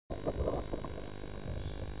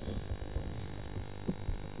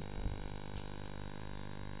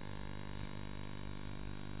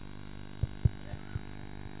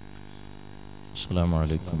السلام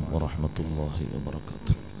عليكم ورحمة الله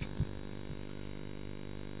وبركاته.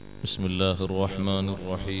 بسم الله الرحمن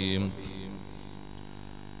الرحيم.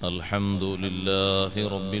 الحمد لله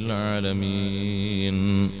رب العالمين.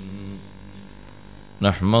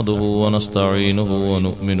 نحمده ونستعينه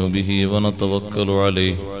ونؤمن به ونتوكل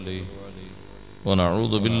عليه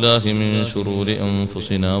ونعوذ بالله من شرور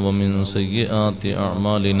أنفسنا ومن سيئات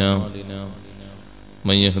أعمالنا.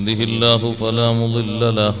 من يهده الله فلا مضل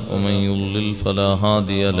له ومن يضلل فلا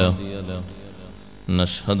هادي له.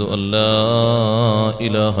 نشهد أن لا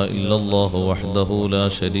إله إلا الله وحده لا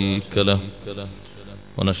شريك له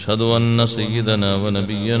ونشهد أن سيدنا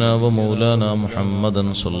ونبينا ومولانا محمدا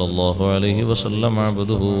صلى الله عليه وسلم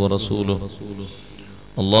عبده ورسوله.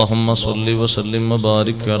 اللهم صل وسلم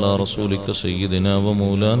وبارك على رسولك سيدنا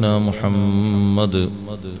ومولانا محمد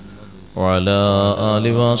وعلى آل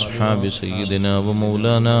وأصحاب سيدنا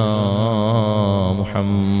ومولانا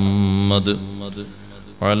محمد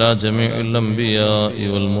وعلى جميع الأنبياء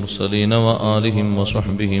والمرسلين وآلهم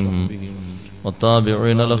وصحبهم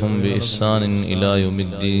والتابعين لهم بإحسان إلى يوم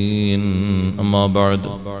الدين. أما بعد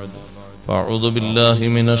فأعوذ بالله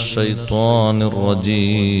من الشيطان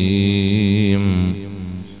الرجيم.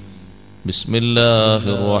 بسم الله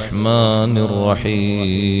الرحمن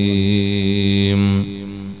الرحيم.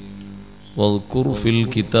 واذكر في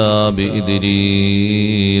الكتاب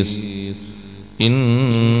إدريس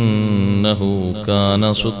إنه كان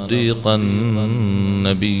صديقا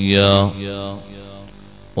نبيا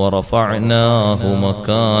ورفعناه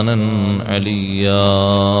مكانا عليا.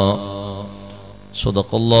 صدق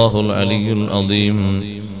الله العلي العظيم.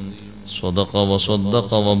 صدق وصدق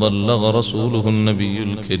وبلغ رسوله النبي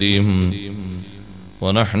الكريم.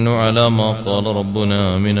 ونحن على ما قال ربنا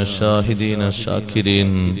من الشاهدين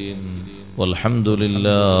الشاكرين والحمد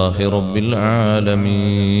لله رب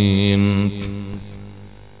العالمين.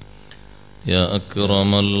 يا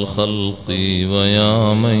أكرم الخلق ويا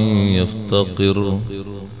من يفتقر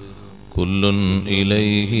كل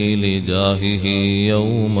إليه لجاهه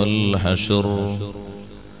يوم الحشر.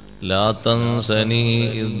 لا تنسني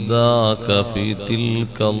إذ ذاك في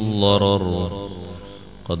تلك الضرر.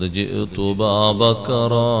 قد جئت بابك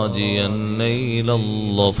راجيا نيل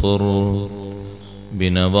الظفر.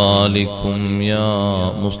 بنوالكم يا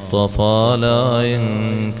مصطفى لا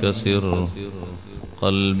ينكسر.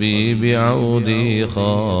 قلبي بعودي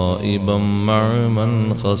خائبا مع من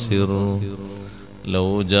خسر. لو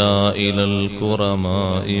جاء إلى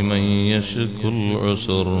الكرماء من يشكو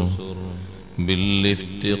العسر.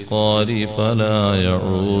 بالافتقار فلا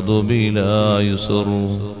يعود بلا يسر.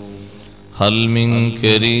 هل من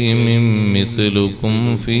كريم مثلكم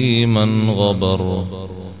في من غبر.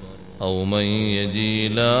 أو من يجي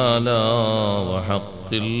لا وحق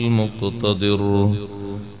المقتدر.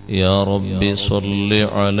 يا رب صل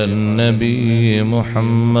على النبي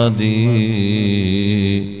محمد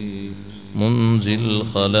منزل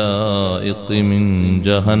الخلائق من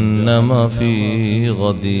جهنم في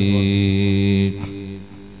غدير.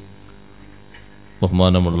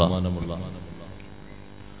 ബഹുമാനമുള്ള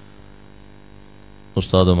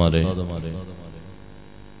ഉസ്താദുമാരെ,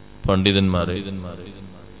 പണ്ഡിതന്മാരെ,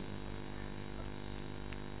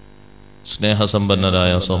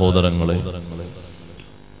 സ്നേഹസമ്പന്നരായ സഹോദരങ്ങളെ,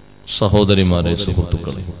 സഹോദരിമാരെ,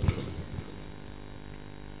 സുഹൃത്തുക്കളെ,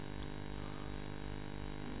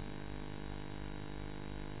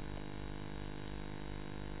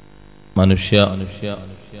 മനുഷ്യ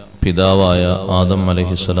പിതാവായ ആദം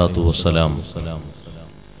അലൈഹിസ്സലാത്തു വസ്സലാം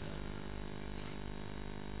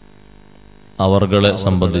അവർകളെ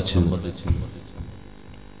സംബന്ധിച്ച്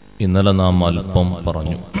ഇന്നലെ നാം അല്പം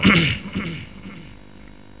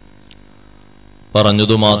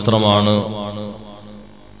പറഞ്ഞതു മാത്രമാണ്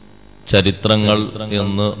ചരിത്രങ്ങൾ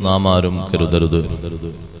എന്ന് നാം ആരും കരുതരുത്.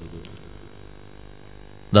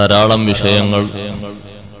 ധാരാളം വിഷയങ്ങൾ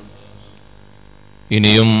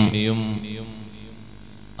ഇനിയും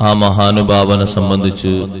ആ മഹാനുഭാവനെ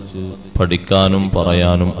സംബന്ധിച്ച് പഠിക്കാനും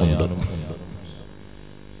പറയാനും ഉണ്ട്.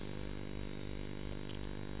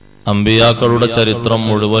 അമ്പിയാക്കളുടെ ചരിത്രം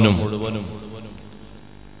മുഴുവനും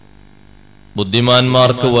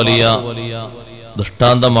ബുദ്ധിമാന്മാർക്ക് വലിയ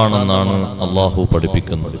ദൃഷ്ടാന്തമാണെന്നാണ് അള്ളാഹു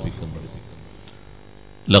പഠിപ്പിക്കുന്നത്.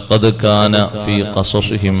 ലഖദ് കാന ഫീ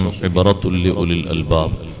ഖസസിഹിം ഇബ്റത്തുൽ ലിഉലിൽ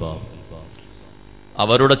അൽബാബ്.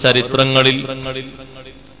 അവരുടെ ചരിത്രങ്ങളിൽ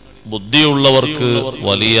ബുദ്ധിയുള്ളവർക്ക്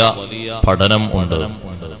വലിയ പഠനം ഉണ്ട്.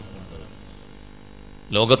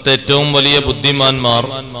 ലോകത്തെ ഏറ്റവും വലിയ ബുദ്ധിമാന്മാർ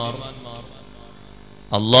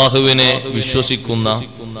അള്ളാഹുവിനെ വിശ്വസിക്കുന്ന,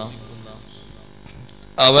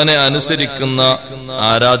 അവനെ അനുസരിക്കുന്ന,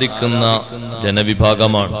 ആരാധിക്കുന്ന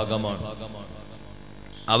ജനവിഭാഗമാണ്.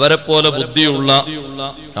 അവരെ പോലെ ബുദ്ധിയുള്ള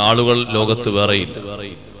ആളുകൾ ലോകത്ത് വേറെയില്ല.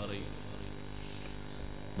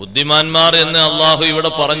 ബുദ്ധിമാന്മാർ എന്ന് അള്ളാഹു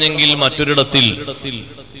ഇവിടെ പറഞ്ഞെങ്കിൽ മറ്റൊരിടത്തിൽ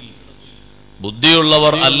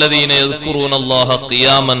ബുദ്ധിയുള്ളവർ അല്ലദീന യദ്കുറൂനല്ലാഹ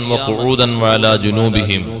ഖിയാമൻ വഖുഊദൻ വഅലാ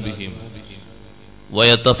ജുനൂബിഹിം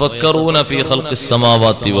വയതഫക്കറൂന ഫീ ഖൽഖിസ്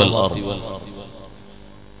സമാവാതി വൽ അർദ്.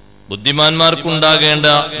 ബുദ്ധിമാന്മാർക്കുണ്ടാകേണ്ട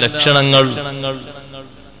ലക്ഷണങ്ങൾ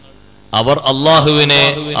അവർ അള്ളാഹുവിനെ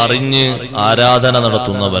അറിഞ്ഞ് ആരാധന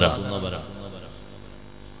നടത്തുന്നവരാണ്.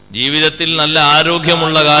 ജീവിതത്തിൽ നല്ല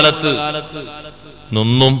ആരോഗ്യമുള്ള കാലത്ത്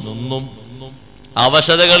നിന്നും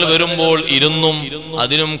അവശതകൾ വരുമ്പോൾ ഇരുന്നും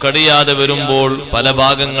അതിനും കഴിയാതെ വരുമ്പോൾ പല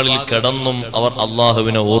ഭാഗങ്ങളിൽ കിടന്നും അവർ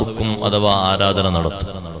അള്ളാഹുവിനെ ഓർക്കും, അഥവാ ആരാധന നടത്തും.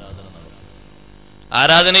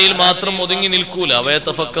 ആരാധനയിൽ മാത്രം ഒതുങ്ങി നിൽക്കൂല.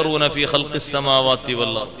 വയതഫക്കറൂന ഫീ ഖൽഖിസ് സമാവാതി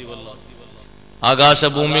വൽ അർദ്.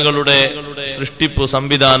 ആകാശഭൂമികളുടെ സൃഷ്ടിപ്പ്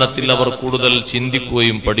സംവിധാനത്തിൽ അവർ കൂടുതൽ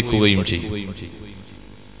ചിന്തിക്കുകയും പഠിക്കുകയും ചെയ്യും.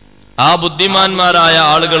 ആ ബുദ്ധിമാന്മാരായ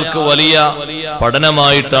ആളുകൾക്ക് വലിയ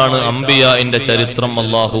പഠനമായിട്ടാണ് അംബിയാഇന്റെ ചരിത്രം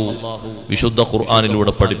അല്ലാഹു വിശുദ്ധ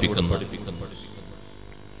ഖുർആനിലൂടെ പഠിപ്പിക്കുന്നത്.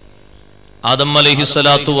 ആദം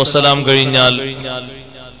അലൈഹിസ്സലാത്തു വസ്സലാം കഴിഞ്ഞാൽ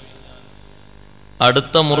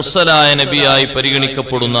അടുത്ത മുർസലായ നബിയായി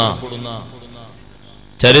പരിഗണിക്കപ്പെടുന്ന,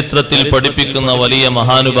 ചരിത്രത്തിൽ പഠിപ്പിക്കുന്ന വലിയ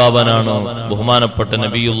മഹാനുഭാവനാണ് ബഹുമാനപ്പെട്ട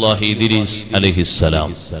നബിയുല്ലാഹി ഇദ്രീസ് അലൈഹിസ്സലാം.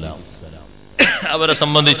 അവരെ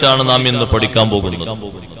സംബന്ധിച്ചാണ് നാം ഇന്ന് പഠിക്കാൻ പോകുന്നത്.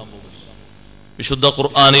 വിശുദ്ധ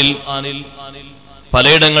ഖുർആനിൽ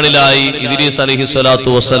പലയിടങ്ങളിലായി ഇദ്രീസ് അലൈഹിസ്സലാത്തു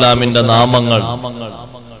വസ്സലാമിന്റെ നാമങ്ങൾ,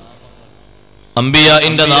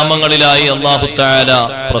 അംബിയാഇന്റെ നാമങ്ങളിലായി അല്ലാഹു തആല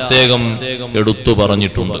പ്രത്യേകം എടുത്തു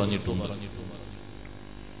പറഞ്ഞിട്ടുണ്ട്.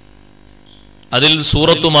 അതിൽ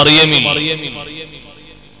സൂറത്തു മറിയമിൽ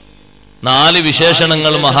 4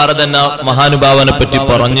 വിശേഷണങ്ങൾ മഹാനുഭാവനെ പറ്റി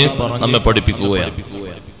പറഞ്ഞ് നമ്മെ പഠിപ്പിക്കുകയാണ്.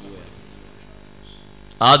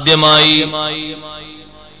 ആദ്യമായി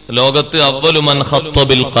ലോകത്ത് അവ്വലു മൻ ഖത്ത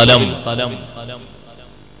ബിൽ ഖലം,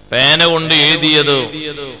 പേന കൊണ്ട് എഴുതിയത്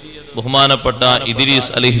ബഹുമാനപ്പെട്ട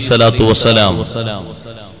ഇദ്രീസ് അലൈഹിസ്സലാത്തു വസ്സലാം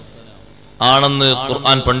ആണെന്ന്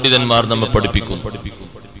ഖുർആൻ പണ്ഡിതന്മാർ നമ്മെ പഠിപ്പിക്കുന്നു.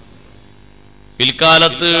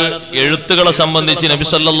 പിൽക്കാലത്ത് എഴുത്തുകളെ സംബന്ധിച്ച് നബി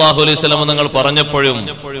സല്ലല്ലാഹു അലൈഹി വസല്ലം തങ്ങൾ പറഞ്ഞപ്പോഴും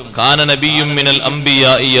കാന നബിയ്യും മിനൽ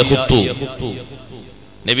അംബിയാഇ യഖുത്തു,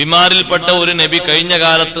 നബിമാരിൽപ്പെട്ട ഒരു നബി കഴിഞ്ഞ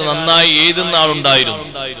കാലത്ത് നന്നായി എഴുതുന്ന ആളുണ്ടായിരുന്നു.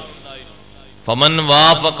 ഫമൻ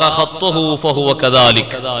വാഫഖ ഖത്തുഹു ഫഹുവ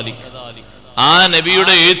കദാലിക്, ആ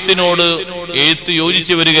നബിയുടെ എഴുത്തിനോട് എഴുത്ത്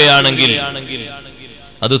യോജിച്ചു വരികയാണെങ്കിൽ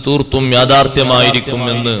അത് തീർത്തും യാഥാർത്ഥ്യമായിരിക്കും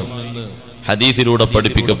എന്ന് ഹദീസിലൂടെ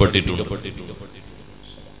പഠിപ്പിക്കപ്പെട്ടിട്ടുണ്ട്.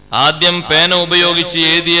 ആദ്യം പേന ഉപയോഗിച്ച്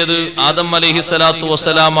എഴുതിയത് ആദം അലൈഹിസ്സലാത്തു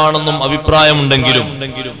വസ്സലാമാണെന്നും അഭിപ്രായമുണ്ടെങ്കിലും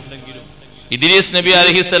ഇദ്രീസ് നബി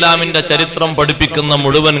അലൈഹിസ്സലാമിന്റെ ചരിത്രം പഠിപ്പിക്കുന്ന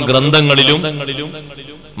മുഴുവൻ ഗ്രന്ഥങ്ങളിലും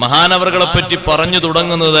മഹാനവറുകളെ പറ്റി പറഞ്ഞു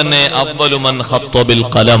തുടങ്ങുന്നത് തന്നെ അവ്വലു മൻ ഖത്ത ബിൽ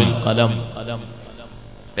ഖലം,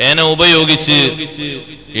 പേന ഉപയോഗിച്ച്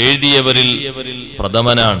എഴുതിയവരിൽ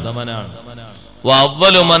പ്രഥമനാണ്.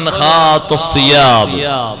 വഅവ്വലു മൻ ഖാത്തസ്സിയാബ്,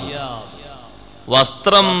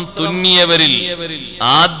 വസ്ത്രം തുന്നിയവരിൽ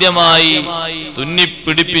ആദ്യമായി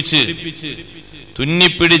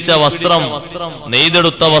തുന്നിപ്പിടിച്ച വസ്ത്രം,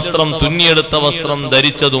 നെയ്തെടുത്ത വസ്ത്രം, തുന്നിയെടുത്ത വസ്ത്രം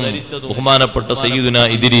ധരിച്ചതും ബഹുമാനപ്പെട്ട സയ്യിദുനാ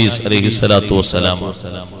ഇദ്രീസ് അലൈഹിസ്സലാത്തു വസ്സലാം.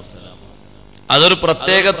 അതൊരു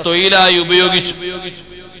പ്രത്യേക തൊഴിലായി ഉപയോഗിച്ചു.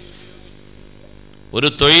 ഒരു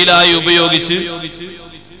തൊഴിലായി ഉപയോഗിച്ച്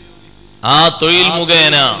ആ തൊഴിൽ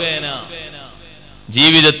മുഖേന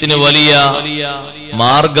ജീവിതത്തിന് വലിയ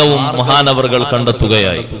മാർഗവും മഹാനവറുകൾ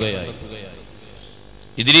കണ്ടെത്തുകയായി.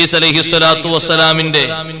 ഇദ്രീസ് അലൈഹിസ്സലാത്തു വസ്സലാമിന്റെ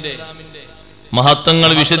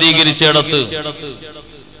മഹത്വങ്ങൾ വിശദീകരിച്ചിടത്ത്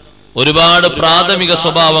ഒരുപാട് പ്രാഥമിക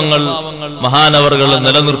സ്വഭാവങ്ങൾ മഹാനവറുകൾ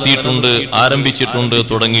നിലനിർത്തിയിട്ടുണ്ട്, ആരംഭിച്ചിട്ടുണ്ട്,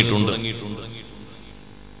 തുടങ്ങിയിട്ടുണ്ട്.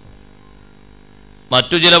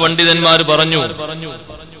 മറ്റു ചില പണ്ഡിതന്മാർ പറഞ്ഞു,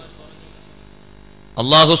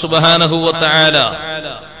 അല്ലാഹു സുബ്ഹാനഹു വ തആല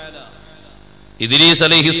ഇദ്രീസ്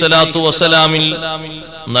അലൈഹിസ്സലാത്തു വസ്സലാമിൽ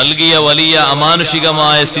നൽകിയ വലിയ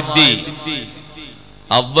അമാനുഷികമായ സിദ്ധി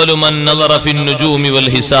അവ്വലു മൻ നദറ ഫിൻ നുജൂമി വൽ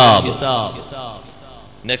ഹിസാബ്,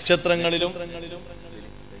 നക്ഷത്രങ്ങളിലും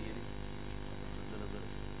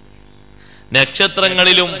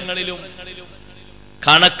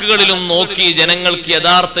കണക്കുകളിലും നോക്കി ജനങ്ങൾക്ക്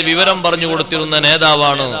യഥാർത്ഥ വിവരം പറഞ്ഞു കൊടുത്തിരുന്ന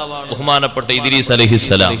നേതാവാണ് ബഹുമാനപ്പെട്ട ഇദ്രീസ്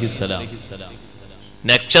അലൈഹിസ്സലാം.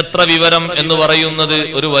 നക്ഷത്ര വിവരം എന്ന് പറയുന്നത്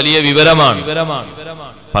ഒരു വലിയ വിവരമാണ്.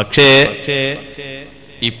 പക്ഷേ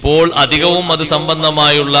ഇപ്പോൾ അധികവും അത്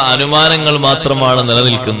സംബന്ധമായുള്ള അനുമാനങ്ങൾ മാത്രമാണ്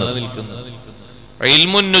നിലനിൽക്കുന്നത്.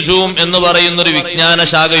 ഇൽമുൻ നുജൂം എന്ന് പറയുന്നൊരു വിജ്ഞാന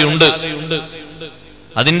ശാഖയുണ്ട്.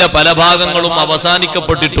 അതിന്റെ പല ഭാഗങ്ങളും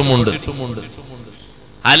അവസാനിക്കപ്പെട്ടിട്ടുമുണ്ട്.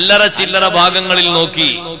 അല്ലറ ചില്ലറ ഭാഗങ്ങളിൽ നോക്കി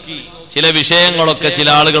ചില വിഷയങ്ങളൊക്കെ ചില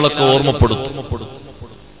ആളുകളൊക്കെ ഓർമ്മപ്പെടുത്തും.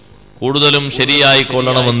 കൂടുതലും ശരിയായി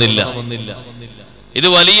കൊള്ളണമെന്നില്ല. ഇത്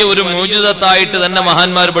വലിയ ഒരു മുഅ്ജിസത്തായിട്ട് തന്നെ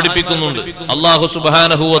മഹാന്മാർ പഠിപ്പിക്കുന്നുണ്ട്. അല്ലാഹു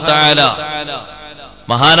സുബ്ഹാനഹു വ തആല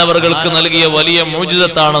മഹാനവറുകൾക്ക് നൽകിയ വലിയ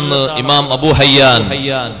മുഅ്ജിസത്താണെന്ന് ഇമാം അബൂ ഹയ്യാൻ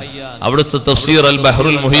അവിടുത്തെ തഫ്സീർ അൽ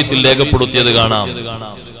ബഹ്റുൽ മുഹീത്തിൽ രേഖപ്പെടുത്തിയത് കാണാം.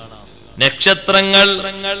 നക്ഷത്രങ്ങൾ,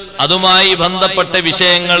 അതുമായി ബന്ധപ്പെട്ട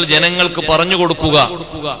വിഷയങ്ങൾ ജനങ്ങൾക്ക് പറഞ്ഞു കൊടുക്കുക,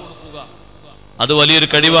 അത് വലിയൊരു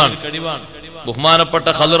കഴിവാണ്. ബഹുമാനപ്പെട്ട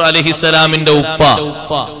ഖദർ അലൈഹിസ്സലാമിന്റെ ഉപ്പ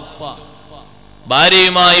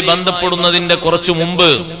ഭാര്യയുമായി ബന്ധപ്പെടുന്നതിന്റെ കുറച്ചു മുമ്പ്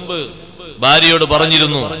ഭാര്യയോട്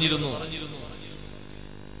പറഞ്ഞിരുന്നു,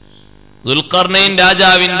 ദുൽഖർനൈൻ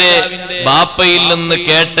രാജാവിന്റെ ബാപ്പയിൽ നിന്ന്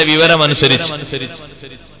കേട്ട വിവരമനുസരിച്ച്,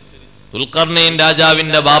 ദുൽഖർനൈൻ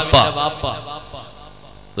രാജാവിന്റെ ബാപ്പ,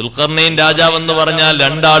 ദുൽഖർനൈൻ രാജാവ് എന്ന് പറഞ്ഞാൽ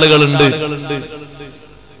രണ്ടാളുകളുണ്ട്.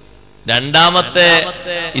 രണ്ടാമത്തെ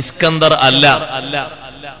ഇസ്കന്ദർ അല്ല,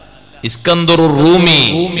 ഇസ്കന്ദർ റൂമി,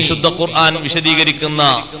 വിശുദ്ധ ഖുർആൻ വിശദീകരിക്കുന്ന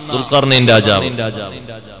ദുൽഖർനൈൻ രാജാവ്.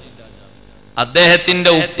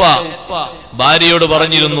 അദ്ദേഹത്തിന്റെ ഉപ്പ ഭാര്യയോട്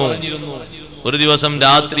പറഞ്ഞിരുന്നു, ഒരു ദിവസം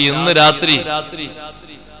രാത്രി, ഇന്ന് രാത്രി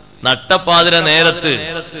നട്ടപ്പാതിര നേരത്ത്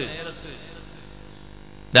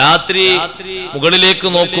രാത്രി മുകളിലേക്ക്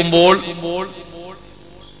നോക്കുമ്പോൾ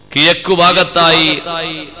കിഴക്കു ഭാഗത്തായി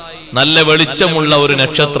നല്ല വെളിച്ചമുള്ള ഒരു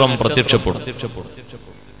നക്ഷത്രം പ്രത്യക്ഷപ്പെടും.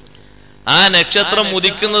 ആ നക്ഷത്രം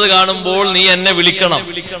ഉദിക്കുന്നത് കാണുമ്പോൾ നീ എന്നെ വിളിക്കണം.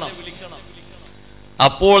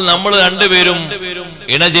 അപ്പോൾ നമ്മൾ രണ്ടുപേരും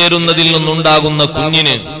ഇണചേരുന്നതിൽ നിന്നുണ്ടാകുന്ന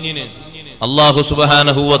കുഞ്ഞിന് അല്ലാഹു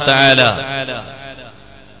സുബ്ഹാനഹു വ തആല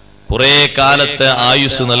കുറെ കാലത്തെ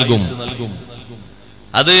ആയുസ് നൽകും.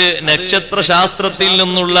 അത് നക്ഷത്ര ശാസ്ത്രത്തിൽ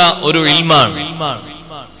നിന്നുള്ള ഒരു ഇൽമാണ്.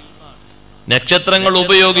 നക്ഷത്രങ്ങൾ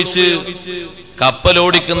ഉപയോഗിച്ച്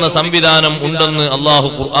കപ്പലോടിക്കുന്ന സംവിധാനം ഉണ്ടെന്ന് അല്ലാഹു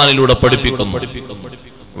ഖുർആനിലൂടെ പഠിപ്പിക്കുന്നു.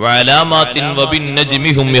 വഅലാമാത്തിൻ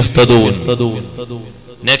വബിന്നജ്മി ഹും യഹ്തദൂൻ.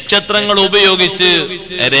 നക്ഷത്രങ്ങൾ ഉപയോഗിച്ച്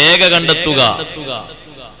രേഖ കണ്ടെത്തുക,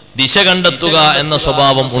 ദിശ കണ്ടെത്തുക എന്ന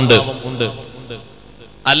സ്വഭാവം ഉണ്ട്.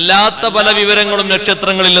 അല്ലാത്ത പല വിവരങ്ങളും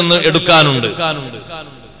നക്ഷത്രങ്ങളിൽ നിന്ന് എടുക്കാനുണ്ട്.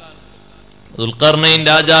 ദുൽഖർനൈൻ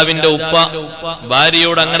രാജാവിന്റെ ഉപ്പ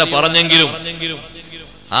ഭാര്യയോട് അങ്ങനെ പറഞ്ഞെങ്കിലും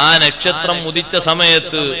ആ നക്ഷത്രം ഉദിച്ച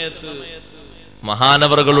സമയത്ത്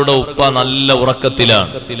മഹാനവറുകളുടെ ഉപ്പ നല്ല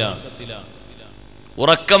ഉറക്കത്തിലാണ്.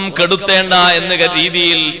 ഉറക്കം കെടുത്തേണ്ട എന്ന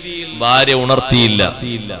രീതിയിൽ ഭാര്യ ഉണർത്തിയില്ല.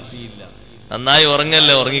 നന്നായി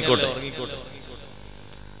ഉറങ്ങല്ലേ, ഉറങ്ങിക്കോട്ടെ.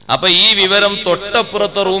 അപ്പൊ ഈ വിവരം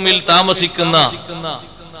തൊട്ടപ്പുറത്തെ റൂമിൽ താമസിക്കുന്ന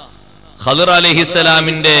ഖദർ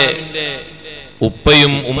അലൈഹിസ്സലാമിന്റെ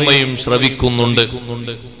ഉപ്പയും ഉമ്മയും ശ്രവിക്കുന്നുണ്ട്.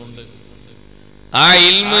 ആ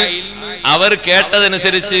ഇൽമ് അവർ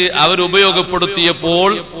കേട്ടതനുസരിച്ച് അവർ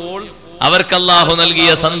ഉപയോഗപ്പെടുത്തിയപ്പോൾ അവർക്ക് അല്ലാഹു നൽകിയ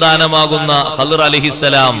സന്താനമാകുന്ന ഖദർ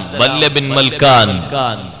അലൈഹിസ്സലാം ബല്യ ബിൻ മൽക്കാൻ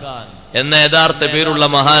എന്ന യഥാർത്ഥ പേരുള്ള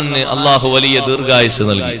മഹാന് അല്ലാഹു വലിയ ദീർഘായുസ്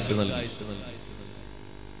നൽകി.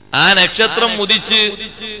 ആ നക്ഷത്രം ഉദിച്ച്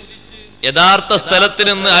യഥാർത്ഥ സ്ഥലത്ത്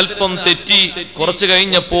നിന്ന് അല്പം തെറ്റി കുറച്ചു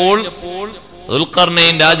കഴിഞ്ഞപ്പോൾ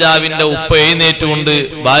ദുൽഖർനൈൻ രാജാവിന്റെ ഉപ്പ എഴുന്നേറ്റുകൊണ്ട്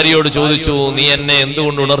ഭാര്യയോട് ചോദിച്ചു, നീ എന്നെ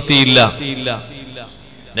എന്തുകൊണ്ട് ഉണർത്തിയില്ല?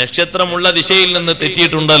 നക്ഷത്രമുള്ള ദിശയിൽ നിന്ന്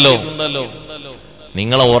തെറ്റിയിട്ടുണ്ടല്ലോ.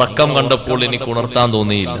 നിങ്ങളെ ഉറക്കം കണ്ടപ്പോൾ എനിക്ക് ഉണർത്താൻ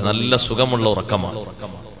തോന്നിയില്ല. നല്ല സുഖമുള്ള ഉറക്കമാണ്.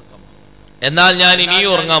 എന്നാൽ ഞാൻ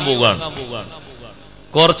ഇനിയും ഉറങ്ങാൻ പോവുകയാണ്.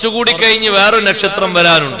 കുറച്ചുകൂടി കഴിഞ്ഞ് വേറൊരു നക്ഷത്രം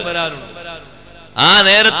വരാനുണ്ട്. ആ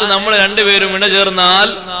നേരത്ത് നമ്മൾ രണ്ടുപേരും ഇണചേർന്നാൽ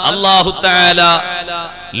അല്ലാഹു തആല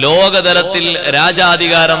ലോകതലത്തിൽ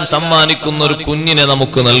രാജാധികാരം സമ്മാനിക്കുന്ന ഒരു കുഞ്ഞിനെ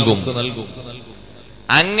നമുക്ക് നൽകും.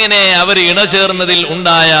 അങ്ങനെ അവർ ഇണചേർന്നതിൽ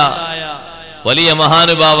ഉണ്ടായ വലിയ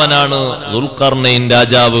മഹാനുഭാവനാണ് ദുൽഖർനൈൻ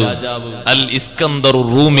രാജാവ് അൽ ഇസ്കന്ദർ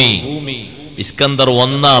റൂമി. ഇസ്കന്ദർ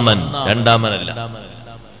ഒന്നാമൻ, രണ്ടാമനല്ല.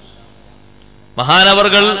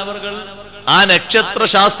 മഹാനവർകൾ ആ നക്ഷത്ര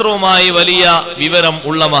ശാസ്ത്രവുമായി വലിയ വിവരം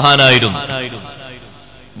ഉള്ള മഹാനായിരുന്നു.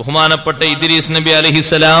 ബഹുമാനപ്പെട്ട ഇദ്രീസ് നബി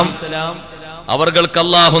അലൈഹിസ്സലാം അവർക്ക്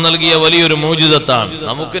അല്ലാഹു നൽകിയ വലിയൊരു മുഅ്ജിസത്താണ്.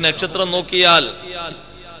 നമുക്ക് നക്ഷത്രം നോക്കിയാൽ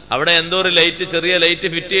അവിടെ എന്തോ ഒരു ലൈറ്റ്, ചെറിയ ലൈറ്റ്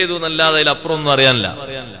ഫിറ്റ് ചെയ്തു എന്നല്ലാതെ അതിലപ്പുറം ഒന്നും അറിയാനില്ല.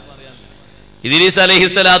 ഇദ്രീസ്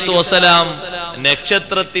അലൈഹിസ്സലാത്തു വസ്സലാം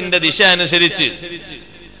നക്ഷത്രത്തിന്റെ ദിശ അനുസരിച്ച്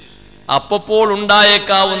അപ്പോൾ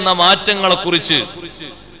ഉണ്ടായേക്കാവുന്ന മാറ്റങ്ങളെ കുറിച്ച്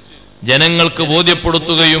ജനങ്ങൾക്ക്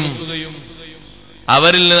ബോധ്യപ്പെടുത്തുകയും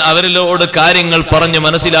അവരിലോട് കാര്യങ്ങൾ പറഞ്ഞ്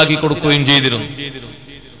മനസ്സിലാക്കി കൊടുക്കുകയും ചെയ്തിരുന്നു.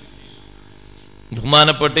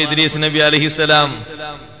 ബഹുമാനപ്പെട്ട ഇദ്രീസ് നബി അലൈഹിസ്സലാം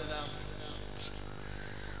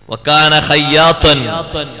വകാന ഖയ്യാത്തൻ,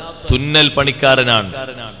 തുന്നൽ പണിക്കാരനാണ്,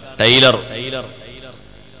 ടൈലർ.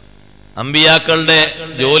 അമ്പിയാക്കളുടെ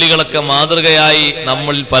ജോലികളൊക്കെ മാതൃകയായി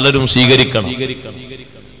നമ്മൾ പലരും സ്വീകരിക്കണം.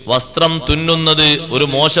 വസ്ത്രം തുന്നുന്നത് ഒരു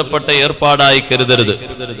മോശപ്പെട്ട ഏർപ്പാടായി കരുതരുത്.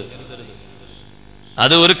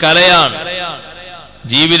 അത് ഒരു കലയാണ്.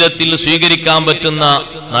 ജീവിതത്തിൽ സ്വീകരിക്കാൻ പറ്റുന്ന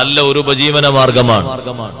നല്ല ഒരു ഉപജീവന മാർഗമാണ്.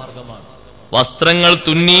 വസ്ത്രങ്ങൾ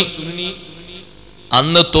തുന്നി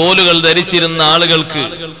അന്ന് തോലുകൾ ധരിച്ചിരുന്ന ആളുകൾക്ക്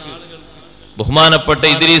ബഹുമാനപ്പെട്ട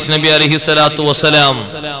ഇദ്രീസ് നബി അലൈഹിസ്സലാത്തു വസ്സലാം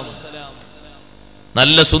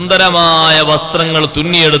നല്ല സുന്ദരമായ വസ്ത്രങ്ങൾ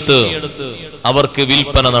തുന്നിയെടുത്ത് അവർക്ക്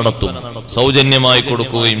വിൽപ്പന നടത്തും, സൗജന്യമായി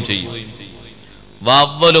കൊടുക്കുകയും ചെയ്യും.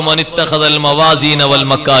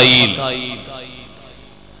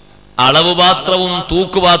 അളവുപാത്രവും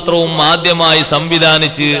തൂക്കുപാത്രവും ആദ്യമായി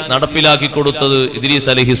സംവിധാനിച്ച് നടപ്പിലാക്കി കൊടുത്തത് ഇദ്രീസ്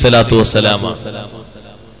അലൈഹിസ്സലാത്തു വസ്സലാമാണ്.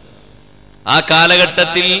 ആ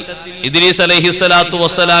കാലഘട്ടത്തിൽ ഇദ്രീസ് അലൈഹിസ്സലാത്തു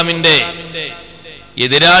വസ്സലാമിന്റെ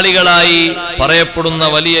എതിരാളികളായി പറയപ്പെടുന്ന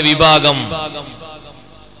വലിയ വിഭാഗം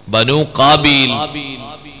ബനു ഖാബീൽ,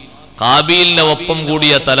 ഖാബീലിന്റെ ഒപ്പം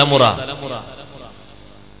കൂടിയ തലമുറ,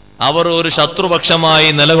 അവർ ഒരു ശത്രുപക്ഷമായി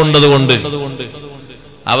നിലകൊണ്ടതുകൊണ്ട്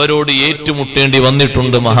അവരോട് ഏറ്റുമുട്ടേണ്ടി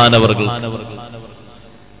വന്നിട്ടുണ്ട് മഹാനവർകൾ.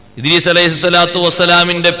 ഇദ്രീസ് അലൈഹിസ്സലാത്തു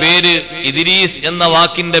വസ്സലാമിന്റെ പേര് ഇദ്രീസ് എന്ന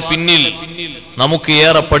വാക്കിന്റെ പിന്നിൽ നമുക്ക്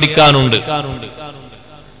ഏറെ പഠിക്കാനുണ്ട്.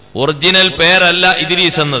 ഒറിജിനൽ പേരല്ല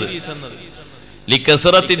ഇദ്രീസ് എന്നത്,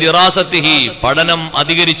 ലികസറത്തി ദിറാസത്തിഹി, പഠനം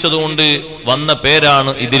അധികരിച്ചതുകൊണ്ട് വന്ന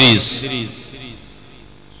പേരാണ് ഇദ്രീസ്.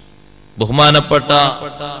 ബഹുമാനപ്പെട്ട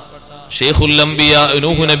ഷെയ്ഖുൽ അംബിയ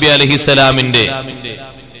നൂഹ് നബി അലൈഹിസ്സലാമിന്റെ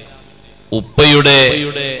ഉപ്പയുടെ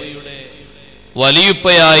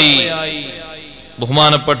വലിയുപ്പയായി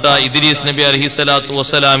ബഹുമാനപ്പെട്ട ഇദ്രീസ് നബി അലൈഹിസ്സലാത്തു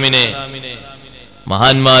വസ്സലാമിനെ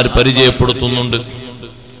മഹാന്മാർ പരിചയപ്പെടുത്തുന്നുണ്ട്.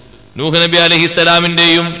 നൂഹ് നബി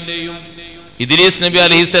അലൈഹിസ്സലാമിന്റെയും ഇദ്രീസ് നബി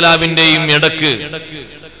അലൈഹിസ്സലാമിന്റെയും ഇടക്ക്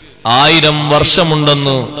 1000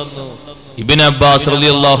 വർഷമുണ്ടെന്ന് ഇബ്നു അബ്ബാസ്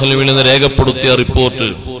റളിയല്ലാഹു അൻഹു നിന്ന് രേഖപ്പെടുത്തിയ റിപ്പോർട്ട്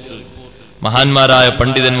മഹാന്മാരായ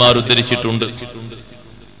പണ്ഡിതന്മാർ ഉദ്ധരിച്ചിട്ടുണ്ട്.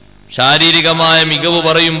 ശാരീരികമായ മികവ്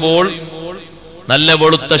പറയുമ്പോൾ നല്ല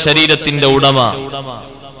വെളുത്ത ശരീരത്തിന്റെ ഉടമ,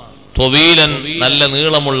 ത്വവീലൻ, നല്ല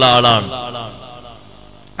നീളമുള്ള ആളാണ്.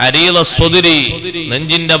 അരീള സ്വദരി,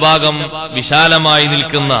 നെഞ്ചിന്റെ ഭാഗം വിശാലമായി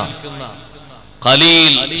നിൽക്കുന്ന.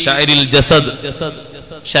 ഖലീൽ ശഅരിൽ ജസദ്,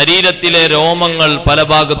 ശരീരത്തിലെ രോമങ്ങൾ പല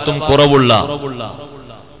ഭാഗത്തും കുറവുള്ള,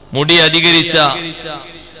 മുടി അധികരിച്ച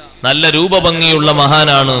നല്ല രൂപഭംഗിയുള്ള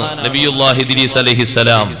മഹാനാണ് നബിയുല്ലാഹി ഇദ്രീസ്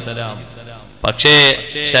അലൈഹിസ്സലാം. പക്ഷേ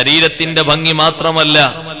ശരീരത്തിന്റെ ഭംഗി മാത്രമല്ല,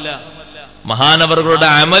 മഹാനവറുകളുടെ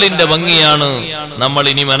അമലിന്റെ ഭംഗിയാണ് നമ്മൾ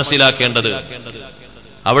ഇനി മനസ്സിലാക്കേണ്ടത്.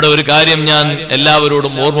 അവിടെ ഒരു കാര്യം ഞാൻ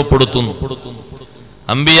എല്ലാവരോടും ഓർമ്മപ്പെടുത്തുന്നു.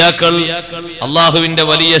 അമ്പിയാക്കൾ അള്ളാഹുവിന്റെ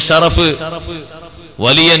വലിയ ഷറഫ്,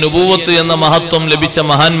 വലിയ നുബുവത്ത് എന്ന മഹത്വം ലഭിച്ച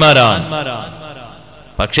മഹാന്മാരാണ്.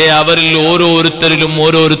 പക്ഷേ അവരിൽ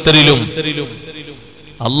ഓരോരുത്തരിലും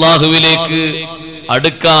അള്ളാഹുവിലേക്ക്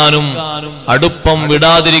അടുക്കാനും അടുപ്പം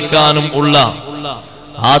വിടാതിരിക്കാനും ഉള്ള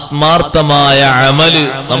ആത്മാർത്ഥമായ അമല്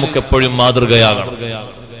നമുക്കെപ്പോഴും മാതൃകയാകണം.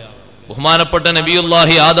 ബഹുമാനപ്പെട്ട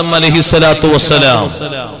നബിയുല്ലാഹി ആദം അലൈഹിസ്സലാത്തു വസ്സലാം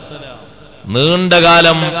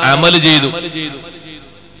നീണ്ടകാലം അമല് ചെയ്തു.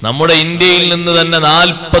 നമ്മുടെ ഇന്ത്യയിൽ നിന്ന് തന്നെ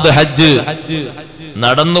 40 ഹജ്ജ്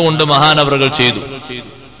നടന്നുകൊണ്ട് മഹാനവറുകൾ ചെയ്തു.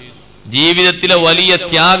 ജീവിതത്തിലെ വലിയ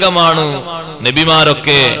ത്യാഗമാണ്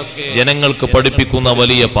നബിമാരൊക്കെ ജനങ്ങൾക്ക് പഠിപ്പിക്കുന്ന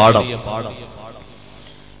വലിയ പാഠം.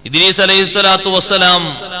 ഇദ്രീസ് അലൈഹിസ്സലാത്തു വസ്സലാം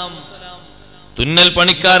തുന്നൽ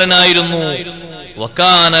പണിക്കാരനായിരുന്നു.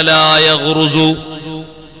 വകാന ലാ യഗ്റുസു,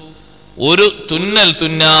 ഒരു തുന്നൽ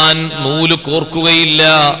തുന്നാൻ നൂല് കോർക്കുകയില്ല.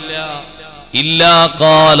 ഇല്ലാ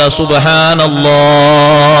ഖാല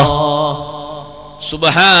സുബ്ഹാനല്ലാഹ്,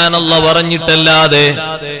 സുബ്ഹാനല്ലാഹ് പറഞ്ഞിട്ടല്ലാതെ.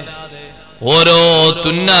 ഓരോ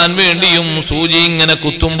തുന്നാൻ വേണ്ടിയും സൂചി ഇങ്ങനെ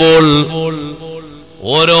കുത്തുമ്പോൾ,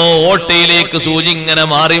 ഓരോ ഓട്ടയിലേക്ക് സൂചി ഇങ്ങനെ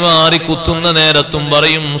മാറി മാറി കുത്തുന്ന നേരത്തും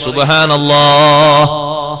പറയും സുബ്ഹാനല്ലാഹ്.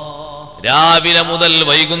 രാവിലെ മുതൽ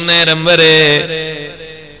വൈകുന്നേരം വരെ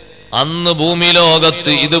അന്ന് ഭൂമി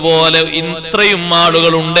ലോകത്ത് ഇതുപോലെ ഇത്രയും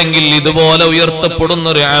ആളുകൾ ഉണ്ടെങ്കിൽ ഇതുപോലെ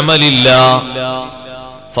ഉയർത്തപ്പെടുന്നൊരു അമലില്ല.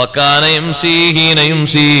 ഫകാന യംസി ഹീന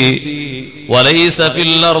യംസി വലൈസ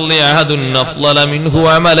ഫിൽ അർളി അഹദുൻ അഫ്ളല മിൻഹു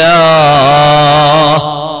അമലാ.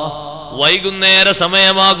 വൈകുന്നേര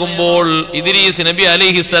സമയമാകുമ്പോൾ ഇദ്രീസ് നബി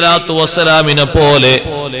അലൈഹിസ്സലാത്തു വസ്സലാമിനെ പോലെ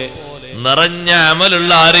നിറഞ്ഞ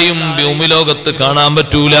അമലുള്ള ആരെയും ഭൂമി ലോകത്ത് കാണാൻ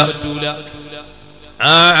പറ്റൂല.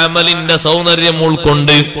 ആ അമലിന്റെ സൗന്ദര്യം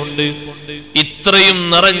ഉൾക്കൊണ്ട് ഇത്രയും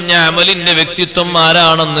നിറഞ്ഞ അമലിന്റെ വ്യക്തിത്വം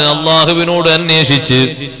ആരാണെന്ന് അള്ളാഹുവിനോട് അന്വേഷിച്ച്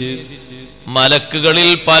മലക്കുകളിൽ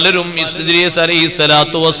പലരും ഇദ്രീസ്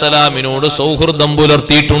അലൈഹിസ്സലാത്തു വസ്സലാമിനോട് സൗഹൃദം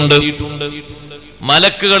പുലർത്തിയിട്ടുണ്ട്.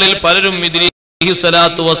 മലക്കുകളിൽ പലരും ഇദ്രീസ്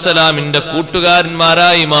അലൈഹിസ്സലാത്തു വസ്സലാമിന്റെ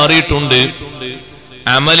കൂട്ടുകാരന്മാരായി മാറിയിട്ടുണ്ട്.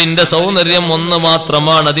 അമലിന്റെ സൗന്ദര്യം ഒന്ന്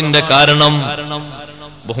മാത്രമാണ് അതിന്റെ കാരണം.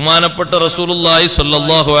 ബഹുമാനപ്പെട്ട റസൂലുള്ളാഹി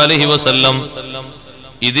സ്വല്ലല്ലാഹു അലൈഹി വസല്ലം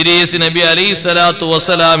ഇദ്രീസ് നബി അലൈഹിസ്സലാത്തു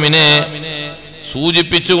വസ്സലാമിനെ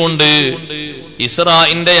സൂചിപ്പിച്ചുകൊണ്ട്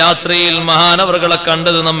ഇസ്രാഇന്റെ യാത്രയിൽ മഹാനവറുകളെ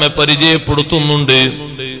കണ്ടത് നമ്മെ പരിചയപ്പെടുത്തുന്നുണ്ട്.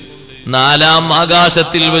 നാലാം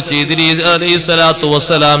ആകാശത്തിൽ വെച്ച് ഇദ്രീസ് അലൈഹിസ്സലാത്തു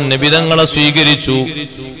വസ്സലാം നബി തങ്ങളെ സ്വീകരിച്ചു.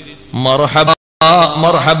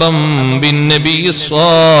 മർഹബം ബിൻ നബി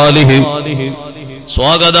സ്വാലിഹ്,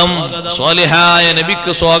 സ്വാഗതം, സ്വാലിഹായ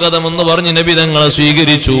നബിക്ക് സ്വാഗതം എന്ന് പറഞ്ഞ് നബി തങ്ങളെ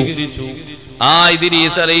സ്വീകരിച്ചു. ആ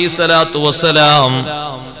ഇദ്രീസ് അലൈഹിസ്സലാത്തു വസ്സലാം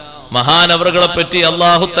മഹാനവറുകളെ പറ്റി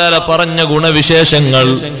അല്ലാഹു തആല പറഞ്ഞ ഗുണവിശേഷങ്ങൾ,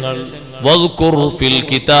 വദ്കുർ ഫിൽ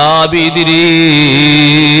കിതാബി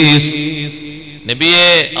ഇദ്രീസ്,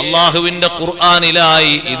 നബിയെ അല്ലാഹുവിന്റെ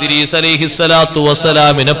ഖുർആനിലായി ഇദ്രീസ് അലൈഹിസ്സലാത്തു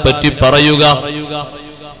വസ്സലാമിനെ പറ്റി പറയുക.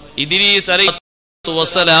 ഇദ്രീസ് അലൈഹിസ്സലാത്തു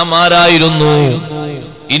വസ്സലാം ആരായിരുന്നു?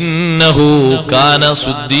 ഇന്നഹു കാന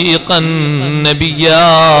സുദ്ദീഖൻ നബിയ്യാ,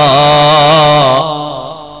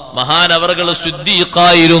 മഹാനവറുകൾ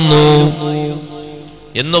സുദ്ദീഖായിരുന്നു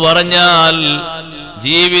എന്ന് പറഞ്ഞാൽ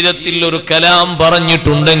ജീവിതത്തിൽ ഒരു കലാം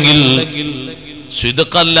പറഞ്ഞിട്ടുണ്ടെങ്കിൽ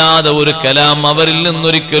സിദ്ഖല്ലാതെ ഒരു കലാം അവരിൽ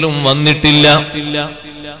നിന്നൊരിക്കലും വന്നിട്ടില്ല.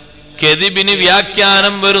 കെദിബിന്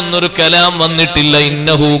വ്യാഖ്യാനം വരുന്നൊരു കലാം വന്നിട്ടില്ല.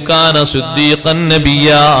 ഇന്നഹു കാന സുദ്ദീഖൻ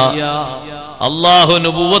നബിയ്യാ, അല്ലാഹു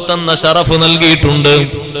നുബുവത്ത് എന്ന ശറഫ് നൽകിയിട്ടുണ്ട്.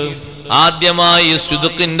 ആദ്യമായി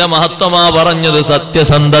സിദ്ഖിന്റെ മഹത്വമാ പറഞ്ഞത്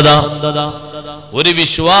സത്യസന്ധത. ഒരു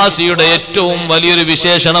വിശ്വാസിയുടെ ഏറ്റവും വലിയൊരു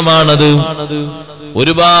വിശേഷണമാണത്.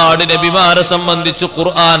 ഒരുപാട് നബിമാരെ സംബന്ധിച്ച്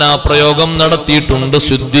ഖുർആൻ ആ പ്രയോഗം നടത്തിയിട്ടുണ്ട്.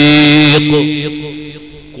 സിദ്ദീഖ്,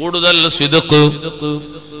 കൂടുതൽ സിദ്ഖ്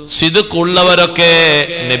ഉള്ളവരൊക്കെ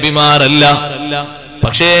നബിമാരല്ല.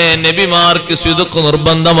 പക്ഷേ നബിമാർക്ക് സിദ്ഖ്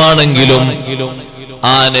നിർബന്ധമാണെങ്കിലും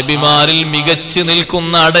ആ നബിമാരിൽ മികച്ചു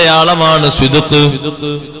നിൽക്കുന്ന അടയാളമാണ് സിദ്ഖ്.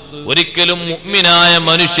 ഒരിക്കലും മുഅ്മിനായ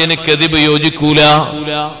മനുഷ്യന് കദിബ് യോജിക്കൂല,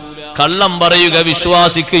 കള്ളം പറയുക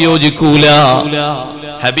വിശ്വാസിക്ക് യോജിക്കൂല.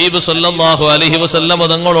 ഹബീബ് സല്ലല്ലാഹു അലൈഹി വസല്ലം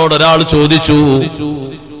തങ്ങളോട് ഒരാൾ ചോദിച്ചു,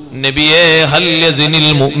 നബിയേ ഹൽ യസിനിൽ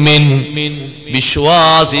മുഅ്മിൻ,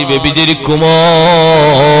 വിശ്വാസി വ്യഭിചരിക്കുമോ?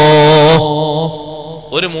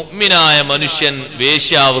 ഒരു മുഅ്മിനായ മനുഷ്യൻ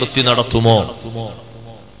വേശ്യാവൃത്തി നടത്തുമോ?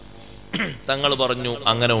 തങ്ങൾ പറഞ്ഞു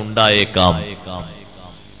അങ്ങനെ ഉണ്ടായേക്കാം,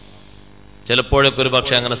 ചിലപ്പോഴൊക്കെ ഒരു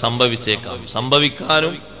പക്ഷെ അങ്ങനെ സംഭവിച്ചേക്കാം.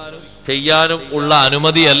 സംഭവിക്കാനും ചെയ്യാനും ഉള്ള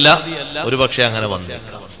അനുമതിയല്ല, ഒരു പക്ഷെ അങ്ങനെ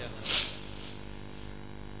വന്നേക്കാം.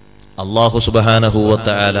 അല്ലാഹു സുബ്ഹാനഹു വ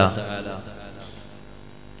തആല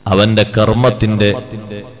അവന്റെ കർമ്മത്തിന്റെ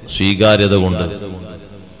സ്വീകാര്യത കൊണ്ട്,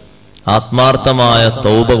 ആത്മാർത്ഥമായ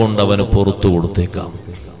തൗബ കൊണ്ട് അവന് പുറത്തു കൊടുത്തേക്കാം.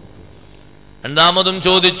 രണ്ടാമതും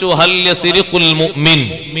ചോദിച്ചു, ഹൽ യസ്രിഖുൽ മുഅ്മിൻ,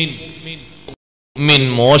 മുഅ്മിൻ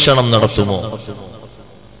മോഷണം നടത്തുമോ,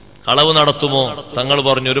 കളവ് നടത്തുമോ? തങ്ങൾ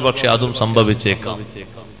പറഞ്ഞു ഒരു പക്ഷെ അതും സംഭവിച്ചേക്കാം.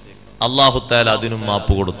 അല്ലാഹു തആല അതിനും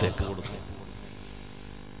മാപ്പ് കൊടുത്തേക്കാം.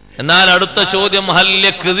 എന്നാൽ അടുത്ത ചോദ്യം, ഹൽ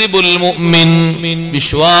യക്ദിബുൽ മുഅ്മിൻ,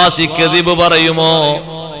 വിശ്വാസി കദിബ് പറയുമോ,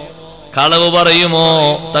 കളവ് പറയുമോ?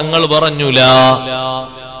 തങ്ങൾ പറഞ്ഞു ലാ,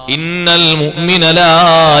 ഇന്നൽ മുഅ്മിന ലാ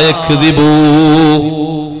യക്ദിബു,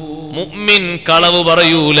 മുഅ്മിൻ കളവ്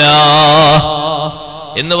പറയൂല.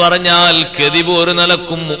 എന്ന് പറഞ്ഞാൽ കദിബ് ഒരു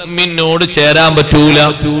നിലക്കും മുഅ്മിനോട് ചേരാൻ പറ്റൂല.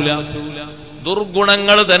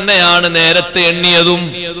 ദുർഗുണങ്ങൾ തന്നെയാണ് നേരത്തെ എണ്ണിയതും.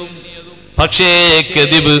 പക്ഷേ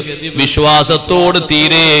കദിബ് വിശ്വാസത്തോട്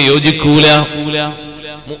തീരെ യോജിക്കൂല.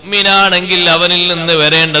 മുഅ്മിനാണെങ്കിൽ അവനിൽ നിന്ന്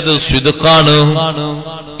വരേണ്ടത് സിദ്ഖാണ്.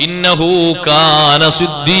 ഇന്നഹു കാന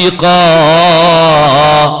സിദ്ദീഖാ,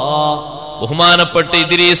 ബഹുമാനപ്പെട്ട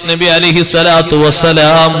ഇദ്രീസ് നബി അലൈഹിസ്സലാത്തു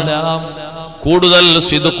വസ്സലാം കൂടുതൽ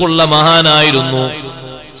സിദ്ഖുള്ള മഹാനായിരുന്നു,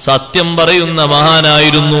 സത്യം പറയുന്ന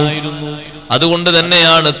മഹാനായിരുന്നു. അതുകൊണ്ട്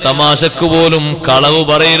തന്നെയാണ് തമാശക്ക് പോലും കളവ്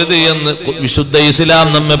പറയരുത് എന്ന് വിശുദ്ധ ഇസ്ലാം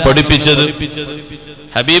നമ്മെ പഠിപ്പിച്ചത്.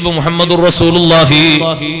 ഹബീബ് മുഹമ്മദുർ റസൂലുള്ളാഹി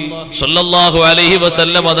സ്വല്ലല്ലാഹു അലൈഹി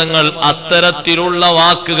വസല്ലം തങ്ങൾ അത്തരത്തിലുള്ള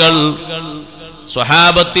വാക്കുകൾ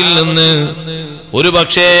സ്വഹാബത്തിൽ നിന്ന്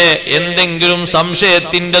ഒരുപക്ഷേ എന്തെങ്കിലും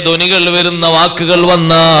സംശയത്തിന്റെ ധ്വനികൾ വരുന്ന വാക്കുകൾ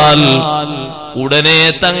വന്നാൽ ഉടനെ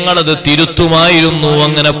തങ്ങളത് തിരുത്തുമായിരുന്നു.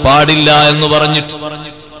 അങ്ങനെ പാടില്ല എന്ന് പറഞ്ഞിട്ട്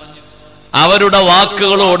അവരുടെ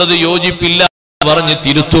വാക്കുകളോടത് യോജിപ്പില്ല പറഞ്ഞ്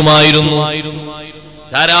തിരുത്തുമായിരുന്നു.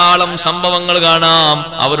 ധാരാളം സംഭവങ്ങൾ കാണാം.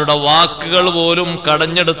 അവരുടെ വാക്കുകൾ പോലും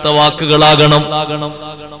കടഞ്ഞെടുത്ത വാക്കുകളാകണം.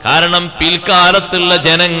 കാരണം പിൽക്കാലത്തുള്ള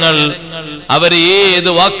ജനങ്ങൾ അവർ ഏത്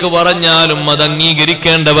വാക്ക് പറഞ്ഞാലും അത്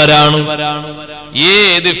അംഗീകരിക്കേണ്ടവരാണ്,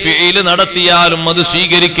 ഏത് ഫിഇല് നടത്തിയാലും അത്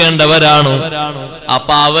സ്വീകരിക്കേണ്ടവരാണ്.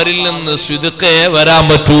 അപ്പൊ അവരിൽ നിന്ന് സിദ്ഖേ വരാൻ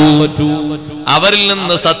പറ്റൂ, അവരിൽ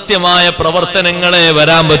നിന്ന് സത്യമായ പ്രവർത്തനങ്ങളെ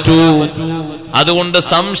വരാൻ പറ്റൂ. അതുകൊണ്ട്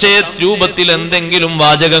സംശയ രൂപത്തിൽ എന്തെങ്കിലും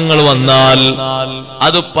വാചകങ്ങൾ വന്നാൽ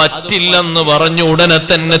അത് പറ്റില്ലെന്ന് പറഞ്ഞു ഉടനെ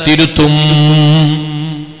തന്നെ തിരുത്തും.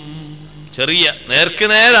 ചെറിയ നേർക്ക്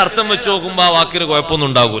നേരെ അർത്ഥം വെച്ച് നോക്കുമ്പോ ആ വാക്കിന് കുഴപ്പമൊന്നും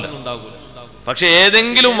ഉണ്ടാകൂല. പക്ഷെ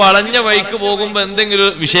ഏതെങ്കിലും വളഞ്ഞ വഴിക്ക് പോകുമ്പോ എന്തെങ്കിലും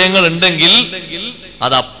വിഷയങ്ങൾ ഉണ്ടെങ്കിൽ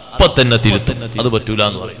അത് അപ്പൊ തന്നെ തിരുത്തും. അത് പറ്റൂല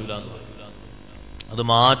എന്ന് പറയും, അത്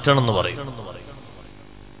മാറ്റണം എന്ന് പറയും.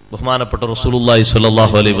 ബഹുമാനപ്പെട്ട റസൂലുള്ളാഹി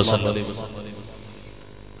സ്വല്ലല്ലാഹു അലൈഹി വസല്ലം.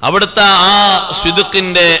 അവിടുത്തെ ആ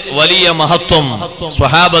സിദ്ഖിന്റെ വലിയ മഹത്വം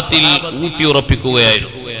സ്വഹാബത്തിൽ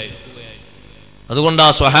ഊട്ടിയുറപ്പിക്കുകയായിരുന്നു. അതുകൊണ്ട് ആ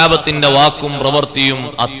സ്വഹാബത്തിന്റെ വാക്കും പ്രവൃത്തിയും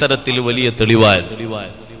അത്തരത്തിൽ വലിയ തെളിവായത്.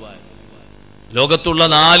 ലോകത്തുള്ള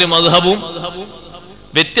 4 മദ്ഹബും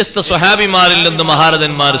വ്യത്യസ്ത സ്വഹാബിമാരിൽ നിന്ന്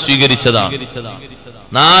മഹാരഥന്മാർ സ്വീകരിച്ചതാണ്.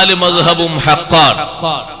 4 മദ്ഹബും ഹഖാണ്.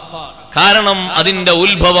 കാരണം അതിന്റെ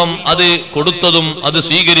ഉത്ഭവം, അത് കൊടുത്തതും അത്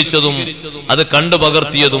സ്വീകരിച്ചതും അത്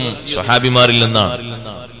കണ്ടുപകർത്തിയതും സ്വഹാബിമാരിൽ നിന്നാണ്.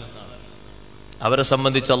 അവരെ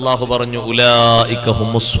സംബന്ധിച്ച് അല്ലാഹു പറഞ്ഞു, ഉലൈക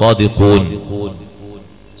ഹുമുസ് സ്വാദിഖൂൻ.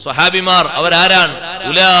 സ്വഹാബിമാർ അവരാരാണ്?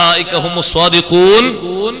 ഉലൈക ഹുമുസ് സ്വാദിഖൂൻ,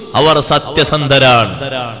 അവർ സത്യസന്ധരാണ്.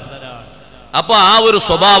 അപ്പൊ ആ ഒരു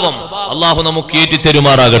സ്വഭാവം അല്ലാഹു നമുക്ക്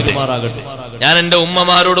ഏറ്റിത്തരുമാറാകട്ടെ. ഞാൻ എന്റെ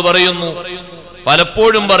ഉമ്മമാരോട് പറയുന്നു,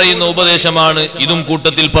 പലപ്പോഴും പറയുന്ന ഉപദേശമാണ്, ഇതും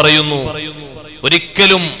കൂട്ടത്തിൽ പറയുന്നു.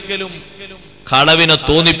 ഒരിക്കലും കളവിനെ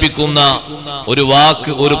തോന്നിപ്പിക്കുന്ന ഒരു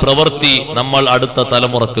വാക്ക്, ഒരു പ്രവൃത്തി നമ്മൾ അടുത്ത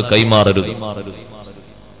തലമുറക്ക് കൈമാറരുത്.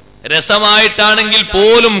 രസമായിട്ടാണെങ്കിൽ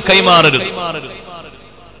പോലും കൈമാറരുത്.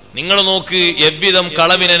 നിങ്ങൾ നോക്ക്, എவ்விதം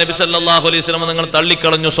കളവിനെ നബി സല്ലല്ലാഹു അലൈഹി വസല്ലം നിങ്ങൾ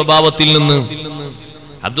തള്ളിക്കളഞ്ഞ സ്വഭാവത്തിൽ നിന്ന്.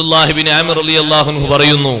 അബ്ദുല്ലാഹി ബിൻ ആമിർ റളിയല്ലാഹു അൻഹു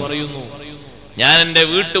പറയുന്നു, ഞാൻ എന്റെ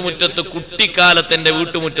വീട്ടുമുറ്റത്ത്, കുട്ടിക്കാലത്ത് എന്റെ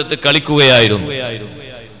വീട്ടുമുറ്റത്ത് കളിക്കുകയായിരുന്നു.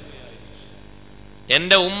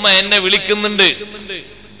 എന്റെ ഉമ്മ എന്നെ വിളിക്കുന്നുണ്ട്.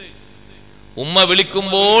 ഉമ്മ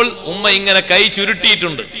വിളിക്കുമ്പോൾ ഉമ്മ ഇങ്ങനെ കൈ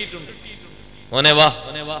ചുരുട്ടിയിട്ടുണ്ട്. മോനെ വാ,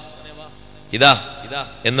 ഇതാ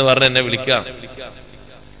എന്ന് പറഞ്ഞ് എന്നെ വിളിക്കാം.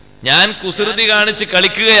 ഞാൻ കുസൃതി കാണിച്ച്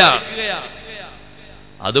കളിക്കുകയാണ്.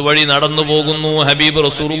 അതുവഴി നടന്നു പോകുന്നു ഹബീബ്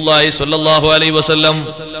റസൂലുള്ളാഹി സ്വല്ലല്ലാഹു അലൈഹി വസല്ലം.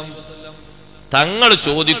 തങ്ങൾ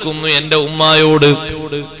ചോദിക്കുന്നു എന്റെ ഉമ്മായോട്,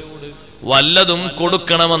 വല്ലതും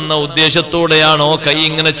കൊടുക്കണമെന്ന ഉദ്ദേശത്തോടെയാണോ കൈ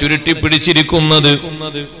ഇങ്ങനെ ചുരുട്ടി പിടിച്ചിരിക്കുന്നത്?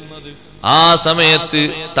 ആ സമയത്ത്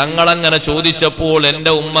തങ്ങളങ്ങനെ ചോദിച്ചപ്പോൾ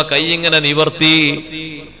എന്റെ ഉമ്മ കൈ ഇങ്ങനെ നിവർത്തി.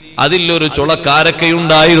 അതിലൊരു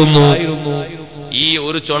ചുളക്കാരക്കയുണ്ടായിരുന്നു. ഈ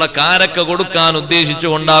ഒരു ചുളക്കാരക്ക കൊടുക്കാൻ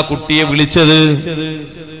ഉദ്ദേശിച്ചുകൊണ്ട് ആ കുട്ടിയെ വിളിച്ചത്.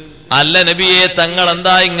 അല്ല നബിയെ, തങ്ങൾ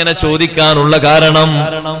എന്താ ഇങ്ങനെ ചോദിക്കാനുള്ള കാരണം?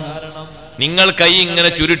 നിങ്ങൾ കൈ ഇങ്ങനെ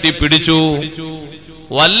ചുരുട്ടി പിടിച്ചു,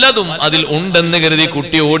 വല്ലതും അതിൽ ഉണ്ടെന്ന് കരുതി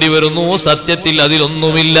കുട്ടി ഓടി വരുന്നു. സത്യത്തിൽ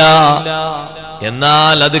അതിലൊന്നുമില്ല.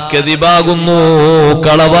 എന്നാൽ അത് കദിബാകുന്നു,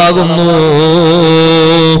 കളവാകുന്നു.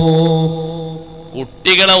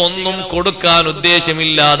 കുട്ടികളെ ഒന്നും കൊടുക്കാൻ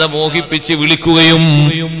ഉദ്ദേശമില്ലാതെ മോഹിപ്പിച്ച് വിളിക്കുകയും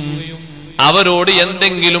അവരോട്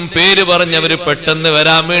എന്തെങ്കിലും പേര് പറഞ്ഞവര് പെട്ടെന്ന്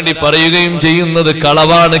വരാൻ വേണ്ടി പറയുകയും ചെയ്യുന്നത്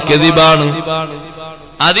കളവാണ്, കദിബാണ്.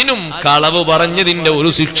 അതിനും കളവ് പറഞ്ഞതിന്റെ ഒരു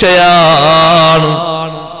ശിക്ഷയാണ്.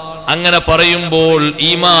 അങ്ങനെ പറയുമ്പോൾ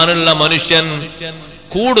ഈമാനുള്ള മനുഷ്യൻ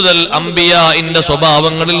കൂടുതൽ അംബിയാഇന്റെ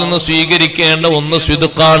സ്വഭാവങ്ങളിൽ നിന്ന് സ്വീകരിക്കേണ്ട ഒന്ന്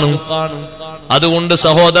സിദ്ഖാണ്. അതുകൊണ്ട്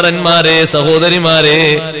സഹോദരന്മാരെ, സഹോദരിമാരെ,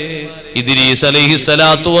 ഇദ്രീസ്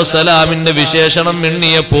അലൈഹിസ്സലാത്തു വസ്സലാമിന്റെ വിശേഷണം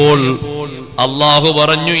എണ്ണിയപ്പോൾ അല്ലാഹു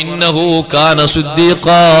പറഞ്ഞു, ഇന്നഹു കാന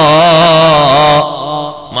സിദ്ദീഖാ.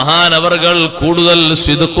 മഹാനവർകൾ കൂടുതൽ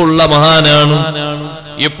സിദ്ഖുള്ള മഹാനാണ്.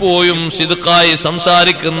 എപ്പോഴും സിദ്ഖായി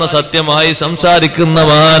സംസാരിക്കുന്ന, സത്യമായി സംസാരിക്കുന്ന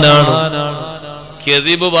മഹാനാണ്.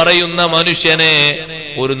 കദിബ് പറയുന്ന മനുഷ്യനെ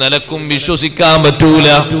ഒരു നിലക്കും വിശ്വസിക്കാൻ പറ്റൂല.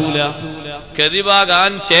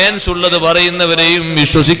 കദിബാകാൻ ചാൻസ് ഉള്ളത് പറയുന്നവരെയും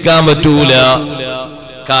വിശ്വസിക്കാൻ പറ്റൂല.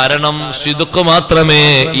 കാരണം സിദ്ഖ് മാത്രമേ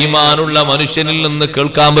ഈമാനുള്ള മനുഷ്യനിൽ നിന്ന്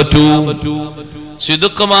കേൾക്കാൻ പറ്റൂ.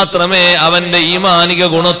 സിദ്ഖ് മാത്രമേ അവന്റെ ഈമാനിക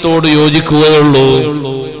ഗുണത്തോട് യോജിക്കുകയുള്ളൂ.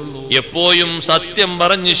 എപ്പോഴും സത്യം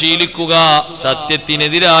പറഞ്ഞ് ശീലിക്കുക.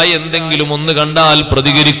 സത്യത്തിനെതിരായി എന്തെങ്കിലും ഒന്ന് കണ്ടാൽ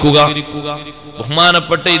പ്രതികരിക്കുക.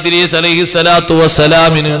 ബഹുമാനപ്പെട്ട ഇദ്രീസ് അലൈഹിസ്സലാത്തു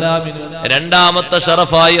വസ്സലാമിന് രണ്ടാമത്തെ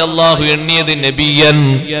ഷറഫായി അല്ലാഹു എണ്ണിയത് നബിയൻ,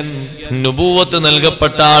 നുബുവത്ത്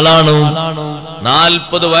നൽകപ്പെട്ട ആളാണ്.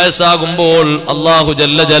 40 വയസ്സാകുമ്പോൾ അല്ലാഹു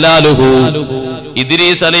ജല്ല ജലാലുഹു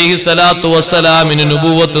ഇദ്രീസ് അലൈഹിസ്സലാത്തു വസ്സലാമിന്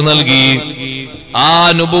നുബുവത്ത് നൽകി. ആ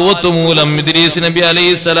നുബുവത്ത് മൂലം ഇദ്രീസ് നബി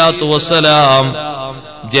അലൈഹിസ്സലാത്തു വസ്സലാം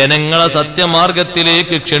ജനങ്ങളെ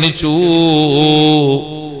സത്യമാർഗത്തിലേക്ക് ക്ഷണിച്ചു.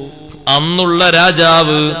 അന്നുള്ള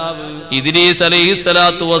രാജാവ് ഇദ്രീസ്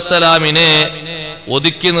അലൈഹിസ്സലാത്തു വസ്സലാമിനെ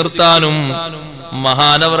ഒതുക്കി നിർത്താനും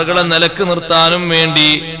മഹാനവറുകളെ നിലക്ക് നിർത്താനും വേണ്ടി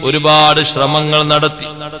ഒരുപാട് ശ്രമങ്ങൾ നടത്തി.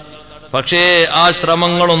 പക്ഷേ ആ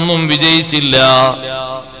ശ്രമങ്ങളൊന്നും വിജയിച്ചില്ല.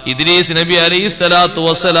 ഇദ്രീസ് നബി അലൈഹിസ്സലാത്തു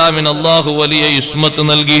വസ്സലാമിന് അല്ലാഹു വലിയ ഇസ്മത്ത്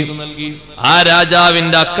നൽകി. ആ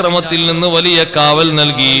രാജാവിന്റെ അക്രമത്തിൽ നിന്ന് വലിയ കാവൽ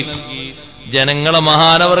നൽകി. ജനങ്ങളെ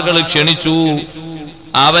മഹാനവറുകൾ ക്ഷണിച്ചു.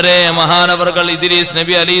 അവരെ മഹാനവറുകൾ ഇദ്രീസ്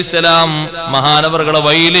നബി അലൈഹിസ്സലാം മഹാനവറുകളെ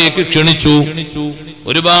വഴിയിലേക്ക് ക്ഷണിച്ചു.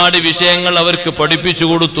 ഒരുപാട് വിഷയങ്ങൾ അവർക്ക് പഠിപ്പിച്ചു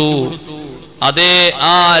കൊടുത്തു. അതേ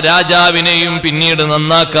ആ രാജാവിനെയും പിന്നീട്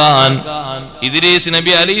നന്നാക്കാൻ ഇദ്രീസ്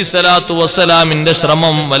നബി അലൈഹിസ്സലാത്തു വസ്സലാമിന്റെ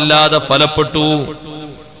ശ്രമം വല്ലാതെ ഫലപ്പെട്ടു.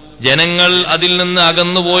 ജനങ്ങൾ അതിൽ നിന്ന്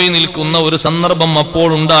അകന്നുപോയി നിൽക്കുന്ന ഒരു സന്ദർഭം അപ്പോൾ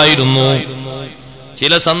ഉണ്ടായിരുന്നു.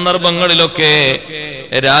 ചില സന്ദർഭങ്ങളിലൊക്കെ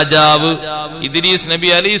രാജാവ് ഇദ്രീസ് നബി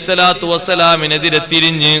അലൈഹിസ്സലാത്തു വസ്സലാമിനെതിരെ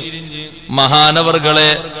തിരിഞ്ഞ്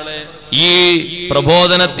മഹാനവർകളെ ഈ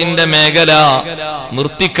പ്രബോധനത്തിന്റെ മേഖല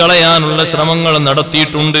നിർത്തിക്കളയാനുള്ള ശ്രമങ്ങൾ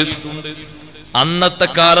നടത്തിയിട്ടുണ്ട്. അന്നത്തെ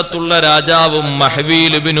കാലത്തുള്ള രാജാവ്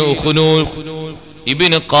മഹ്വീൽ ഇബ്നു ഉഖ്നൂഖ്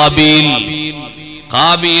ഇബ്നു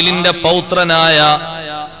ഖാബീലിന്റെ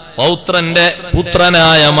പൗത്രന്റെ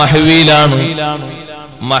പുത്രനായ മഹ്വീലാണ്.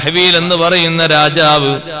 മഹ്വീൽ എന്ന് പറയുന്ന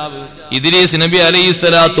രാജാവ് ഇദ്രീസ് നബി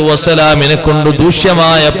അലൈഹിസ്സലാത്തു വസ്സലാമിനെ കൊണ്ട്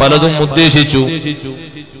ദൂഷ്യമായ പലതും ഉദ്ദേശിച്ചു.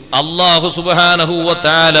 അല്ലാഹു സുബ്ഹാനഹു വ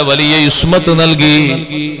തആല വലിയ ഇസ്മത്ത് നൽകി.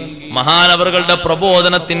 മഹാനവറുകളുടെ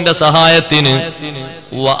പ്രബോധനത്തിന്റെ സഹായത്തിന്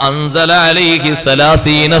വ അൻസല അലൈഹി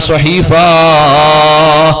 30 സ്വഹീഫ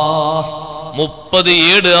 30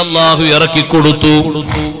 ഏട് അല്ലാഹു ഇറക്കി കൊടുത്തു.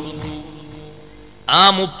 ആ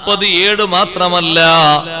 30 ഏട് മാത്രമല്ല,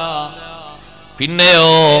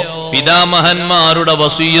 പിന്നെയോ പിതാമഹന്മാരുടെ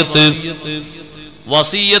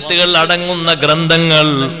വസിയ്യത്തുകൾ അടങ്ങുന്ന ഗ്രന്ഥങ്ങൾ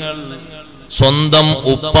സ്വന്തം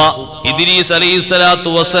ഉപ്പ ഇദ്രീസ് അലൈഹിസ്സലാത്തു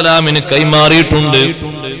വസ്സലാമിന് കൈമാറിയിട്ടുണ്ട്.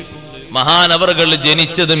 മഹാനവറുകൾ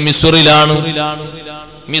ജനിച്ചത് മിസ്റിലാണ്.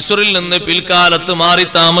 മിസ്റിൽ നിന്ന് പിൽക്കാലത്ത് മാറി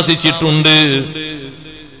താമസിച്ചിട്ടുണ്ട്.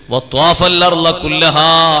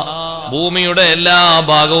 ഭൂമിയുടെ എല്ലാ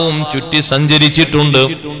ഭാഗവും ചുറ്റി സഞ്ചരിച്ചിട്ടുണ്ട്.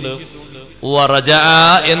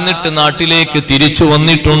 എന്നിട്ട് നാട്ടിലേക്ക് തിരിച്ചു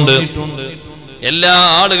വന്നിട്ടുണ്ട്. എല്ലാ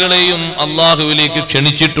ആളുകളെയും അള്ളാഹുവിലേക്ക്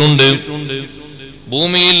ക്ഷണിച്ചിട്ടുണ്ട്.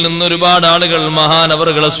 ഭൂമിയിൽ നിന്ന് ഒരുപാട് ആളുകൾ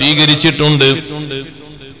മഹാനവറുകളെ സ്വീകരിച്ചിട്ടുണ്ട്.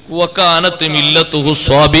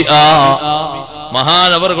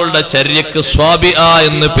 മഹാനവറുകളുടെ ചര്യക്ക് സ്വാബിഅ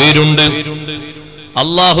എന്ന് പേരുണ്ട്.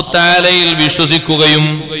 അല്ലാഹു തആലയിൽ വിശ്വസിക്കുകയും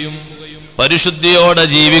പരിശുദ്ധിയോടെ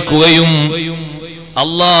ജീവിക്കുകയും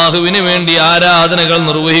അള്ളാഹുവിന് വേണ്ടി ആരാധനകൾ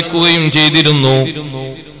നിർവഹിക്കുകയും ചെയ്തിരുന്നു.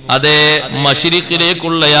 അതേ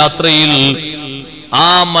മശ്രിഖിലേക്കുള്ള യാത്രയിൽ ആ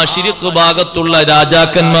മശ്രിഖ് ഭാഗത്തുള്ള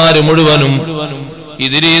രാജാക്കന്മാര് മുഴുവനും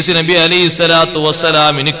ഇദ്രീസ് നബി അലൈഹിസ്സലാത്തു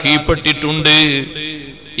വസ്സലാമിന് കീഴ്പ്പെട്ടിട്ടുണ്ട്.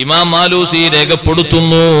 ഇമാം മാലൂസി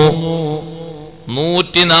രേഖപ്പെടുത്തുന്നു,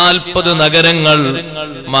 140 നഗരങ്ങൾ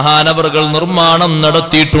മഹാനവറുകൾ നിർമ്മാണം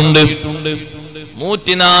നടത്തിയിട്ടുണ്ട്.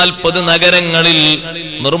 140 നഗരങ്ങളിൽ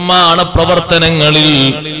നിർമ്മാണ പ്രവർത്തനങ്ങളിൽ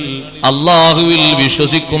അള്ളാഹുവിൽ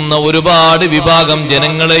വിശ്വസിക്കുന്ന ഒരുപാട് വിഭാഗം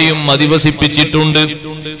ജനങ്ങളെയും അധിവസിപ്പിച്ചിട്ടുണ്ട്.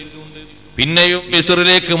 പിന്നെയും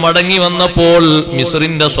മിസ്റിലേക്ക് മടങ്ങി വന്നപ്പോൾ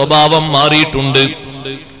മിസ്റിന്റെ സ്വഭാവം മാറിയിട്ടുണ്ട്.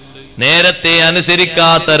 നേരത്തെ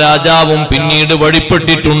അനുസരിക്കാത്ത രാജാവും പിന്നീട്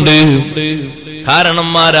വഴിപ്പെട്ടിട്ടുണ്ട്. കാരണം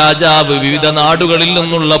ആ രാജാവ് വിവിധ നാടുകളിൽ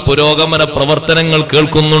നിന്നുള്ള പുരോഗമന പ്രവർത്തനങ്ങൾ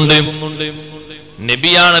കേൾക്കുന്നുണ്ട്.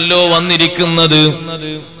 നബിയാണല്ലോ വന്നിരിക്കുന്നത്.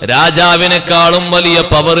 രാജാവിനെക്കാളും വലിയ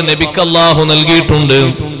പവർ നബിക്ക് അല്ലാഹു നൽകിയിട്ടുണ്ട്.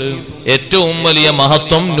 ഏറ്റവും വലിയ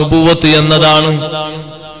മഹത്വം നുബുവത്ത് എന്നതാണ്.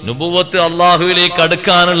 നുബുവത്ത് അള്ളാഹുവിലേക്ക്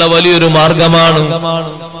അടുക്കാനുള്ള വലിയൊരു മാർഗമാണ്.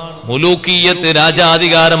 മുലൂക്കിയത്ത്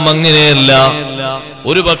രാജാധികാരം അങ്ങനെയല്ല.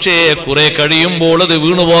 ഒരു പക്ഷേ കുറെ കഴിയുമ്പോൾ അത്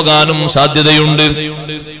വീണുപോകാനും സാധ്യതയുണ്ട്.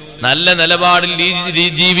 നല്ല നിലപാടിൽ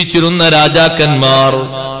ജീവിച്ചിരുന്ന രാജാക്കന്മാർ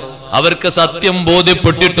അവർക്ക് സത്യം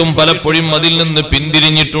ബോധ്യപ്പെട്ടിട്ടും പലപ്പോഴും അതിൽ നിന്ന്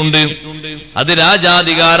പിന്തിരിഞ്ഞിട്ടുണ്ട്. അത്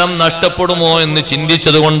രാജാധികാരം നഷ്ടപ്പെടുമോ എന്ന്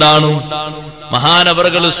ചിന്തിച്ചത് കൊണ്ടാണ്.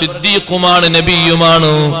 മഹാനവറുകൾ സിദ്ദീഖുമാണ്,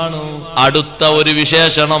 നബിയുമാണ്. അടുത്ത ഒരു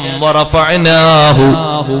വിശേഷണം വറഫഅനാഹു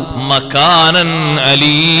മകാനൻ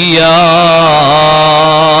അലിയാ.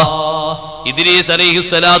 ഇദ്രീസ്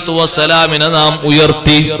അലൈഹിസ്സലാത്തു വസ്സലാമിനെ നാം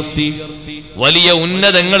ഉയർത്തി, വലിയ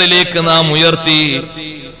ഉന്നതങ്ങളിലേക്ക് നാം ഉയർത്തി.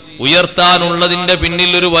 ഉയർത്താനുള്ളതിന്റെ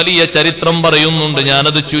പിന്നിൽ ഒരു വലിയ ചരിത്രം പറയുന്നുണ്ട്.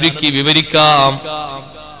 ഞാനത് ചുരുക്കി വിവരിക്കാം.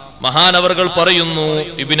 മഹാനവറുകൾ പറയുന്നു,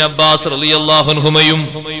 ഇബ്നു അബ്ബാസ് റളിയല്ലാഹു അൻഹുമയും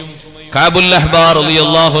കഅബുൽ അഹ്ബാർ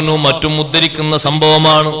റളിയല്ലാഹു അൻഹു മറ്റും ഉദ്ധരിക്കുന്ന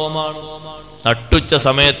സംഭവമാണ്. നട്ടുച്ച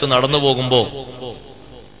സമയത്ത് നടന്നു പോകുമ്പോ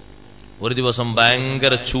ഒരു ദിവസം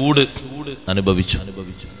ഭയങ്കര ചൂട് അനുഭവിച്ചു.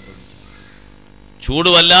 ചൂട്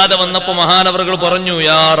വല്ലാതെ വന്നപ്പോ മഹാനവറുകൾ പറഞ്ഞു,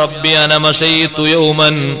 യാ റബ്ബി അന മശൈതു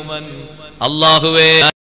യൗമൻ, അല്ലാഹുവേ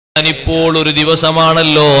ഞാനിപ്പോൾ ഒരു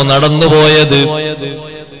ദിവസമാണല്ലോ നടന്നുപോയത്.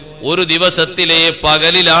 ഒരു ദിവസത്തിലെ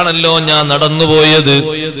പകലിലാണല്ലോ ഞാൻ നടന്നുപോയത്.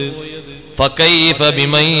 ഫകൈഫ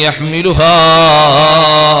ബിമൻ യഹ്മിലുഹാ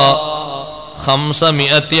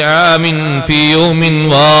 500 ആമിൻ ഫീ യൗമിൻ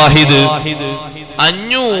വാഹിദ്.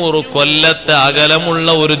 500 കൊല്ലത്തെ അകലമുള്ള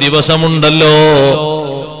ഒരു ദിവസമുണ്ടല്ലോ,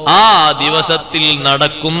 ആ ദിവസത്തിൽ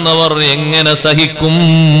നടക്കുന്നവർ എങ്ങനെ സഹിക്കും?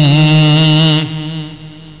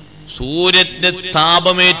 സൂര്യന്റെ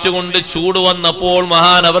താപമേറ്റുകൊണ്ട് ചൂട് വന്നപ്പോൾ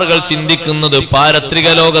മഹാനവറുകൾ ചിന്തിക്കുന്നത് പാരത്രിക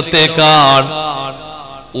ലോകത്തേക്കാൾ.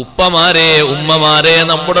 ഉപ്പമാരെ, ഉമ്മമാരെ,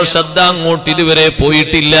 നമ്മുടെ ശ്രദ്ധ അങ്ങോട്ട് ഇതുവരെ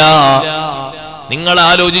പോയിട്ടില്ല. നിങ്ങൾ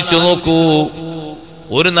ആലോചിച്ചു നോക്കൂ,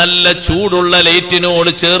 ഒരു നല്ല ചൂടുള്ള ലൈറ്റിനോട്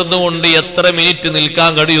ചേർന്നുകൊണ്ട് എത്ര മിനിറ്റ്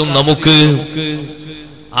നിൽക്കാൻ കഴിയും നമുക്ക്?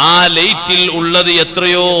 ആ ലൈറ്റിൽ ഉള്ളത്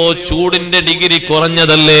എത്രയോ ചൂടിന്റെ ഡിഗ്രി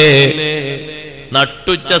കുറഞ്ഞതല്ലേ?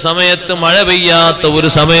 നട്ടുച്ച സമയത്ത് മഴ പെയ്യാത്ത ഒരു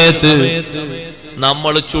സമയത്ത്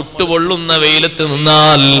നമ്മൾ ചുട്ടുപൊള്ളുന്ന വെയിലത്ത്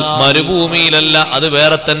നിന്നാൽ മരുഭൂമിയിലല്ല, അത്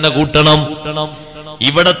വേറെ തന്നെ കൂട്ടണം.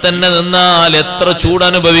 ഇവിടെ തന്നെ നിന്നാൽ എത്ര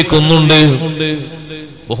ചൂടനുഭവിക്കുന്നുണ്ട്.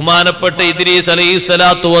 ബഹുമാനപ്പെട്ട ഇദ്രീസ്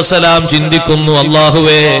അലൈഹിസ്സലാത്തു വസ്സലാം ചിന്തിക്കുന്നു,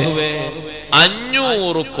 അല്ലാഹുവേ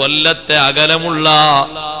 500 കൊല്ലത്തെ അകലമുള്ള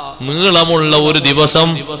നീളമുള്ള ഒരു ദിവസം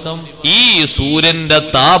ഈ സൂര്യന്റെ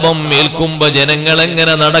താപം ഏൽക്കുമ്പോ ജനങ്ങൾ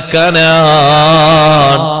എങ്ങനെ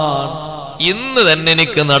നടക്കാനാണ്? ഇന്ന് തന്നെ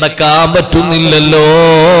എനിക്ക് നടക്കാൻ പറ്റുന്നില്ലല്ലോ.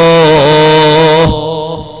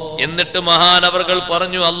 എന്നിട്ട് മഹാനവർകൾ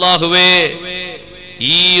പറഞ്ഞു, അല്ലാഹുവേ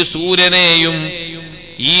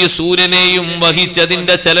ഈ സൂര്യനെയും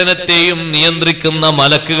വഹിച്ചതിന്റെ ചലനത്തെയും നിയന്ത്രിക്കുന്ന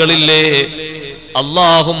മലക്കുകളില്ലേ,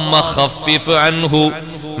 അല്ലാഹുമ്മ ഖഫിഫ് അൻഹു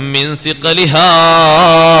മിൻ സിഖലിഹാ.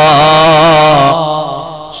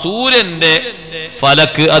 സൂര്യന്റെ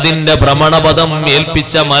ഫലക്ക്, അതിന്റെ ഭ്രമണപഥം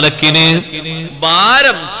ഏൽപ്പിച്ച മലക്കിന്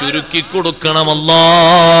ഭാരം ചുരുക്കി കൊടുക്കണമല്ലാ.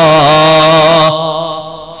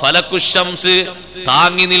 ഫലക്കുശംസ്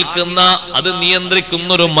താങ്ങി നിൽക്കുന്ന, അത്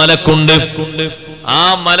നിയന്ത്രിക്കുന്നൊരു മലക്കുണ്ട്. ആ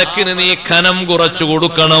മലക്കിന് നീ ഖനം കുറച്ചു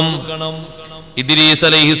കൊടുക്കണം. ഇദ്രീസ്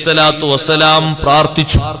അലൈഹിസ്സലാത്തു വസ്സലാം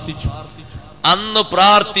പ്രാർത്ഥിച്ചു. അന്ന്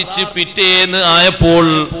പ്രാർത്ഥിച്ച് പിറ്റേന്ന് ആയപ്പോൾ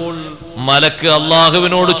മലക്ക്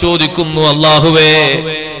അള്ളാഹുവിനോട് ചോദിക്കുന്നു, അള്ളാഹുവേ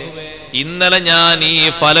ഇന്നലെ ഞാൻ ഈ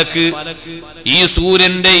ഫലക്ക്, ഈ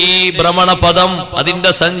സൂര്യന്റെ ഈ ഭ്രമണപഥം,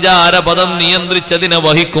 അതിന്റെ സഞ്ചാരപഥം നിയന്ത്രിച്ചതിനെ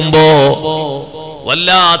വഹിക്കുമ്പോ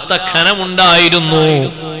വല്ലാത്ത ഖനമുണ്ടായിരുന്നു.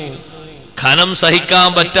 ഖനം സഹിക്കാൻ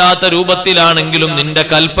പറ്റാത്ത രൂപത്തിലാണെങ്കിലും നിന്റെ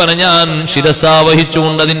കൽപ്പന ഞാൻ ശിരസാ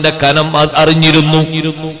വഹിച്ചുകൊണ്ട് അതിന്റെ ഖനം അറിഞ്ഞിരുന്നു.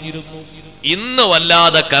 ഇന്ന്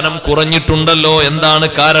വല്ലാതെ ഖനം കുറഞ്ഞിട്ടുണ്ടല്ലോ, എന്താണ്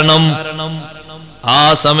കാരണം? ആ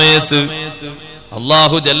സമയത്ത്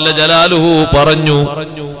അല്ലാഹു ജല്ല ജലാലുഹു പറഞ്ഞു,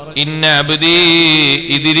 ഇന്ന അബ്ദീ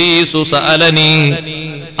ഇദ്രീസു സഅലനി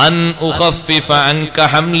അൻ ഉഖഫിഫ അൻക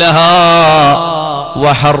ഹംലഹാ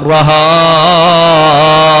വഹർറഹാ.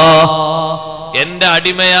 എന്റെ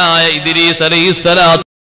അടിമയായ ഇദ്രീസ് അലൈഹിസ്സലാത്തു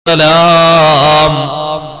വസ്സലാം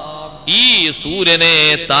ഈ സൂര്യനെ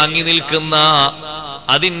താങ്ങി നിൽക്കുന്ന,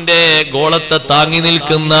 അതിന്റെ ഗോളത്തെ താങ്ങി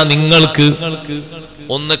നിൽക്കുന്ന നിങ്ങൾക്ക്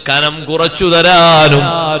ഒന്ന് കനം കുറച്ചു തരാനും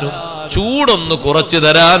ചൂടൊന്ന് കുറച്ചു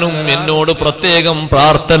തരാനും എന്നോട് പ്രത്യേകം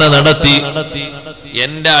പ്രാർത്ഥന നടത്തി.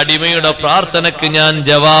 എന്റെ അടിമയുടെ പ്രാർത്ഥനക്ക് ഞാൻ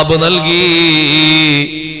ജവാബ് നൽകി.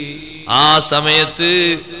 ആ സമയത്ത്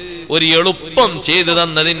ഒരു എളുപ്പം ചെയ്തു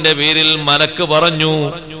തന്നതിന്റെ പേരിൽ മലക്ക് പറഞ്ഞു,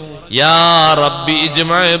 യാ റബ്ബി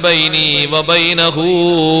ഇജ്മഅ ബൈനി വബൈനഹു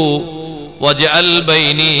വജഅൽ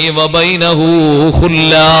ബൈനി വബൈനഹു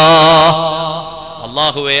ഖുല്ലാ.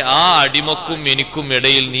 അല്ലാഹുവേ ആ അടിമക്കും എനിക്കും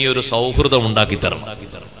ഇടയിൽ നീ ഒരു സൗഹൃദം ഉണ്ടാക്കി തരണം,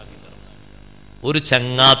 ഒരു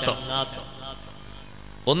ചങ്ങാത്തം.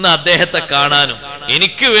 ഒന്ന് അദ്ദേഹത്തെ കാണാനും,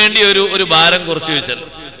 എനിക്ക് വേണ്ടി ഒരു ഭാരം കുറച്ചു വെച്ചല്ലോ,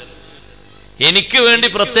 എനിക്ക് വേണ്ടി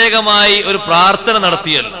പ്രത്യേകമായി ഒരു പ്രാർത്ഥന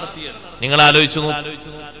നടത്തിയല്ലോ. നിങ്ങൾ ആലോചിച്ചു നോക്കൂ,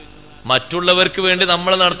 മറ്റുള്ളവർക്ക് വേണ്ടി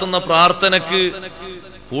നമ്മൾ നടത്തുന്ന പ്രാർത്ഥനക്ക്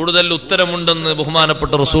കൂടുതൽ ഉത്തരമുണ്ടെന്ന്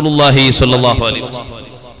ബഹുമാനപ്പെട്ട റസൂലുള്ളാഹി സ്വല്ലല്ലാഹു അലൈഹി വസല്ലം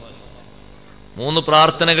 3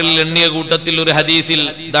 പ്രാർത്ഥനകളിൽ എണ്ണിയ കൂട്ടത്തിൽ ഒരു ഹദീസിൽ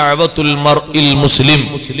ദഅവത്തുൽ മർഇൽ മുസ്ലിം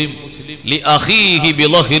ലി അഖീഹി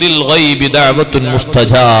ബിളഹ്റിൽ ഗൈബി ദഅവത്തുൻ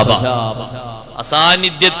മുസ്തജാബ.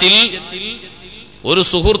 അസാന്നിധ്യത്തിൽ ഒരു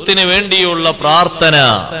സുഹൃത്തിന് വേണ്ടിയുള്ള പ്രാർത്ഥന,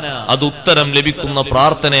 അത് ഉത്തരം ലഭിക്കുന്ന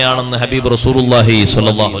പ്രാർത്ഥനയാണെന്ന് ഹബീബ് റസൂലുള്ളാഹി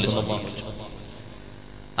സ്വല്ലല്ലാഹു അലൈഹി വസല്ലം.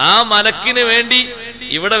 ആ മലക്കിന് വേണ്ടി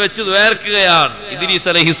ഇവിടെ വെച്ച് ദ്വാർക്കുകയാണ് ഇദ്രീസ്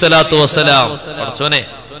അലൈഹിസ്സലാത്തു വസ്സലാം. പടച്ചോനെ,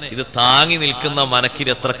 ഇത് താങ്ങി നിൽക്കുന്ന മലക്കിന്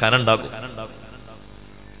എത്ര കനണ്ടാകും,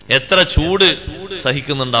 എത്ര ചൂട്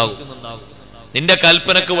സഹിക്കുന്നുണ്ടാകും. നിന്റെ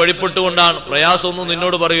കൽപ്പനക്ക് വഴിപ്പെട്ടുകൊണ്ടാണ്. പ്രയാസമൊന്നും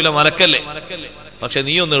നിന്നോട് പറയൂല, മലക്കല്ലേ, പക്ഷെ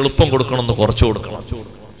നീ ഒന്ന് എളുപ്പം കൊടുക്കണമെന്ന് കുറച്ചു കൊടുക്കണം.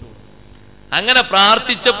 അങ്ങനെ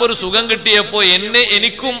പ്രാർത്ഥിച്ചപ്പോ ഒരു സുഖം കിട്ടിയപ്പോ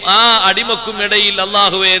എനിക്കും ആ അടിമക്കും ഇടയിൽ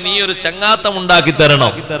അല്ലാഹുവേ നീ ഒരു ചങ്ങാത്തം ഉണ്ടാക്കി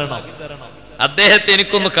തരണം, അദ്ദേഹത്തെ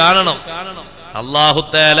എനിക്കൊന്ന് കാണണം. അല്ലാഹു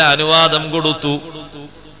തആല അനുവാദം കൊടുത്തു.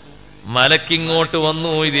 മലക്കിങ്ങോട്ട്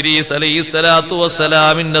വന്നു, ഇദ്രീസ് അലൈഹിസ്സലാത്തു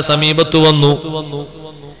വസ്സലാമിന്റെ സമീപത്ത് വന്നു.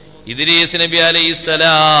 ഇദ്രീസ് നബി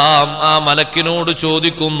അലൈഹിസ്സലാം ആ മലക്കിനോട്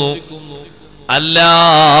ചോദിക്കുന്നു, അല്ല,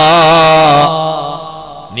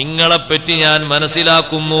 നിങ്ങളെപ്പറ്റി ഞാൻ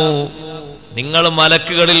മനസ്സിലാക്കുന്നു, നിങ്ങൾ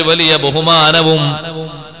മലക്കുകളിൽ വലിയ ബഹുമാനവും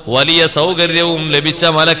വലിയ സൗകര്യവും ലഭിച്ച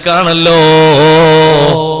മലക്കാണല്ലോ.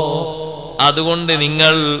 അതുകൊണ്ട്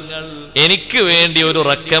നിങ്ങൾ എനിക്ക് വേണ്ടി ഒരു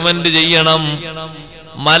റെക്കമെൻഡ് ചെയ്യണം.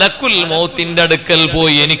 മലക്കുൽ മൗത്തിന്റെ അടുക്കൽ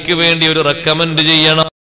പോയി എനിക്ക് വേണ്ടി ഒരു റെക്കമെൻഡ് ചെയ്യണം.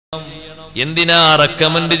 എന്തിനാ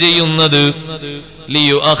റെക്കമെൻഡ് ചെയ്യുന്നത്?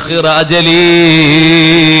 ലിയുഅഖിറ അജലി,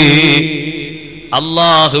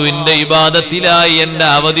 അല്ലാഹുവിന്റെ ഇബാദത്തിലായി എന്റെ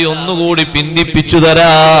അവധി ഒന്നുകൂടി പിന്തിപ്പിച്ചു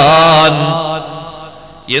തരാൻ.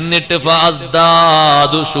 എന്നിട്ട്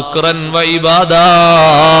ഫഅസ്ദാദു ശുക്രൻ വ ഇബാദാ,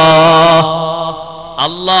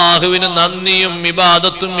 അല്ലാഹുവിന് നന്ദിയും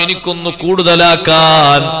ഇബാദത്തും എനിക്കൊന്ന്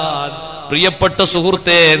കൂടുതലാക്കാൻ. പ്രിയപ്പെട്ട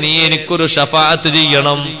സുഹൃത്തെ, നീ എനിക്കൊരു ശഫാഅത്ത്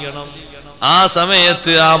ചെയ്യണം. ആ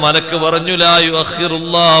സമയത്ത് ആ മലക്ക് പറഞ്ഞു, ലാ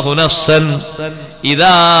യുഅഖിറുല്ലാഹു നഫ്സൻ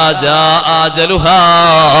ഇദാ ജാഅ അജലുഹാ,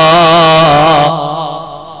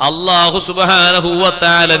 അല്ലാഹു സുബ്ഹാനഹു വ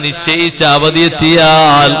തആല നിശ്ചയിച്ച അവധി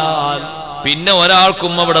എത്തിയാൽ പിന്നെ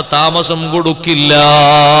ഒരാൾക്കും അവിടെ താമസം കൊടുക്കില്ല.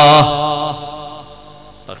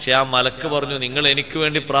 പക്ഷെ ആ മലക്ക് പറഞ്ഞു, നിങ്ങൾ എനിക്ക്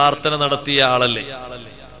വേണ്ടി പ്രാർത്ഥന നടത്തിയ ആളല്ലേ,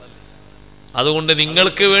 അതുകൊണ്ട്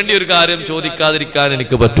നിങ്ങൾക്ക് വേണ്ടി ഒരു കാര്യം ചോദിക്കാതിരിക്കാൻ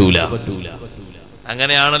എനിക്ക് പറ്റൂല.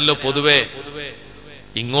 അങ്ങനെയാണല്ലോ പൊതുവെ,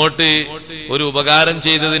 ഇങ്ങോട്ട് ഒരു ഉപകാരം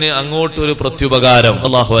ചെയ്തതിന് അങ്ങോട്ട് ഒരു പ്രത്യുപകാരം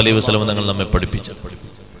സല്ലല്ലാഹു അലൈഹി വസല്ലം തങ്ങൾ നമ്മെ പഠിപ്പിച്ചത്.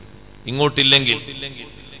 ഇങ്ങോട്ടില്ലെങ്കിൽ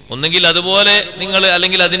ഒന്നെങ്കിൽ അതുപോലെ നിങ്ങൾ,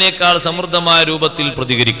 അല്ലെങ്കിൽ അതിനേക്കാൾ സമൃദ്ധമായ രൂപത്തിൽ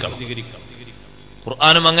പ്രതികരിക്കണം.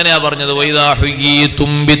 ഖുർആനും അങ്ങനെയാ പറഞ്ഞത്, വൈദാ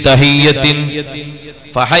ഹുയ്യിതും ബിതഹിയ്യത്തിൻ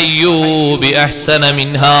ഫഹയ്യൂ ബിഅഹ്സന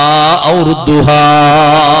മിൻഹാ ഔ റുദ്ദുഹാ,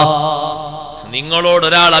 നിങ്ങളോട്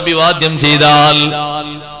ഒരാൾ അഭിവാദ്യം ചെയ്താൽ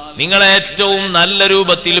നിങ്ങൾ ഏറ്റവും നല്ല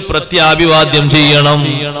രൂപത്തിൽ പ്രത്യാഭിവാദ്യം ചെയ്യണം.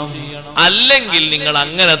 അല്ലെങ്കിൽ നിങ്ങൾ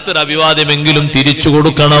അങ്ങനത്തെ ഒരു അഭിവാദ്യമെങ്കിലും തിരിച്ചു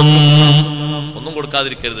കൊടുക്കണം. ഒന്നും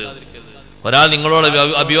കൊടുക്കാതിരിക്കരുത്. ഒരാൾ നിങ്ങളോട്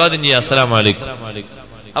അഭിവാദ്യം ചെയ്യാം, അസ്സലാമു അലൈക്കും,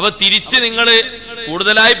 അപ്പൊ തിരിച്ച് നിങ്ങൾ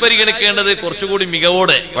കൂടുതലായി പരിഗണിക്കേണ്ടത് കുറച്ചുകൂടി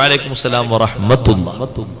മികവോടെ വഅലൈക്കും അസ്സലാം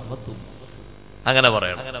വറഹ്മത്തുള്ളാഹി അങ്ങനെ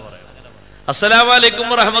പറയണം. അസ്സലാമു അലൈക്കും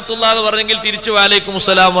വറഹ്മത്തുള്ളാഹി എന്ന് പറഞ്ഞെങ്കിൽ തിരിച്ച് വഅലൈക്കും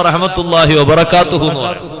അസ്സലാം വറഹ്മത്തുള്ളാഹി വബറകാതുഹു എന്ന്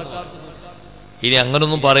പറയണം. ഇനി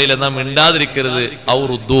അങ്ങനൊന്നും പറയില്ല, എന്നാ മിണ്ടാതിരിക്കരുത്, ഔ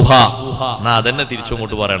റുദ്ദുഹാ, എന്നാ അതന്നെ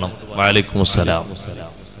തിരിച്ചങ്ങോട്ട് പറയണം, വഅലൈക്കും അസ്സലാം.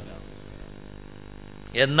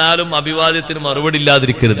 എന്നാലും അഭിവാദ്യത്തിന് മറുപടി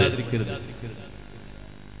ഇല്ലാതിരിക്കരുത്.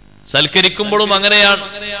 സൽക്കരിക്കുമ്പോഴും അങ്ങനെയാണ്.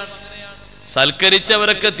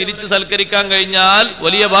 സൽക്കരിച്ചവരൊക്കെ തിരിച്ച് സൽക്കരിക്കാൻ കഴിഞ്ഞാൽ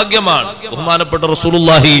വലിയ ഭാഗ്യമാണ്. ബഹുമാനപ്പെട്ട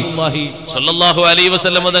റസൂലുള്ളാഹി സ്വല്ലല്ലാഹു അലൈഹി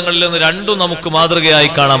വസല്ലം തങ്ങളിൽ നിന്ന് രണ്ടും നമുക്ക് മാതൃകയായി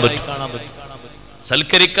കാണാൻ പറ്റും.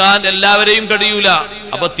 സൽക്കരിക്കാൻ എല്ലാവരെയും കഴിയൂല,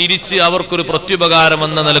 അപ്പൊ തിരിച്ച് അവർക്കൊരു പ്രത്യുപകാരം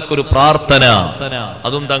എന്ന നിലക്കൊരു പ്രാർത്ഥന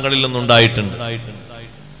അതും തങ്ങളിൽ നിന്നുണ്ടായിട്ടുണ്ട്.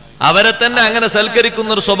 അവരെ തന്നെ അങ്ങനെ സൽക്കരിക്കുന്ന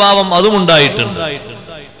ഒരു സ്വഭാവം അതും ഉണ്ടായിട്ടുണ്ട്.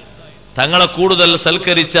 തങ്ങളെ കൂടുതൽ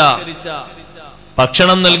സൽക്കരിച്ച,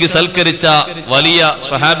 ഭക്ഷണം നൽകി സൽക്കരിച്ച വലിയ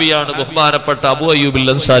സ്വഹാബിയാണ് ബഹുമാനപ്പെട്ട അബൂ അയ്യൂബിൽ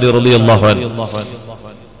അൻസാരി റളിയല്ലാഹു അൻഹു.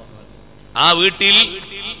 ആ വീട്ടിൽ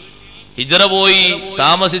ഹിജ്റ പോയി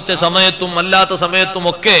താമസിച്ച സമയത്തും അല്ലാത്ത സമയത്തും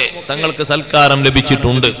ഒക്കെ തങ്ങൾക്ക് സൽക്കാരം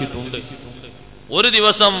ലഭിച്ചിട്ടുണ്ട്. ഒരു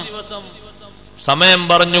ദിവസം സമയം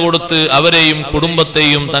പറഞ്ഞുകൊടുത്ത് അവരെയും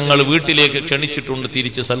കുടുംബത്തെയും തങ്ങൾ വീട്ടിലേക്ക് ക്ഷണിച്ചിട്ടുണ്ട്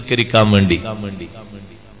തിരിച്ച് സൽക്കരിക്കാൻ വേണ്ടി.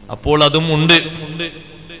 അപ്പോൾ അതും ഉണ്ട്,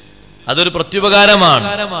 അതൊരു പ്രത്യുപകാരമാണ്,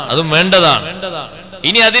 അതും വേണ്ടതാണ്.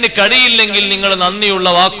 ഇനി അതിന് കഴിയില്ലെങ്കിൽ നിങ്ങൾ നന്ദിയുള്ള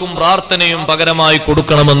വാക്കും പ്രാർത്ഥനയും പകരമായി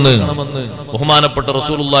കൊടുക്കണമെന്ന് ബഹുമാനപ്പെട്ട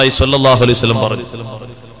റസൂലുള്ളാഹി സ്വല്ലല്ലാഹു അലൈഹി വസല്ലം പറഞ്ഞു.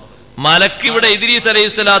 മലക്ക് ഇവിടെ ഇദ്രീസ്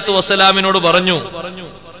അലൈഹിസ്സലാത്തു വസ്സലാമിനോട് പറഞ്ഞു,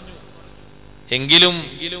 എങ്കിലും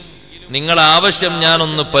നിങ്ങളെ ആവശ്യം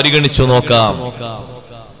ഞാനൊന്ന് പരിഗണിച്ചു നോക്കാം.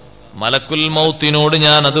 മലക്കുൽ മൗത്തിനോട്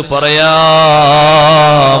ഞാൻ അത്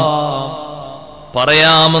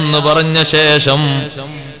പറയാമെന്ന് പറഞ്ഞ ശേഷം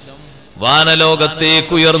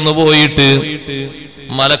വാനലോകത്തേക്ക് ഉയർന്നു പോയിട്ട്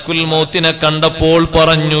മലക്കുൽ മൗത്തിനെ കണ്ടപ്പോൾ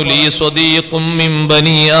പറഞ്ഞു, ലീ സ്വദീഖും മിൻ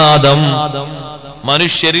ബനി ആദം,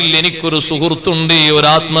 മനുഷ്യരിൽ എനിക്കൊരു സുഹൃത്തുണ്ട്, ഒരു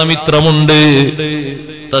ആത്മമിത്രമുണ്ട്.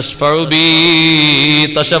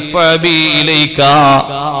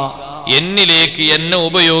 എന്നിലേക്ക് എന്നെ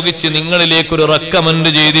ഉപയോഗിച്ച് നിങ്ങളിലേക്കൊരു റെക്കമെൻഡ്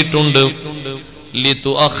ചെയ്തിട്ടുണ്ട്.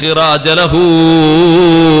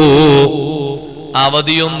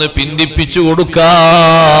 അവധിയൊന്ന് പിന്തിപ്പിച്ചു കൊടുക്കാൻ.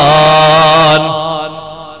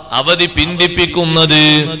 അവധി പിന്തിപ്പിക്കുന്നത്,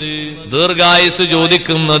 ദീർഘായുസ്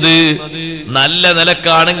ചോദിക്കുന്നത് നല്ല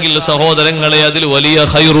നിലക്കാണെങ്കിൽ സഹോദരങ്ങളെ അതിൽ വലിയ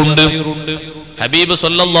ഖൈറുണ്ട്. ഹബീബ്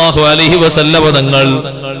സല്ലല്ലാഹു അലൈഹി വസല്ലം തങ്ങൾ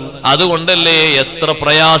അതുകൊണ്ടല്ലേ എത്ര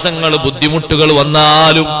പ്രയാസങ്ങൾ ബുദ്ധിമുട്ടുകൾ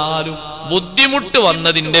വന്നാലും ബുദ്ധിമുട്ട്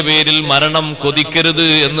വന്നതിന്റെ പേരിൽ മരണം കൊതിക്കരുത്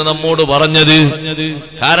എന്ന് നമ്മോട് പറഞ്ഞത്.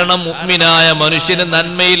 കാരണം മുഅ്മിനായ മനുഷ്യന്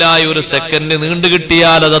നന്മയിലായ ഒരു സെക്കൻഡ്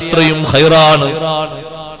നീണ്ടുകിട്ടിയാൽ അതത്രയും ഖൈറാണ്.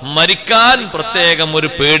 മരിക്കാൻ പ്രത്യേകം ഒരു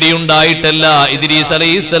പേടിയുണ്ടായിട്ടല്ല ഇദ്രീസ്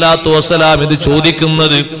അലൈഹിസ്സലാത്തു വസ്സലാം ഇത്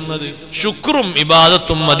ചോദിക്കുന്നത്. ശുക്റും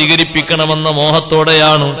ഇബാദത്തും അധികരിപ്പിക്കണമെന്ന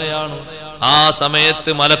മോഹത്തോടെയാണ്. ആ സമയത്ത്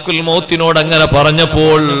മലക്കുൽ മൗത്തിനോട് അങ്ങനെ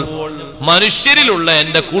പറഞ്ഞപ്പോൾ മനുഷ്യരിലുള്ള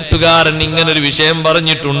എന്റെ കൂട്ടുകാരൻ ഇങ്ങനൊരു വിഷയം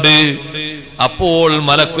പറഞ്ഞിട്ടുണ്ട്. അപ്പോൾ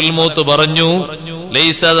മലക്കുൽ മൗത്ത് പറഞ്ഞു,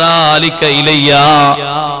 ലൈസ ദാലിക ഇലയ്യ,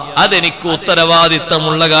 അതെനിക്ക്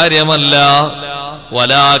ഉത്തരവാദിത്തമുള്ള കാര്യമല്ല.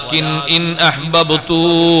 വലാകിൻ ഇൻ അഹ്ബബ്തു,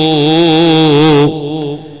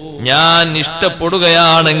 ഞാൻ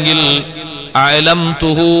ഇഷ്ടപ്പെടുകയാണെങ്കിൽ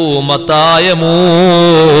അലംതുഹു മതാ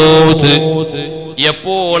യമൂത്,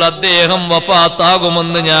 എപ്പോൾ അദ്ദേഹം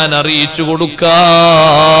വഫാത്താകുമെന്ന് ഞാൻ അറിയിച്ചു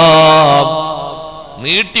കൊടുക്കാം.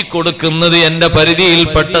 നീട്ടിക്കൊടുക്കുന്നത് എന്റെ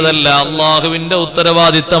പരിധിയിൽപ്പെട്ടതല്ല, അള്ളാഹുവിന്റെ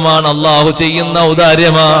ഉത്തരവാദിത്തമാണ്, അള്ളാഹു ചെയ്യുന്ന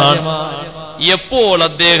ഔദാര്യമാണ്. എപ്പോൾ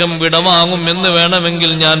അദ്ദേഹം വിടവാങ്ങും എന്ന്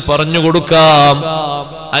വേണമെങ്കിൽ ഞാൻ പറഞ്ഞു കൊടുക്കാം.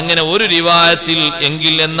 അങ്ങനെ ഒരു റിവായത്തിൽ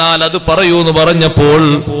എങ്കിൽ എന്നാൽ അത് പറയൂന്ന് പറഞ്ഞപ്പോൾ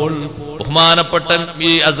ബഹുമാനപ്പെട്ട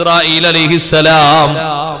അസ്രായീൽ അലൈഹിസ്സലാം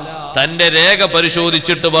തന്റെ രേഖ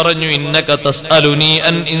പരിശോധിച്ചിട്ട് പറഞ്ഞു, ഇന്നക തസ്അലുനി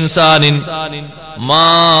അൻ ഇൻസാനിൻ മാ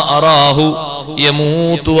അറാഹു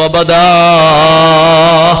യമൂതു അബദാ,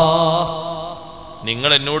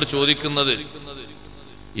 നിങ്ങൾ എന്നോട് ചോദിക്കുന്നത്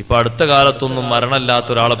ഇപ്പൊ അടുത്ത കാലത്തൊന്നും മരണമില്ലാത്ത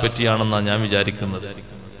ഒരാളെ പറ്റിയാണെന്നാണ് ഞാൻ വിചാരിക്കുന്നത്.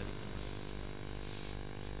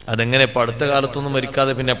 അതെങ്ങനെ ഇപ്പൊ അടുത്ത കാലത്തൊന്നും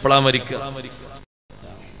മരിക്കാതെ പിന്നെ എപ്പോഴാ മരിക്കുക?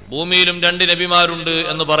 ഭൂമിയിലും 2 നബിമാരുണ്ട്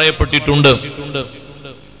എന്ന് പറയപ്പെട്ടിട്ടുണ്ട്.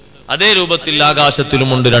 അതേ രൂപത്തിൽ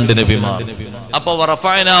ആകാശത്തിലുമുണ്ട് 2 നബിമാർ. അപ്പൊ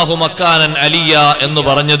വറഫഅനാഹു മക്കാനൻ അലിയ എന്ന്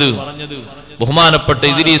പറഞ്ഞത് ബഹുമാനപ്പെട്ട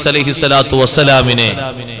ഇദ്രീസ് അലൈഹിസ്സലാത്തു വസ്സലാമിനെ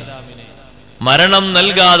മരണം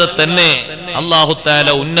നൽകാതെ തന്നെ അല്ലാഹു തആല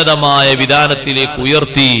ഉന്നതമായ വിധാനത്തിലേക്ക്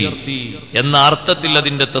ഉയർത്തി എന്ന അർത്ഥത്തിൽ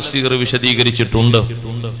അതിന്റെ തഫ്സീർ വിശദീകരിച്ചിട്ടുണ്ട്.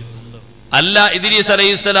 അല്ല, ഇദ്രീസ്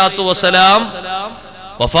അലൈഹിസ്സലാത്തു വസ്സലാം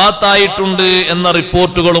വഫാത്തായിട്ടുണ്ട് എന്ന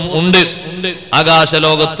റിപ്പോർട്ടുകളും ഉണ്ട്.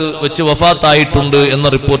 ആകാശലോകത്ത് വെച്ച് വഫാത്തായിട്ടുണ്ട് എന്ന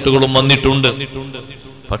റിപ്പോർട്ടുകളും വന്നിട്ടുണ്ട്.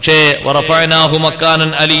 പക്ഷേ വറഫഅനാഹു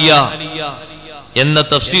മക്കാനൻ അലിയ എന്ന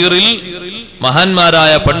തഫ്സീറിൽ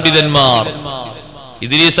മഹാന്മാരായ പണ്ഡിതന്മാർ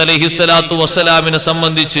ഇദ്രീസ് അലൈഹിസ്സലാത്തു വസ്സലാമിനെ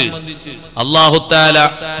സംബന്ധിച്ച് അല്ലാഹു തആല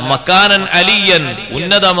മക്കാനൻ അലിയൻ,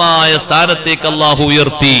 ഉന്നതമായ സ്ഥാനത്തേക്ക് അല്ലാഹു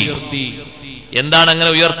ഉയർത്തി. എന്താണ് അങ്ങനെ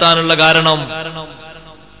ഉയർത്താനുള്ള കാരണം?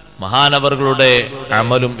 മഹാനവറുകളുടെ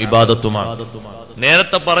അമലും ഇബാദത്തുമാണ്.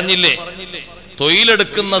 നേരത്തെ പറഞ്ഞില്ലേ,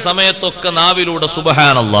 തൊഴിലെടുക്കുന്ന സമയത്തൊക്കെ നാവിലൂടെ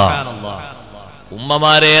സുബ്ഹാനല്ലാഹ്.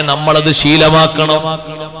 ഉമ്മമാരെ, നമ്മളത് ശീലമാക്കണം.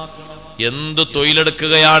 എന്ത്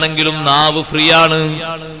തൊഴിലെടുക്കുകയാണെങ്കിലും നാവ് ഫ്രീ ആണ്.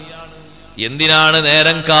 എന്തിനാണ്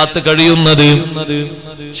നേരം കാത്തു കഴിയുന്നത്?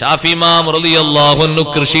 ഷാഫി ഇമാം റളിയല്ലാഹു അൻഹു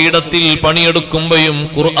കൃഷിയിടത്തിൽ പണിയെടുക്കുമ്പോഴും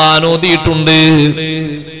ഖുർആൻ ഓതിയിട്ടുണ്ട്.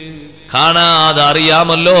 കാണാതെ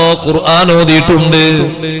അറിയാമല്ലോ, ഖുർആൻ ഓതിയിട്ടുണ്ട്.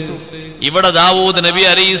 ഇവിടെ ദാവൂദ് നബി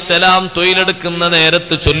അലൈഹിസ്സലാം തൊഴിലെടുക്കുന്ന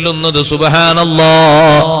നേരത്ത് ചൊല്ലുന്നത്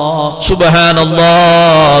സുബ്ഹാനല്ലാഹ്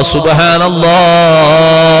സുബ്ഹാനല്ലാഹ് സുബ്ഹാനല്ലാഹ്.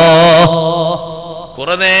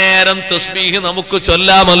 കുറെ നേരം തസ്ബീഹ് നമുക്ക്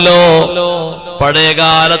ചൊല്ലാമല്ലോ.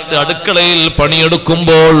 പഴയകാലത്ത് അടുക്കളയിൽ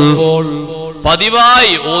പണിയെടുക്കുമ്പോൾ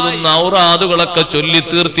പതിവായി ഓതുന്ന ഔറാദുകളൊക്കെ ചൊല്ലി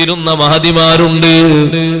തീർത്തിരുന്ന മഹദിമാരുണ്ട്.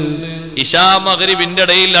 ഇശാ മഗ്രിബിന്റെ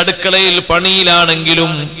ഇടയിൽ അടുക്കളയിൽ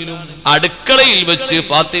പണിയിലാണെങ്കിലും അടുക്കളയിൽ വെച്ച്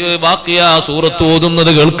ഫാത്തിഹ വാഖിയ സൂറത്ത്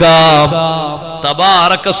ഓതുന്നത് കേൾക്കാം,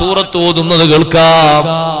 തബാറക സൂറത്ത് ഓതുന്നത് കേൾക്കാം.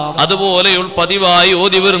 അതുപോലെ പതിവായി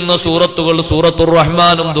ഓതി വരുന്ന സൂറത്തുകൾ സൂറത്തുർ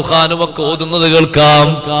റഹ്മാനും ദുഖാനും ഒക്കെ ഓതുന്നത് കേൾക്കാം.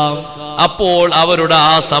 അപ്പോൾ അവരുടെ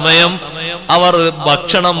ആ സമയം അവർ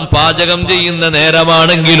ഭക്ഷണം പാചകം ചെയ്യുന്ന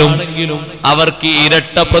നേരമാണെങ്കിലും അവർക്ക്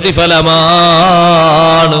ഇരട്ട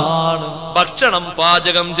പ്രതിഫലമാണ്. ഭക്ഷണം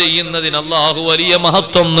പാചകം ചെയ്യുന്നതിന് അല്ലാഹു വലിയ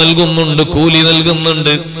മഹത്വം നൽകുന്നുണ്ട്, കൂലി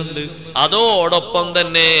നൽകുന്നുണ്ട്. അതോടൊപ്പം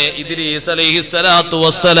തന്നെ ഇദ്രീസ് അലൈഹിസ്സലാത്തു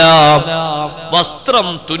വസ്സലാം വസ്ത്രം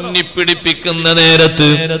തുന്നിപ്പിടിപ്പിക്കുന്ന നേരത്ത്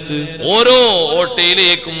ഓരോ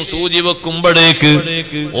ഓട്ടയിലേക്കും സൂചി വെക്കുമ്പോഴേക്ക്,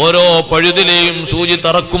 ഓരോ പഴുതിലെയും സൂചി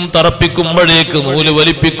തറപ്പിക്കുമ്പോഴേക്ക്, നൂല്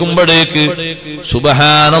വലിപ്പിക്കുമ്പോഴേക്ക്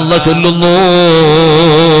സുബ്ഹാനല്ലാഹ് ചൊല്ലുന്നു.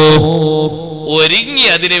 ഒരുങ്ങി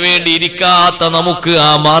അതിനു വേണ്ടി ഇരിക്കാത്ത നമുക്ക്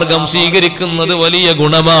ആ മാർഗം സ്വീകരിക്കുന്നത് വലിയ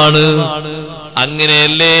ഗുണമാണ്.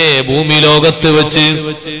 അങ്ങനെയല്ലേ ഭൂമി ലോകത്ത് വെച്ച്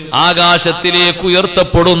ആകാശത്തിലേക്ക്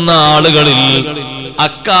ഉയർത്തപ്പെടുന്ന ആളുകളിൽ,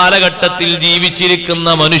 അക്കാലഘട്ടത്തിൽ ജീവിച്ചിരിക്കുന്ന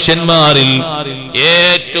മനുഷ്യന്മാരിൽ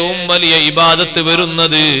ഏറ്റവും വലിയ ഇബാദത്ത്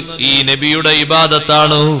വരുന്നത് ഈ നബിയുടെ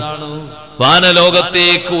ഇബാദത്താണ്.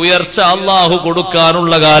 വാനലോകത്തേക്ക് ഉയർച്ച അല്ലാഹു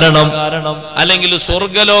കൊടുക്കാനുള്ള കാരണം, അല്ലെങ്കിൽ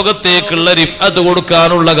സ്വർഗലോകത്തേക്കുള്ള റിഫഅത്ത്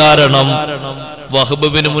കൊടുക്കാനുള്ള കാരണം, വഹബ്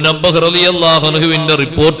ബിൻ മുനബ്ബഹ് റളിയല്ലാഹു അൻഹുവിന്റെ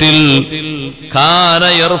റിപ്പോർട്ടിൽ കാന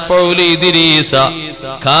യർഫഉ ലി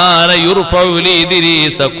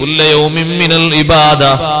ഇദ്രീസ കുല്ല യൗമിൻ മിനൽ ഇബാദ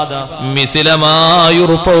മിസ്ല മാ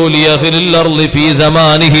യർഫഉ ലി അഹ്ലിൽ അർളി ഫീ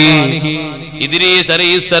സമാനിഹി. ഇദ്രീസ്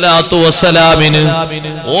അലൈഹിസ്സലാത്തു വസ്സലാമിന്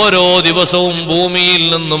ഓരോ ദിവസവും ഭൂമിയിൽ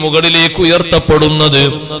നിന്ന് മുകളിലേക്ക് ഉയർത്തപ്പെടുന്നത്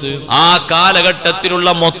ആ കാലഘട്ടത്തിലുള്ള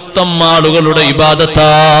മൊത്തം ആളുകളുടെ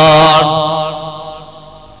ഇബാദത്താണ്.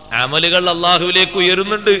 അമലുകൾ അല്ലാഹുവിലേക്ക്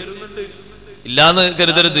ഉയരുന്നുണ്ട്, ഇല്ലാന്ന്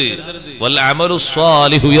കരുതരുത്. വൽ അമലു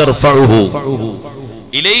സ്വാലിഹു യർഫഉഹു.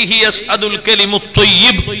 ഇലൈഹി യസ്അദുൽ കലിമുത്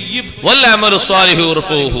ത്വയ്യിബ് വൽ അമലു സ്വാലിഹു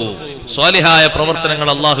യർഫഉഹു. സ്വാലിഹായ പ്രവർത്തനങ്ങൾ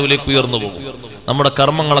അല്ലാഹുവിലേക്ക് ഉയർന്നു പോകും. നമ്മുടെ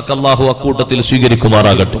കർമ്മങ്ങളൊക്കെ അല്ലാഹു അക്കൂട്ടത്തിൽ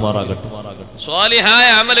സ്വീകരിക്കുമാറാകട്ടെ. സ്വാലിഹായ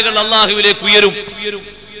അമലുകൾ അല്ലാഹുവിലേക്ക് ഉയരും.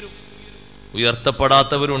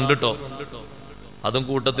 ഉയർത്തപ്പെടാത്തവരുണ്ട് ട്ടോ, അതും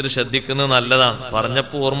കൂട്ടത്തിൽ ശ്രദ്ധിക്കുന്നത് നല്ലതാണ്.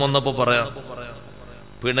 പറഞ്ഞപ്പോ ഓർമ്മ വന്നപ്പോ പറയാം,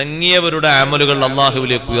 പിണങ്ങിയവരുടെ അമലുകൾ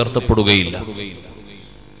അല്ലാഹുവിലേക്ക് ഉയർത്തപ്പെടുകയില്ല.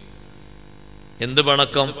 എന്ത്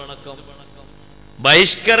പണക്കം?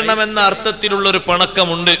 ബഹിഷ്കരണം എന്ന അർത്ഥത്തിലുള്ള ഒരു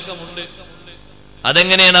പണക്കമുണ്ട്.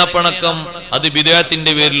 അതെങ്ങനെയാണ് ആ പണക്കം? അത്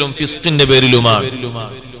ബിദ്അത്തിന്റെ പേരിലും ഫിസ്ഖിന്റെ പേരിലുമാണ്.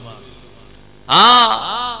 ആ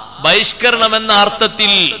ബഹിഷ്കരണം എന്ന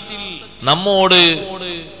അർത്ഥത്തിൽ നമ്മോട്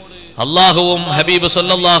അല്ലാഹുവും ഹബീബ്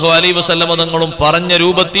സല്ലല്ലാഹു അലൈഹി വസല്ലം തങ്ങളും പറഞ്ഞ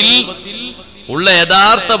രൂപത്തിൽ ഉള്ള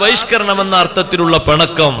യഥാർത്ഥ ബഹിഷ്കരണം എന്ന അർത്ഥത്തിലുള്ള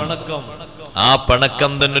പണക്കം, ആ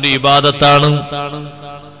പണക്കം തന്നെ ഒരു ഇബാദത്താണ്.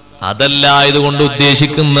 അതല്ല ഇതുകൊണ്ട്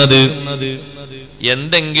ഉദ്ദേശിക്കുന്നത്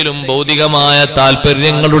എന്തെങ്കിലും ഭൗതികമായ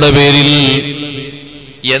താല്പര്യങ്ങളുടെ പേരിൽ,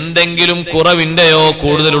 എന്തെങ്കിലും കുറവിന്റെയോ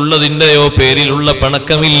കൂടുതലുള്ളതിന്റെയോ പേരിലുള്ള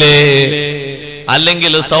പണക്കമില്ലേ?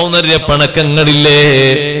 അല്ലെങ്കിൽ സൗന്ദര്യ പണക്കങ്ങളില്ലേ?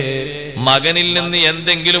 മകനിൽ നിന്ന്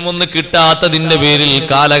എന്തെങ്കിലും ഒന്ന് കിട്ടാത്തതിന്റെ പേരിൽ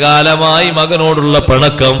കാലകാലമായി മകനോടുള്ള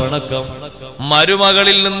പണക്കം,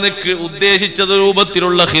 മരുമകളിൽ നിന്ന് ഉദ്ദേശിച്ച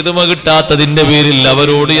രൂപത്തിലുള്ള ഖിദ്മ കിട്ടാത്തതിന്റെ പേരിൽ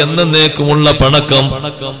അവരോട് എന്നേക്കുമുള്ള പണക്കം,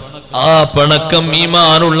 ആ പണക്കം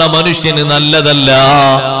ഈമാനുള്ള മനുഷ്യന് നല്ലതല്ല.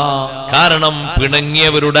 കാരണം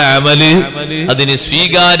പിണങ്ങിയവരുടെ അമല് അതിന്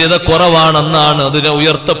സ്വീകാര്യത കുറവാണെന്നാണ്, അതിനെ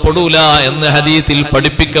ഉയർത്തപ്പെടൂല എന്ന് ഹദീസിൽ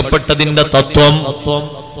പഠിപ്പിക്കപ്പെട്ടതിന്റെ തത്വം.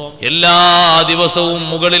 എല്ലാ ദിവസവും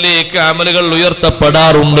മുകളിലേക്ക് അമലുകൾ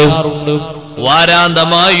ഉയർത്തപ്പെടാറുണ്ട്.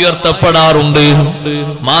 വാരാന്തമായി ഉയർത്തപ്പെടാറുണ്ട്,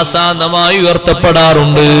 മാസാന്തമായി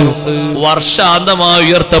ഉയർത്തപ്പെടാറുണ്ട്, വർഷാന്തമായി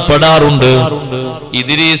ഉയർത്തപ്പെടാറുണ്ട്.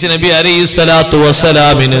 ഇദ്രീസ് നബി അലൈഹിസ്സലാത്തു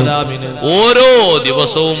വസ്സലാമിന് ഓരോ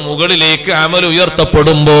ദിവസവും മുകളിലേക്ക് അമൽ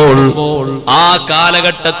ഉയർത്തപ്പെടുമ്പോൾ ആ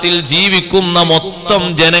കാലഘട്ടത്തിൽ ജീവിക്കുന്ന മൊത്തം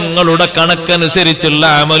ജനങ്ങളുടെ കണക്കനുസരിച്ചുള്ള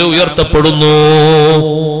അമൽ ഉയർത്തപ്പെടുന്നു.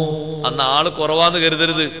 അന്ന് ആള് കുറവാന്ന്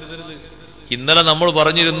കരുതരുത്. ഇന്നലെ നമ്മൾ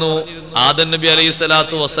പറഞ്ഞിരുന്നു, ആദം നബി അലൈഹി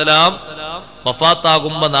സ്വലാത്തു വസ്സലാം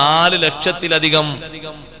വഫാത്താകുമ്പോ 4 ലക്ഷത്തിലധികം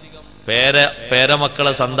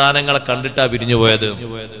പേരമക്കളെ സന്താനങ്ങളെ കണ്ടിട്ടാ പിരിഞ്ഞു പോയത്.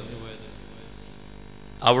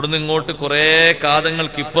 അവിടുന്ന് ഇങ്ങോട്ട് കുറെ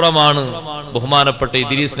കാലങ്ങൾക്കിപ്പുറമാണ് ബഹുമാനപ്പെട്ട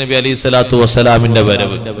ഇദ്രീസ് നബി അലൈഹി സ്വലാത്തു വസ്സലാമിന്റെ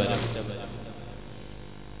വരവ്.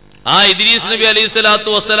 ആ ഇദ്രീസ് നബി അലൈഹി സ്വലാത്തു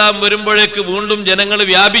വസ്സലാം വരുമ്പോഴേക്ക് വീണ്ടും ജനങ്ങൾ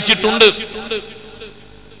വ്യാപിച്ചിട്ടുണ്ട്.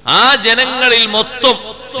 ആ ജനങ്ങളിൽ മൊത്തം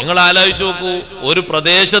നിങ്ങൾ ആലോചിച്ച് നോക്കൂ, ഒരു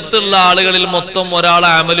പ്രദേശത്തുള്ള ആളുകളിൽ മൊത്തം ഒരാളെ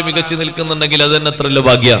അമല് മികച്ചു നിൽക്കുന്നുണ്ടെങ്കിൽ അത് തന്നെ എത്ര വലിയ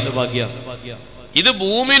ഭാഗ്യം. ഇത്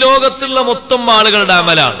ഭൂമി ലോകത്തുള്ള മൊത്തം ആളുകളുടെ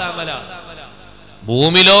അമലാണ്.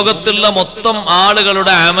 ഭൂമി ലോകത്തുള്ള മൊത്തം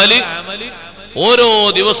ആളുകളുടെ അമല് ഓരോ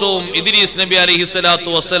ദിവസവും ഇദ്രീസ് നബി അലൈഹിസ്സലാത്തു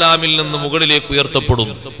വസ്സലാമിൽ നിന്ന് മുകളിലേക്ക്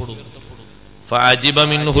ഉയർത്തപ്പെടുന്നു. ഫഅജിബ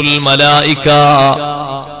മിൻഹുൽ മലായിക,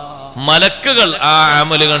 മലക്കുകൾ ആ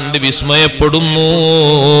അമല് കണ്ട് വിസ്മയപ്പെടുന്നു.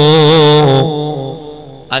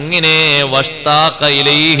 അങ്ങനെ വഷ്താഖ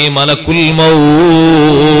ഇലൈഹി മലക്കുൽ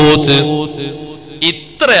മൗത്ത്,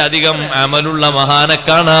 ഇത്രയധികം അമലുള്ള മഹാനെ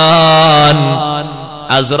കാണാൻ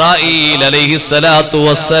അസ്രായീൽ അലൈഹിസ്സലാത്തു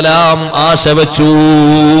വസ്സലാം ആശ വച്ചു.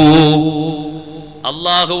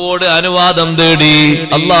 അല്ലാഹുവോട് അനുവാദം തേടി,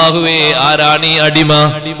 അല്ലാഹുവേ ആരാണീ അടിമ?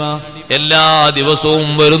 എല്ലാ ദിവസവും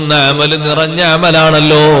വരുന്ന അമല് നിറഞ്ഞ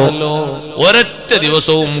അമലാണല്ലോ, ഒരൊറ്റ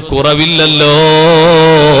ദിവസവും കുറവില്ലല്ലോ.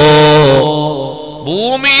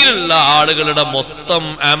 ഭൂമിയിലുള്ള ആളുകളുടെ മൊത്തം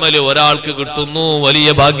അമല് ഒരാൾക്ക് കിട്ടുന്നു, വലിയ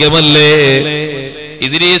ഭാഗ്യമല്ലേ?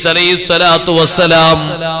 ഇദ്രീസ് അലൈഹിസ്സലാത്തു വസ്സലാം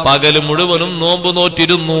പകല് മുഴുവനും നോമ്പ്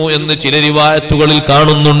നോറ്റിരുന്നു എന്ന് ചില റിവായത്തുകളിൽ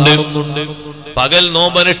കാണുന്നുണ്ട്. പകൽ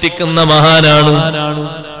നോമ്പനുഷ്ഠിക്കുന്ന മഹാനാണ്,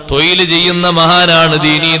 തൊഴില് ചെയ്യുന്ന മഹാനാണ്,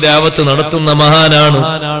 ദീനീ ദഅവത്ത് നടത്തുന്ന മഹാനാണ്.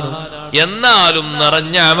 എന്നാലും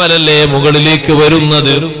നിറഞ്ഞ അമലല്ലേ മുകളിലേക്ക്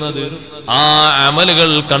വരുന്നത്. ആ അമലുകൾ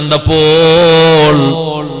കണ്ടപ്പോൾ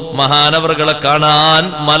മഹാനവറുകളെ കാണാൻ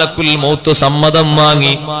മലക്കുൽ മൗത്ത് സമ്മതം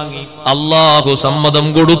വാങ്ങി. അല്ലാഹു സമ്മതം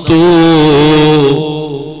കൊടുത്തു.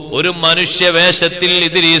 ഒരു മനുഷ്യ വേഷത്തിൽ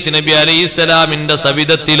ഇദ്രീസ് നബി അലൈഹിസ്സലാമിന്റെ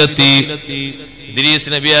സവിധത്തിലെത്തി. ഇദ്രീസ്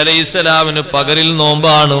നബി അലൈഹിസ്സലാമിന് പകലിൽ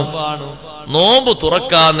നോമ്പാണ്. നോമ്പ്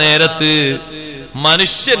തുറക്കാൻ നേരത്ത്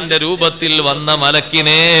മനുഷ്യന്റെ രൂപത്തിൽ വന്ന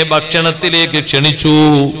മലക്കിനെ ഭക്ഷണത്തിലേക്ക് ക്ഷണിച്ചു.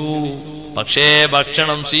 പക്ഷേ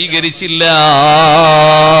ഭക്ഷണം സ്വീകരിച്ചില്ല.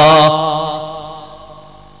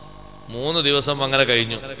 3 ദിവസം അങ്ങനെ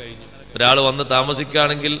കഴിഞ്ഞു. ഒരാൾ വന്ന്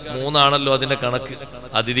താമസിക്കുകയാണെങ്കിൽ 3 ആണല്ലോ അതിന്റെ കണക്ക്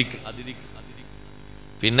അതിഥിക്ക്.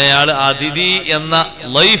 പിന്നെ അയാൾ അതിഥി എന്ന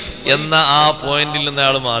ലൈഫ് എന്ന ആ പോയിന്റിൽ നിന്ന്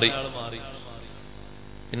അയാൾ മാറി.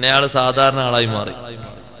 പിന്നെ അയാൾ സാധാരണ ആളായി മാറി.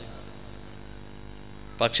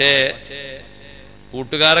 പക്ഷേ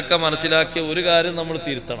കൂട്ടുകാരൊക്കെ മനസ്സിലാക്കിയ ഒരു കാര്യം നമ്മൾ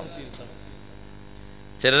തിരുത്തണം.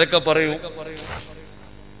 ചിലരൊക്കെ പറയൂ,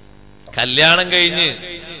 കല്യാണം കഴിഞ്ഞ്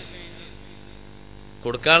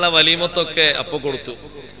കൊടുക്കാനുള്ള വലീമത്തൊക്കെ അപ്പൊ കൊടുത്തു.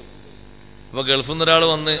 അപ്പൊ ഗൾഫിൽ നിന്ന് ഒരാൾ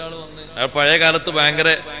വന്ന്, പഴയ കാലത്ത് ഭയങ്കര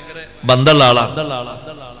ബന്ധമുള്ള ആളാണ്.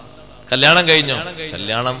 കല്യാണം കഴിഞ്ഞോ?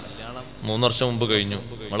 കല്യാണം 3 വർഷം മുമ്പ് കഴിഞ്ഞു.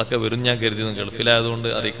 നമ്മളൊക്കെ വരും ഞാൻ കരുതിയിരുന്നു. ഗൾഫിലായതുകൊണ്ട്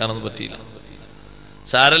അറിയിക്കാനൊന്നും പറ്റിയില്ല.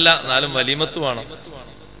 സാരല്ല, എന്നാലും വലീമത്ത് വേണം.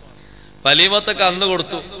 വലീമത്തൊക്കെ അന്ന്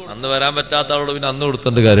കൊടുത്തു. അന്ന് വരാൻ പറ്റാത്ത ആളോട് പിന്നെ അന്ന്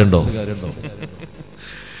കൊടുത്തേണ്ട കാര്യമുണ്ടോ?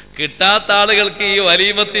 കിട്ടാത്ത ആളുകൾക്ക് ഈ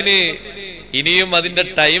വലീമത്തിന് ഇനിയും അതിന്റെ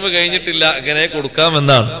ടൈം കഴിഞ്ഞിട്ടില്ല, ഇങ്ങനെ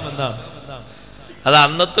കൊടുക്കാമെന്നാണ്. അത്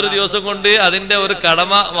അന്നത്തെ ഒരു ദിവസം കൊണ്ട് അതിന്റെ ഒരു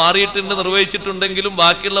കടമ മാറിയിട്ടുണ്ട്, നിർവഹിച്ചിട്ടുണ്ടെങ്കിലും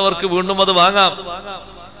ബാക്കിയുള്ളവർക്ക് വീണ്ടും അത് വാങ്ങാം.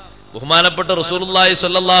 ബഹുമാനപ്പെട്ട റസൂലുള്ളാഹി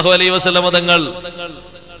സ്വല്ലല്ലാഹു അലൈഹി വസല്ലം തങ്ങൾ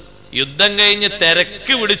യുദ്ധം കഴിഞ്ഞ്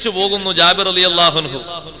തിരക്ക് പിടിച്ചു പോകുന്നു. ജാബിർ റളിയല്ലാഹു അൻഹു,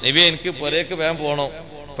 നബിയെ എനിക്ക് പുരയ്ക്ക് വേഗം പോണോ,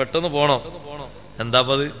 പെട്ടെന്ന് പോണോ.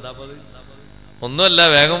 എന്താപ്പത്? ഒന്നുമല്ല,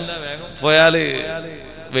 വേഗം പോയാല്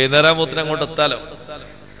വൈകുന്നേരമാകുമ്പോത്തിന് അങ്ങോട്ട് എത്താലോ.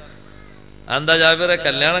 എന്താ ജാബിറെ,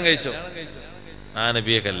 കല്യാണം കഴിച്ചോ? ആ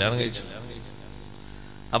നബിയെ കല്യാണം കഴിച്ചു.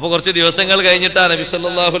 അപ്പൊ കുറച്ച് ദിവസങ്ങൾ കഴിഞ്ഞിട്ടാ നബി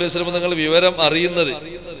സല്ലല്ലാഹു അലൈഹി വസല്ലം നിങ്ങൾ വിവരം അറിയുന്നത്.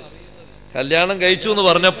 കല്യാണം കഴിച്ചു എന്ന്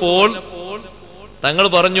പറഞ്ഞപ്പോൾ തങ്ങൾ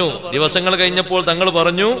പറഞ്ഞു, ദിവസങ്ങൾ കഴിഞ്ഞപ്പോൾ തങ്ങൾ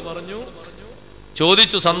പറഞ്ഞു,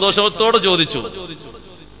 ചോദിച്ചു, സന്തോഷത്തോടെ ചോദിച്ചു,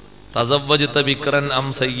 തസവ്വജ്ത ബിക്റൻ അം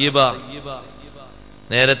സയ്യിബ,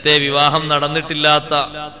 നേരത്തെ വിവാഹം നടന്നിട്ടില്ലാത്ത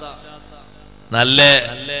നല്ല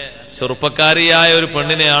ചെറുപ്പക്കാരിയായ ഒരു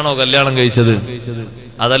പെണ്ണിനെയാണോ കല്യാണം കഴിച്ചത്?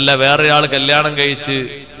 അതല്ല വേറൊരാൾ കല്യാണം കഴിച്ച്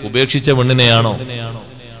ഉപേക്ഷിച്ച പെണ്ണിനെയാണോ?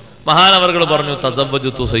 മഹാനവർകൾ പറഞ്ഞു,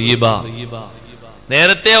 തസവ്വജ്തു സയ്യിബ,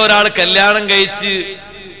 നേരത്തെ ഒരാൾ കല്യാണം കഴിച്ച്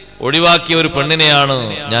ഒഴിവാക്കിയ ഒരു പെണ്ണിനെയാണ്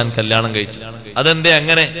ഞാൻ കല്യാണം കഴിച്ചത്. അതെന്തേ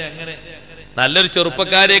അങ്ങനെ? നല്ലൊരു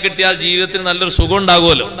ചെറുപ്പക്കാരിയെ കിട്ടിയാൽ ജീവിതത്തിൽ നല്ലൊരു സുഖം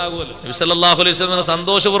ഉണ്ടാകുമല്ലോ. നബി സല്ലല്ലാഹു അലൈഹി വസല്ലം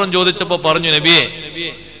സന്തോഷപൂർവ്വം ചോദിച്ചപ്പോ പറഞ്ഞു, നബിയെ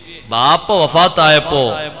ബാപ്പ വഫാത്തായപ്പോ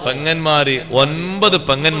പെങ്ങന്മാര് 9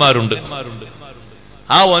 പെങ്ങന്മാരുണ്ട്.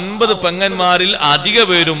 ആ 9 പെങ്ങന്മാരിൽ അധിക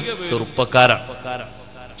പേരും ചെറുപ്പക്കാരാണ്,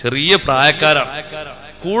 ചെറിയ പ്രായക്കാരാണ്.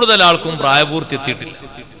 കൂടുതൽ ആൾക്കും പ്രായപൂർത്തി എത്തിയിട്ടില്ല.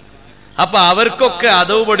 അപ്പൊ അവർക്കൊക്കെ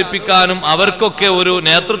അതവ് പഠിപ്പിക്കാനും അവർക്കൊക്കെ ഒരു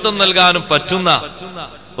നേതൃത്വം നൽകാനും പറ്റുന്ന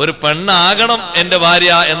ഒരു പെണ്ണാകണം എന്റെ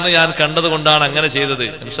ഭാര്യ എന്ന് ഞാൻ കണ്ടത് കൊണ്ടാണ് അങ്ങനെ ചെയ്തത്.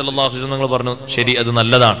 നബി സല്ലല്ലാഹു അലൈഹി വസല്ലം പറഞ്ഞു, ശരി, അത്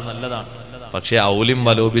നല്ലതാണ്. പക്ഷെ ഔലിം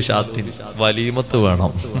വലോബിശാത്തിൻ, വലീമത്ത്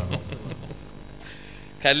വേണം.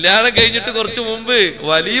 കല്യാണം കഴിഞ്ഞിട്ട് കുറച്ചു മുമ്പ്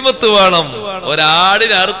വലീമത്ത് വേണം.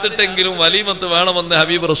 ഒരാടിനെ അറുത്തിട്ടെങ്കിലും വലീമത്ത് വേണമെന്ന്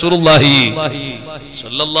ഹബീബ് റസൂലുള്ളാഹി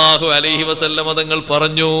സ്വല്ലല്ലാഹു അലൈഹി വസല്ലം തങ്ങൾ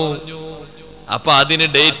പറഞ്ഞു. അപ്പൊ അതിന്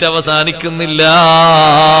ഡേറ്റ് അവസാനിക്കുന്നില്ല.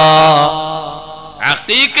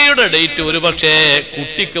 അഖീഖയുടെ ഡേറ്റ് ഒരു പക്ഷേ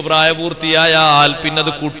കുട്ടിക്ക് പ്രായപൂർത്തിയായാൽ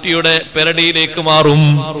പിന്നത് കുട്ടിയുടെ പെരടിയിലേക്ക് മാറും.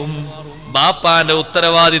 ബാപ്പാന്റെ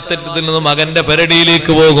ഉത്തരവാദിത്തത്തിൽ നിന്ന് മകന്റെ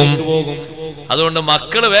പെരടിയിലേക്ക് പോകും. അതുകൊണ്ട്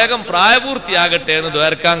മക്കള് വേഗം പ്രായപൂർത്തിയാകട്ടെ എന്ന്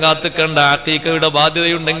ദ്വാരക്കാൻ കാത്തുക്കണ്ട. അഖീഖയുടെ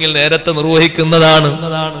ബാധ്യതയുണ്ടെങ്കിൽ നേരത്തെ നിർവഹിക്കുന്നതാണ്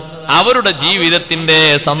അവരുടെ ജീവിതത്തിന്റെ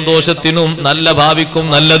സന്തോഷത്തിനും നല്ല ഭാവിക്കും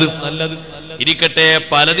നല്ലത്. ഇരിക്കട്ടെ,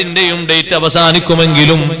 പലതിന്റെയും ഡേറ്റ്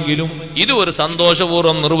അവസാനിക്കുമെങ്കിലും ഇത് ഒരു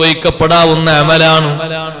സന്തോഷപൂർവ്വം നിർവഹിക്കപ്പെടാവുന്ന അമലാണ്.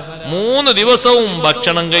 3 ദിവസവും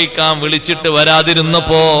ഭക്ഷണം കഴിക്കാൻ വിളിച്ചിട്ട്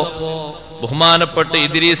വരാതിരുന്നപ്പോ ബഹുമാനപ്പെട്ട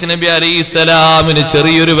ഇദ്രീസ് നബി അലൈഹിസ്സലാമിന്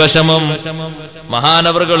ചെറിയൊരു വിഷമം.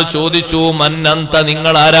 മഹാനവറുകൾ ചോദിച്ചു, മന്നന്ത,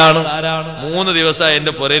 നിങ്ങൾ ആരാണ്? 3 ദിവസമായി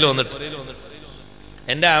എന്റെ പുരയിൽ വന്നിട്ട്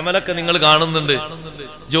എന്റെ അമലൊക്കെ നിങ്ങൾ കാണുന്നുണ്ട്,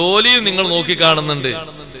 ജോലിയും നിങ്ങൾ നോക്കി കാണുന്നുണ്ട്.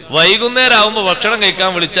 വൈകുന്നേരം ആവുമ്പോ ഭക്ഷണം കഴിക്കാൻ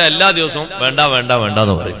വിളിച്ച എല്ലാ ദിവസവും വേണ്ട വേണ്ട വേണ്ട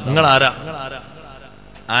എന്ന് പറയും. നിങ്ങൾ ആരാ?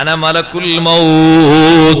 അന മലക്കുൽ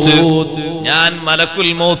മൗത്ത്, ഞാൻ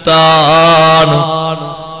മലക്കുൽ മൗത്താണ്.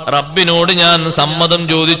 റബ്ബിനോട് ഞാൻ സമ്മതം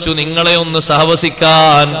ചോദിച്ചു നിങ്ങളെ ഒന്ന്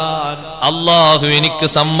സഹവസിക്കാൻ. അല്ലാഹു എനിക്ക്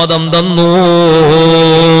സമ്മതം തന്നു.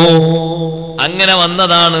 അങ്ങനെ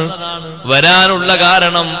വന്നതാണ്. വരാനുള്ള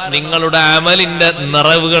കാരണം നിങ്ങളുടെ അമലിന്റെ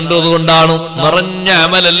നിറവ് കണ്ടതുകൊണ്ടാണ്. നിറഞ്ഞ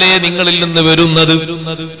അമലല്ലേ നിങ്ങളിൽ നിന്ന് വരുന്നത്.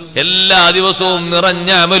 എല്ലാ ദിവസവും നിറഞ്ഞ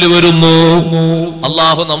അമല് വരുന്നു.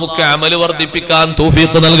 അല്ലാഹു നമുക്ക് അമല് വർദ്ധിപ്പിക്കാൻ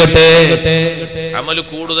തൗഫീഖ് നൽകട്ടെ. അമല്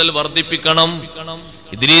കൂടുതൽ വർദ്ധിപ്പിക്കണം.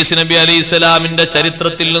 ഇദ്രീസ് നബി അലൈഹിസ്സലാമിന്റെ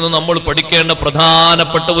ചരിത്രത്തിൽ നിന്ന് നമ്മൾ പഠിക്കേണ്ട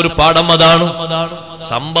പ്രധാനപ്പെട്ട ഒരു പാഠം അതാണ്.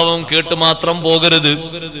 സംഭവം കേട്ട് മാത്രം പോകരുത്.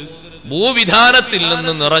 ഭൂവിധാനത്തിൽ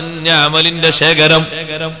നിന്ന് നിറഞ്ഞ അമലിന്റെ ശേഖരം.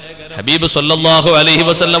 ഹബീബ് സല്ലല്ലാഹു അലൈഹി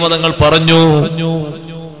വസല്ലം തങ്ങൾ പറഞ്ഞു,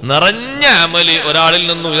 നിറഞ്ഞ അമല് ഒരാളിൽ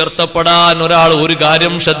നിന്ന് ഉയർത്തപ്പെടാൻ ഒരാൾ ഒരു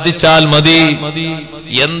കാര്യം ശ്രദ്ധിച്ചാൽ മതി.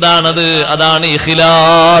 എന്താണത്? അതാണ്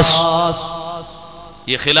ഇഖ്ലാസ്.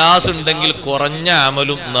 ഇഖ്ലാസ് ഉണ്ടെങ്കിൽ കുറഞ്ഞ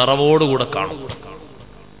അമലും നിറവോടുകൂടെ കാണും.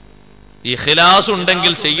 ഇഖ്ലാസ്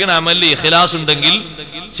ഉണ്ടെങ്കിൽ, ചെയ്യണ അമലിൽ ഇഖ്ലാസ് ഉണ്ടെങ്കിൽ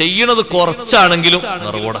ചെയ്യണത് കുറച്ചാണെങ്കിലും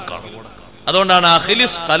നിറവോടെ കാണും. അതുകൊണ്ടാണ്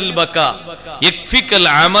അഖ്ലിസ് ഖൽബക യക്ഫികൽ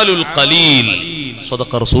അമലുൽ ഖലീൽ.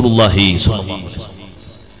 സ്വദഖ റസൂലുള്ളാഹി സ്വല്ലല്ലാഹു അലൈഹി വസല്ലം.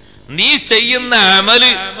 നീ ചെയ്യുന്ന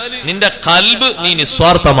അമല് നിന്റെ ഖൽബ് നീ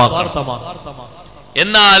നിസ്വാർത്ഥമാക്കണം.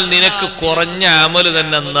 എന്നാൽ നിനക്ക് കുറഞ്ഞ അമല്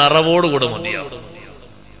തന്നെ നിറവോടുകൂടെ മതിയാവും.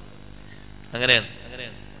 അങ്ങനെയാണ്.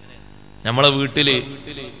 നമ്മളെ വീട്ടില്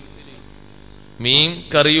മീൻ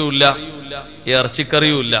കറിയുമില്ല,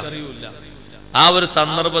 ഇറച്ചിക്കറിയുമില്ല. ആ ഒരു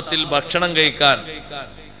സന്ദർഭത്തിൽ ഭക്ഷണം കഴിക്കാൻ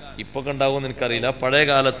ഇപ്പൊ ഉണ്ടാവുമെന്ന് എനിക്കറിയില്ല. പഴയ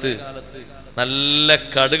കാലത്ത് നല്ല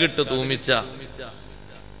കടുകിട്ട് തൂമിച്ച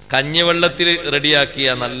കഞ്ഞിവെള്ളത്തിൽ റെഡിയാക്കിയ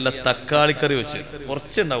നല്ല തക്കാളിക്കറി വെച്ച്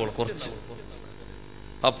കുറച്ചുണ്ടാവുള്ളൂ, കുറച്ച്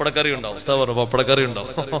പപ്പടക്കറി ഉണ്ടാവും. പപ്പടക്കറി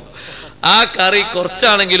ഉണ്ടാവും. ആ കറി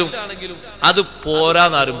കുറച്ചാണെങ്കിലും അത്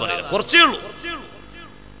പോരാന്നാരും പറയില്ല, കുറച്ചേ ഉള്ളൂ.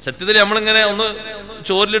 സത്യത്തിൽ നമ്മളിങ്ങനെ ഒന്ന്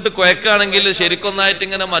ചോറിലിട്ട് കുഴക്കുകയാണെങ്കിൽ ശരിക്കൊന്നായിട്ട്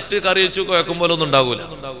ഇങ്ങനെ മറ്റു കറി വെച്ച് കുഴക്കും പോലെ ഒന്നും ഉണ്ടാകൂല.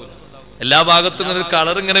 എല്ലാ ഭാഗത്തും ഇങ്ങനെ ഒരു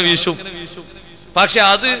കളർ ഇങ്ങനെ വീശും. പക്ഷെ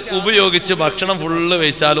അത് ഉപയോഗിച്ച് ഭക്ഷണം ഫുള്ള്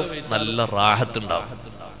വെച്ചാലും നല്ല റാഹത്തുണ്ടാവും.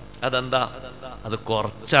 അതെന്താ? അത്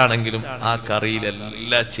കുറച്ചാണെങ്കിലും ആ കറിയിൽ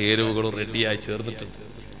എല്ലാ ചേരുവകളും റെഡിയായി ചേർന്നിട്ടുണ്ട്.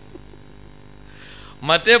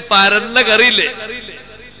 മറ്റേ പരന്ന കറിയില്ലേ,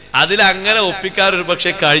 അതിലങ്ങനെ ഒപ്പിക്കാൻ ഒരു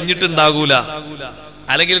പക്ഷെ കഴിഞ്ഞിട്ടുണ്ടാകൂല,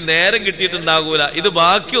 അല്ലെങ്കിൽ നേരം കിട്ടിയിട്ടുണ്ടാകൂല. ഇത്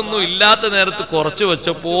ബാക്കിയൊന്നും ഇല്ലാത്ത നേരത്ത് കുറച്ച്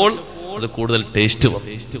വെച്ചപ്പോൾ അത് കൂടുതൽ ടേസ്റ്റ്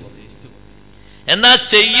വന്നു. എന്നാ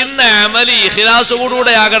ചെയ്യുന്ന അമലി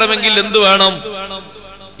ഇഖ്ലാസോടുകൂടെ ആകണമെങ്കിൽ എന്ത് വേണം?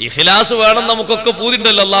 ഇഖ്ലാസ് വേണം. നമുക്കൊക്കെ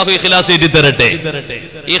പൂതിണ്ടല്ലോ, അല്ലാഹു ഇഖ്ലാസ് എഴുതി തരട്ടെ.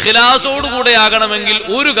 ഇഖ്ലാസോടുകൂടെ ആകണമെങ്കിൽ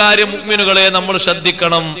ഒരു കാര്യം മുഅ്മിനുകളെ നമ്മൾ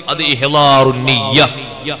ശ്രദ്ധിക്കണം, അത് ഇഹ്ലാറുൻ നിയ്യ,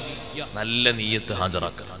 നല്ല നിയ്യത്ത്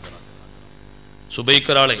ഹാജരാക്കണം.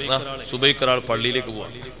 സുബൈക്കൊരാൾ പള്ളിയിലേക്ക്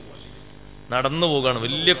പോവാണ്, നടന്നു പോകാണ്.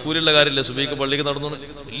 വലിയ കൂലുള്ള കാര്യമില്ല, സുബൈക്ക് പള്ളിക്ക് നടന്നു,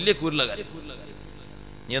 വലിയ കൂലുള്ള കാര്യം.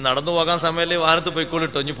 നീ നടന്നു പോകാൻ സമയല്ലേ, വാഹനത്ത്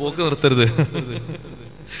പോയിക്കോളിട്ടോ, ഇനി പോക്ക് നിർത്തരുത്.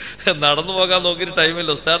 നടന്നു പോകാൻ നോക്കിയിട്ട് ടൈമില്ല,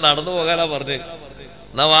 ഉസ്താദ് നടന്നു പോകാനാ പറഞ്ഞേ,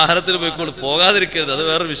 എന്നാ വാഹനത്തിന് പോയിക്കോളൂ, പോകാതിരിക്കരുത്, അത്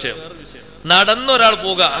വേറെ വിഷയം. നടന്നൊരാൾ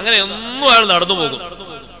പോകുക, അങ്ങനെ ഒന്നും അയാൾ നടന്നു പോകും.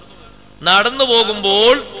 നടന്നു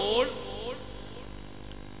പോകുമ്പോൾ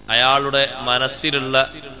അയാളുടെ മനസ്സിലുള്ള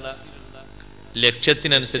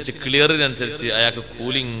ലക്ഷ്യത്തിനനുസരിച്ച്, ക്ലിയറിനനുസരിച്ച് അയാൾക്ക്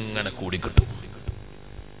കൂലി ഇങ്ങനെ കൂടിക്കിട്ടും.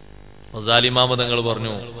 മുസാലിമാമ തങ്ങൾ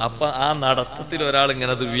പറഞ്ഞു, അപ്പൊ ആ നടത്തത്തിൽ ഒരാൾ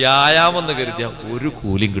ഇങ്ങനെ അത് വ്യായാമം എന്ന് കരുതിയ ഒരു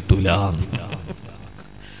കൂലിയും കിട്ടൂല.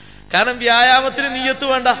 കാരണം വ്യായാമത്തിന് നിയ്യത്ത്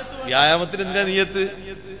വേണ്ട. വ്യായാമത്തിന് എന്തിനാ നിയ്യത്ത്?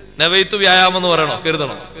 നവൈത്തു വ്യായാമം എന്ന് പറയണോ,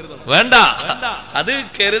 കരുതണോ? വേണ്ട. അത്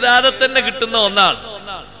കരുതാതെ തന്നെ കിട്ടുന്ന ഒന്നാണ്.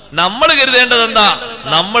 നമ്മൾ കരുതേണ്ടത് എന്താ?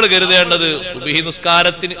 നമ്മൾ കരുതേണ്ടത് സുബ്ഹി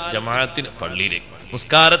നിസ്കാരത്തിന് ജമാഅത്തിന് പള്ളിയിലേക്ക്,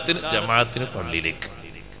 നിസ്കാരത്തിന് ജമാഅത്തിന് പള്ളിയിലേക്ക്.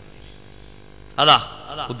 അതാ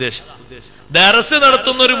ഉദ്ദേശം. ദർസ്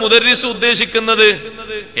നടത്തുന്ന ഒരു മുദർരിസ് ഉദ്ദേശിക്കുന്നത്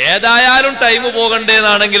ഏതായാലും ടൈം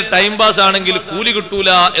പോകണ്ടേന്നാണെങ്കിൽ, ടൈം പാസ് ആണെങ്കിൽ കൂലി കിട്ടൂല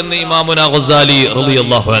എന്ന് ഇമാമുന ഗസാലി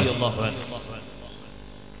റളിയല്ലാഹു അൻഹു.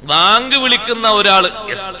 വാങ്ക് വിളിക്കുന്ന ഒരാൾ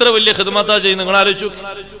എത്ര വലിയ ഖിദ്മത്താ ചെയ്യുന്നത് നിങ്ങൾ ആലോചിച്ചു.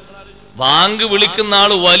 വാങ്ക് വിളിക്കുന്ന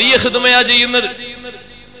ആള് വലിയ ഖിദ്മയാ ചെയ്യുന്നത്.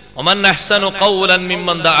 വമൻ അഹ്സനു ഖൗലൻ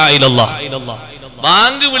മിമ്മൻ ദഅ ഇലല്ലാഹ്.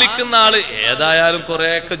 വാങ്ക് വിളിക്കുന്ന ആള് ഏതായാലും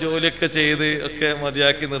കുറെയൊക്കെ ജോലിയൊക്കെ ചെയ്ത് ഒക്കെ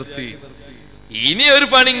മതിയാക്കി നിർത്തി, ഇനി ഒരു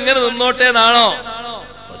പണി ഇങ്ങനെ നിന്നോട്ടെ എന്നാണോ?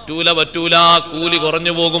 പറ്റൂല, പറ്റൂല, കൂലി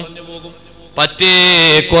കുറഞ്ഞു പോകും, പറ്റേ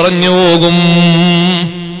കുറഞ്ഞു പോകും.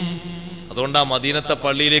 അതുകൊണ്ടാ മദീനത്തെ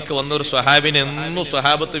പള്ളിയിലേക്ക് വന്നൊരു സ്വഹാബിനെ എന്നും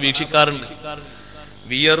സ്വഹാബത്ത് വീക്ഷിക്കാറുണ്ട്.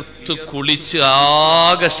 വിയർത്ത് കുളിച്ച്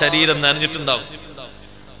ആകെ ശരീരം നനഞ്ഞിട്ടുണ്ടാവും.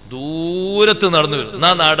 ദൂരത്ത് നടന്നു വരും,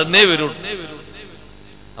 എന്നാ നടന്നേ വരുള്ളൂ.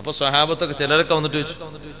 അപ്പൊ സ്വഹാബത്തൊക്കെ ചിലരൊക്കെ വന്നിട്ട് ചോദിച്ചു,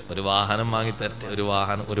 ഒരു വാഹനം വാങ്ങി തരട്ടെ, ഒരു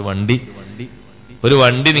വാഹനം, ഒരു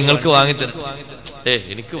വണ്ടി നിങ്ങൾക്ക് വാങ്ങി തരട്ടെ.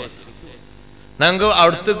 എനിക്ക് ഞങ്ങൾക്ക്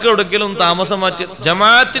അവിടത്തേക്ക് എവിടെങ്കിലും താമസം മാറ്റി.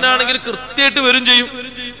 ജമാഅത്തിനാണെങ്കിൽ കൃത്യമായിട്ട് വരും ചെയ്യും,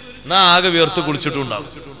 എന്നാ ആകെ വിയർത്ത് കുളിച്ചിട്ടുണ്ടാവും.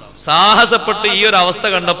 സാഹസപ്പെട്ട് ഈ ഒരു അവസ്ഥ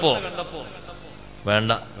കണ്ടപ്പോ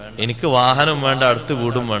വേണ്ട, എനിക്ക് വാഹനം വേണ്ട, അടുത്ത്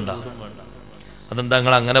വീടും വേണ്ട. അതെന്താ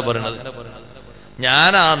നിങ്ങൾ അങ്ങനെ പറയണത്?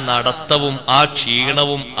 ഞാൻ ആ നടത്തവും ആ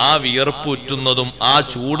ക്ഷീണവും ആ വിയർപ്പുറ്റുന്നതും ആ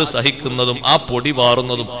ചൂട് സഹിക്കുന്നതും ആ പൊടി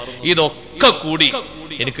പാറുന്നതും ഇതൊക്കെ കൂടി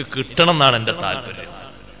എനിക്ക് കിട്ടണം എന്നാണ് എന്റെ താല്പര്യം.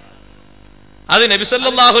 അത് നബി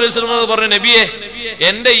സല്ലല്ലാഹു അലൈഹി വസല്ലം പറഞ്ഞു, നബിയെ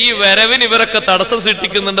എന്റെ ഈ വരവിന് ഇവരൊക്കെ തടസ്സം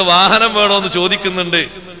സൃഷ്ടിക്കുന്നുണ്ട്, വാഹനം വേണോന്ന് ചോദിക്കുന്നുണ്ട്,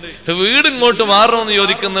 വീട് ഇങ്ങോട്ട് മാറണമെന്ന്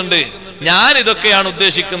ചോദിക്കുന്നുണ്ട്, ഞാൻ ഇതൊക്കെയാണ്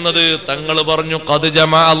ഉദ്ദേശിക്കുന്നത്. തങ്ങൾ പറഞ്ഞു, ഖദ്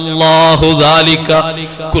ജമഅ അല്ലാഹു ദാലിക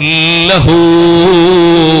കുല്ലഹു.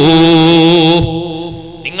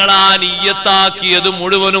 നിങ്ങളാ നിയ്യത്താക്കിയത്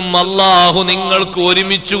മുഴുവനും അല്ലാഹു നിങ്ങൾക്ക്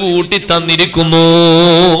ഒരുമിച്ച് കൂട്ടി തന്നിരിക്കുന്നു.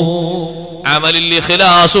 അമലിൽ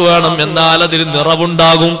ഇഖ്ലാസ് വേണം, എന്നാൽ അതിൽ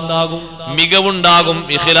നിറവുണ്ടാകും, മികവുണ്ടാകും.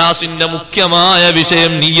 ഇഖ്ലാസിന്റെ മുഖ്യമായ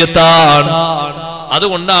വിഷയം നിയ്യത്താണ്.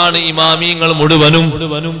 അതുകൊണ്ടാണ് ഇമാമിയങ്ങൾ മുഴുവനും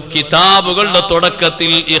കിതാബുകളുടെ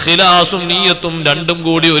തുടക്കത്തിൽ ഇഖ്ലാസും നിയ്യത്തും രണ്ടും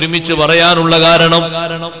കൂടി ഒരുമിച്ച് പറയാനുള്ള കാരണം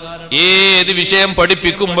ഏത് വിഷയം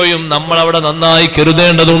പഠിപ്പിക്കുമ്പോഴും നമ്മൾ അവിടെ നന്നായി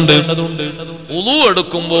കരുതേണ്ടതുണ്ട്. ഉളു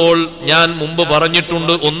എടുക്കുമ്പോൾ ഞാൻ മുമ്പ്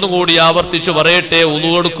പറഞ്ഞിട്ടുണ്ട്, ഒന്നുകൂടി ആവർത്തിച്ചു പറയട്ടെ. ഉളു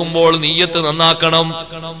എടുക്കുമ്പോൾ നിയ്യത്ത് നന്നാക്കണം.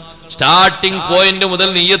 സ്റ്റാർട്ടിംഗ് പോയിന്റ് മുതൽ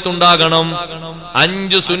നിയ്യത്തുണ്ടാകണം.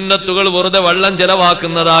 5 സുന്നത്തുകൾ വെറുതെ വെള്ളം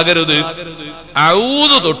ചെലവാക്കുന്നതാകരുത്.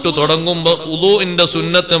 ഔദു തൊട്ട് തുടങ്ങുമ്പോ ഉളൂഇന്റെ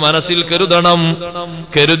സുന്നത്ത് മനസ്സിൽ കരുതണം.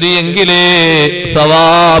 കരുതിയെങ്കിലേ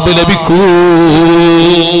സവാബ് ലഭിക്കൂ.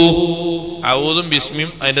 ഔദും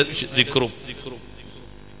ബിസ്മിയും അതിന്റെ ദിക്റും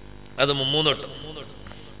അത് 3 തൊട്ട്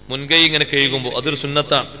മുൻകൈ ഇങ്ങനെ കഴുകുമ്പോ അതൊരു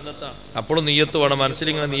സുന്നത്താണ്. അപ്പോഴും നിയ്യത്ത് വേണം. മനസ്സിൽ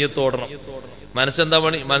ഇങ്ങനെ നിയ്യത്ത് ഓടണം. മനസ്സെന്താ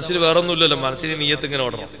പണി? മനസ്സിൽ വേറൊന്നുമില്ലല്ലോ, മനസ്സിൽ നിയ്യത്ത് ഇങ്ങനെ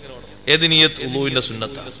ഓടണം. ഏത് നിയ്യത്ത്? ഉളൂഇന്റെ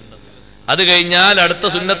സുന്നത്താണ്. അത് കഴിഞ്ഞാൽ അടുത്ത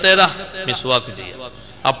സുന്നത്ത് ഏതാ? മിസ്വാക്ക് ചെയ്യാം.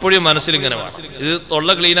 അപ്പോഴും മനസ്സിൽ ഇങ്ങനെ വേണം. ഇത് തൊള്ള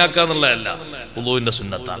ക്ലീനാക്കാന്നുള്ളതല്ല, ഉളൂഇന്റെ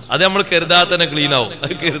സുന്നത്താണ്. അത് നമ്മൾ കരുതാത്തന്നെ ക്ലീൻ ആവും.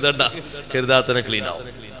 അത് കരുതാത്തന്നെ ക്ലീൻ ആവും.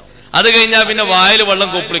 അത് കഴിഞ്ഞാൽ പിന്നെ വായിൽ വെള്ളം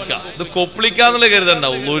കൊപ്പിളിക്കാം. ഇത് കൊപ്പിളിക്കാന്നുള്ള കരുതണ്ട,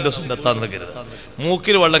 ഉളൂഇന്റെ സുന്നത്താന്നുള്ള കരുത.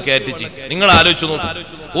 മൂക്കിൽ വെള്ളം കയറ്റിച്ച് നിങ്ങൾ ആലോചിച്ചു നോക്കും.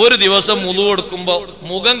 ഒരു ദിവസം ഉളു കൊടുക്കുമ്പോ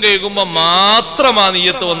മുഖം കഴുകുമ്പോ മാത്രമാ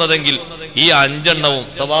നിയ്യത്ത് വന്നതെങ്കിൽ ഈ 5 എണ്ണവും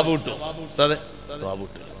സവാബ് കിട്ടും. അതെ, സവാബ്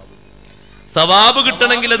കിട്ടും. സവാബ്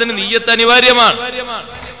കിട്ടണമെങ്കിൽ അതിന് നിയ്യത്ത് അനിവാര്യമാണ്.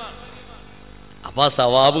 അപ്പൊ ആ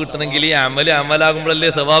സവാബ് കിട്ടണമെങ്കിൽ ഈ അമലാകുമ്പോഴല്ലേ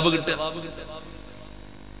സവാബ് കിട്ടുക.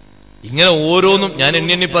 ഇങ്ങനെ ഓരോന്നും ഞാൻ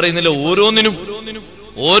എണ്ണി പറയുന്നില്ല. ഓരോന്നിനും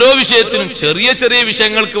ഓരോ വിഷയത്തിനും ചെറിയ ചെറിയ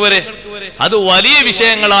വിഷയങ്ങൾക്ക് വരെ അത് വലിയ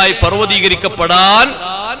വിഷയങ്ങളായി പർവ്വതീകരിക്കപ്പെടാൻ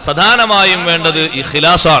പ്രധാനമായും വേണ്ടത്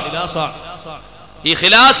ഇഖ്ലാസാണ്.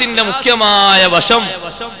 ഇഖ്ലാസിന്റെ മുഖ്യമായ വശം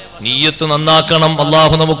നിയ്യത്ത് നന്നാക്കണം.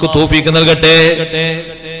 അല്ലാഹു നമുക്ക് തൗഫീഖ് നൽകട്ടെ.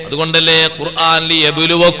 അതുകൊണ്ടല്ലേ ഖുർആൻ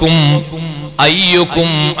ലിയബ്ലുവക്കും അയ്യുക്കും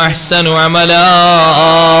അഹ്സനു അമലാ.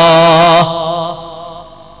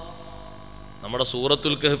 നമ്മുടെ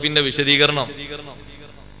സൂറത്തുൽ കഹ്ഫിന്റെ വിശദീകരണം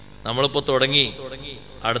നമ്മളിപ്പോ തുടങ്ങി.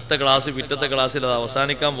 അടുത്ത ക്ലാസ് പിറ്റത്തെ ക്ലാസ്സിൽ അത്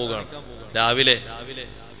അവസാനിക്കാൻ പോവുകയാണ്. രാവിലെ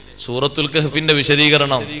സൂറത്തുൽ കഹ്ഫിന്റെ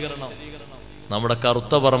വിശദീകരണം നമ്മുടെ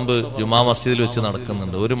കറുത്ത പറമ്പ് ജുമാ മസ്ജിദിൽ വെച്ച്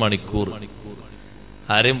നടക്കുന്നുണ്ട്. 1 മണിക്കൂർ.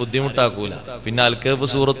 ആരെയും ബുദ്ധിമുട്ടാക്കൂല. പിന്നെ അൽ കഹ്ഫ്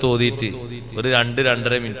സൂറത്ത് ഓതിയിട്ട് ഒരു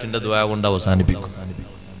 2-2.5 മിനിറ്റിന്റെ ദുആ കൊണ്ട് അവസാനിപ്പിക്കും.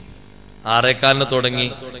 6:15 തുടങ്ങി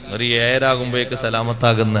ഒരു 7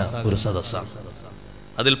 സലാമത്താകുന്ന ഒരു സദസ്സാണ്.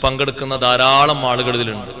 അതിൽ പങ്കെടുക്കുന്ന ധാരാളം ആളുകൾ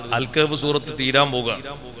ഇതിലുണ്ട്. അൽ കഹ്ഫ് സൂറത്ത് തീരാൻ പോകുകയാണ്.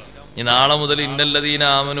 ഇനി നാളെ മുതൽ ഇന്നല്ലദീന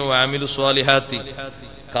ആമനു വഅമിലു സ്വാലിഹാത്തി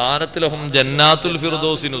കാനത് ലഹും ജന്നാത്തുൽ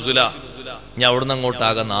ഫിർദൗസി നുസുല. ഇനി അവിടുന്ന് അങ്ങോട്ട്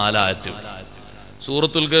ആകെ 4 ആയത്ത്.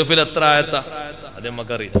 സൂറത്തുൽ കഹ്ഫിൽ എത്ര ആയത്താ? അത്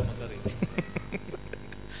നമുക്കറിയാം.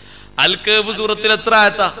 അൽ കഹ്ഫ് സൂറത്തിൽ എത്ര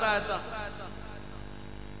ആയത്താ?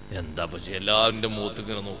 എന്താ പക്ഷെ എല്ലാവരുടെ മുഖത്ത്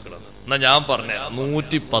ഇങ്ങനെ നോക്കണത്? എന്നാ ഞാൻ പറഞ്ഞ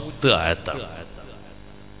 110 ആയത്താണ്.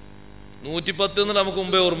 110 എന്ന് നമുക്ക്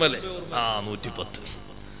മുമ്പേ ഓർമ്മല്ലേ? 110.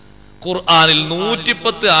 ഖുർആനിൽ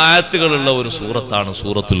 110 ആയത്തുകളുള്ള ഒരു സൂറത്താണ്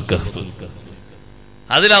സൂറത്തുൽ കഹ്ഫ്.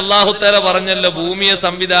 അതിൽ അല്ലാഹു തആല പറഞ്ഞല്ലോ, ഭൂമിയെ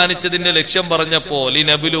സംവിധാനിച്ചതിന്റെ ലക്ഷ്യം പറഞ്ഞപ്പോ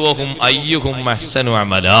ലിനബ്ലുവഹും അയ്യുഹും അഹ്സനു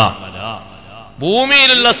അമലാ.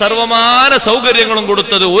 ഭൂമിയിലുള്ള സർവമാന സൗകര്യങ്ങളും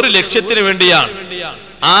കൊടുത്തത് ഒരു ലക്ഷ്യത്തിന് വേണ്ടിയാണ്.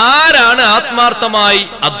 ആരാണ് ആത്മാർത്ഥമായി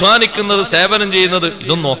അധ്വാനിക്കുന്നത്, സേവനം ചെയ്യുന്നത്?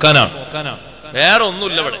 ഇതൊന്നും നോക്കാനാണ്. വേറെ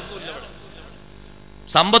ഒന്നുമില്ല ഇവിടെ.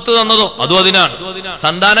 സമ്പത്ത് തന്നതോ അതും അതിനാണ്.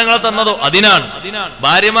 സന്താനങ്ങളെ തന്നതോ അതിനാണ്.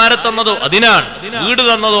 ഭാര്യമാരെ തന്നതോ അതിനാണ്. വീട്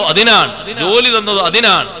തന്നതോ അതിനാണ്. ജോലി തന്നതോ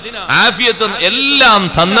അതിനാണ്. ആഫിയത്ത് എല്ലാം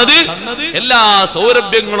തന്നത്, എല്ലാ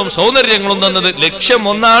സൗരഭ്യങ്ങളും സൗന്ദര്യങ്ങളും തന്നത് ലക്ഷ്യം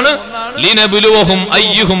ഒന്നാണ്. ലിനബ്ലുവഹും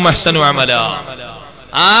അയ്യുഹും അഹ്സനു അമലാ.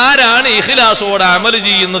 ആരാണ് ഇഖ്ലാസോടെ അമൽ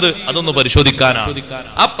ചെയ്യുന്നത് അതൊന്ന് പരിശോധിക്കാനാണ്.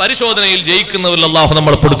 ആ പരിശോധനയിൽ ജയിക്കുന്നവരിൽ അല്ലാഹു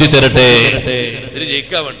നമ്മളെ പെടുത്തി തരട്ടെ. ഇതിൽ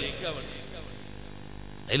ജയിക്കാൻ വേണ്ടി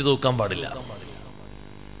അതിൽ തോക്കാൻ പാടില്ല.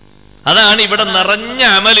 അതാണ് ഇവിടെ നിറഞ്ഞ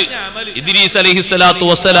അമല് ഇദ്രീസ് അലൈഹിസ്സലാത്തു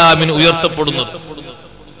വസ്സലാമിന് ഉയർത്തപ്പെടുന്നത്.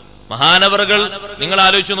 മഹാനവറുകൾ നിങ്ങൾ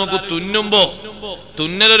ആലോചിച്ചു നോക്കൂ. തുന്നുമ്പോ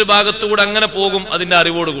തുന്നലൊരു ഭാഗത്തുകൂടെ അങ്ങനെ പോകും അതിന്റെ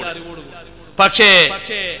അറിവോടുകൂടെ. പക്ഷേ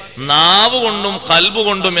നാവ് കൊണ്ടും ഖൽബ്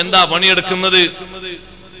കൊണ്ടും എന്താ പണിയെടുക്കുന്നത്?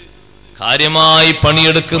 കാര്യമായി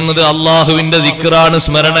പണിയെടുക്കുന്നത് അള്ളാഹുവിന്റെ ദിക്റാണ്,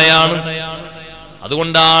 സ്മരണയാണ്.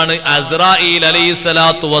 അതുകൊണ്ടാണ് അസ്രായീൽ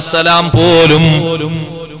അലൈഹിസ്സലാത്തു വസ്സലാം പോലും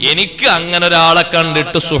എനിക്ക് അങ്ങനെ ഒരാളെ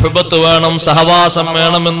കണ്ടിട്ട് സുഹബത്ത് വേണം, സഹവാസം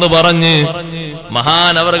വേണമെന്ന് പറഞ്ഞ്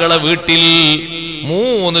മഹാനവറുകളെ വീട്ടിൽ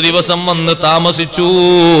 3 ദിവസം വന്ന് താമസിച്ചു.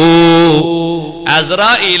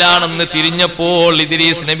 അസ്രായീലാണെന്ന് തിരിഞ്ഞപ്പോൾ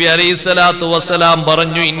ഇദ്രീസ് നബി അലൈഹിസ്സലാത്തു വസ്സലാം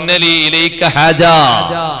പറഞ്ഞു, ഇന്നലി ഇലൈക ഹാജ,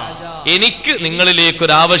 എനിക്ക് നിങ്ങളിലേക്ക്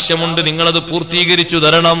ഒരു ആവശ്യമുണ്ട്, നിങ്ങളത് പൂർത്തീകരിച്ചു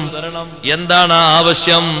തരണം. എന്താണ് ആ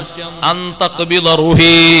ആവശ്യം? അന്തഖ്ബിദ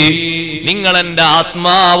റൂഹി, നിങ്ങൾ എന്റെ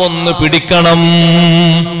ആത്മാവൊന്ന് പിടിക്കണം.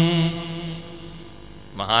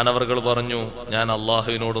 മഹാനവർകൾ പറഞ്ഞു, ഞാൻ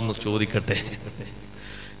അള്ളാഹുവിനോടൊന്ന് ചോദിക്കട്ടെ.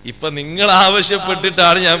 ഇപ്പൊ നിങ്ങൾ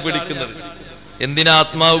ആവശ്യപ്പെട്ടിട്ടാണ് ഞാൻ പിടിക്കുന്നത്. എന്തിനാ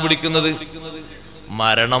ആത്മാവ് പിടിക്കുന്നത്?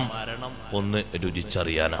 മരണം ഒന്ന്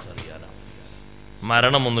രുചിച്ചറിയാനാണ്.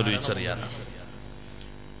 മരണം ഒന്ന് രുചിച്ചറിയാനാണ്.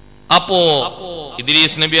 അപ്പോ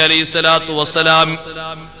ഇദ്രീസ് നബി അലൈഹിസ്സലാത്തു വസ്സലാം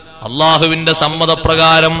അള്ളാഹുവിന്റെ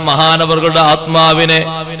സമ്മതപ്രകാരം മഹാനവറുകളുടെ ആത്മാവിനെ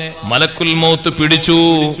മലക്കുൽ മൗത്ത് പിടിച്ചു.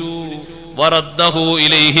 വറദ്ദഹു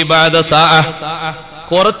ഇലൈഹി ബഅദ സഅ,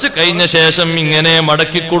 കുറച്ച് കഴിഞ്ഞ ശേഷം ഇങ്ങനെ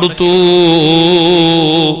മടക്കി കൊടുത്തു.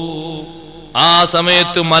 ആ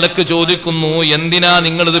സമയത്ത് മലക്ക് ചോദിക്കുന്നു, എന്തിനാ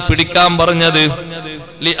നിങ്ങളിത് പിടിക്കാൻ പറഞ്ഞത്?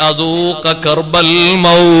 ലിഅദൂക കർബൽ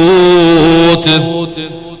മൗത്ത്,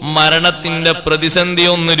 മരണത്തിന്റെ പ്രതിസന്ധി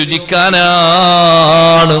ഒന്ന്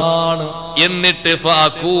രുചിക്കാനാണ്. എന്നിട്ട്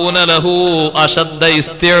ഫഅകൂന ലഹു അശദ്ദ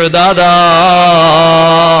ഇസ്തിഅദാദാ,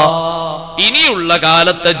 ഇനിയുള്ള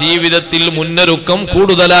കാലത്തെ ജീവിതത്തിൽ മുന്നൊരുക്കം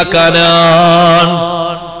കൂടുതലാക്കാനാണ്.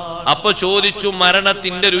 അപ്പൊ ചോദിച്ചു,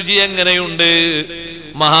 മരണത്തിന്റെ രുചി എങ്ങനെയുണ്ട്?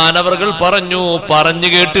 മഹാനവറുകൾ പറഞ്ഞു, പറഞ്ഞു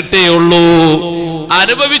കേട്ടിട്ടേ ഉള്ളൂ,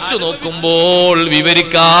 അനുഭവിച്ചു നോക്കുമ്പോൾ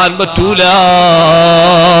വിവരിക്കാൻ പറ്റൂല.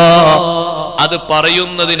 അത്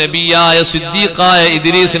പറയുന്നത് നബിയായ സിദ്ദീഖായ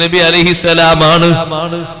ഇദ്രീസ് നബി അലൈഹിസ്സലാമാണ്.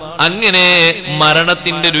 അങ്ങനെ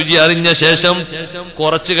മരണത്തിന്റെ രുചി അറിഞ്ഞ ശേഷം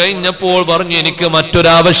കുറച്ചു കഴിഞ്ഞപ്പോൾ പറഞ്ഞു, എനിക്ക്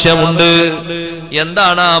മറ്റൊരാവശ്യമുണ്ട്.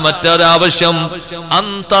 എന്താണ് ആ മറ്റൊരാവശ്യം?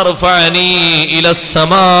 അന്തർഫഅനി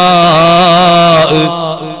ഇലസ്സമാ,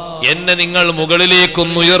 എന്നെ നിങ്ങൾ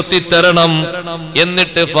മുകളിലേക്കൊന്ന് ഉയർത്തിത്തരണം.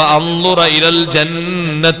 എന്നിട്ട് ഫഅൻദുറ ഇലൽ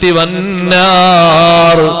ജന്നതി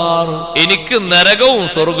വന്നാർ, എനിക്ക് നരകവും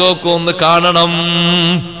സ്വർഗവും ഒന്ന് കാണണം.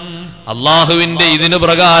 അള്ളാഹുവിന്റെ ഇതിന്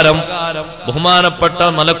പ്രകാരം ബഹുമാനപ്പെട്ട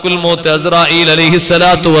മലക്കുൽ മൗത്ത് അസ്രായീൽ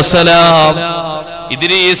അലൈഹിസ്സലാത്തു വസ്സലാം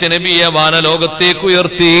ഇദ്രീസ് നബിയെ വാനലോകത്തേക്ക്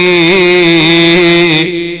ഉയർത്തി.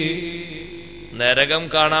 നരകം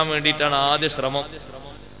കാണാൻ വേണ്ടിയിട്ടാണ് ആദ്യ ശ്രമം.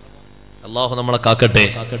 അള്ളാഹു നമ്മളെ കാക്കട്ടെ.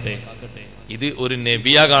 ഇത് ഒരു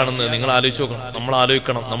നബിയാ കാണുന്നത്. നിങ്ങൾ ആലോചിച്ച് നോക്കണം, നമ്മൾ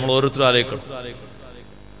ആലോചിക്കണം, നമ്മൾ ഓരോരുത്തരും ആലോചിക്കണം.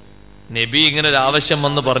 നബി ഇങ്ങനെ ഒരു ആവശ്യം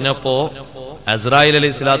വന്ന് പറഞ്ഞപ്പോ അസ്രായീൽ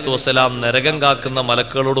അലൈഹി സ്വലാത്തു വസ്സലാം നരകം കാക്കുന്ന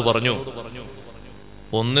മലക്കുകളോട് പറഞ്ഞു,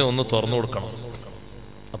 ഒന്ന് തുറന്നു കൊടുക്കണം.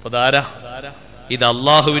 അപ്പൊ ധാരാ, ഇത്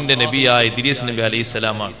അള്ളാഹുവിന്റെ നബിയായ ഇദ്രീസ് നബി അലൈഹി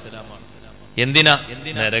സ്വലാമാണ്. എന്തിനാ?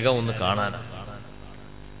 നരകം ഒന്ന് കാണാനാ.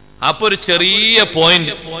 അപ്പൊ ഒരു ചെറിയ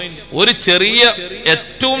പോയിന്റ്,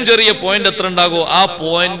 ഏറ്റവും ചെറിയ പോയിന്റ് എത്ര ഉണ്ടാകുമോ ആ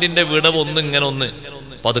പോയിന്റിന്റെ വിടവ് ഒന്ന്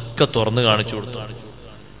പതുക്കെ തുറന്നു കാണിച്ചു കൊടുത്തു.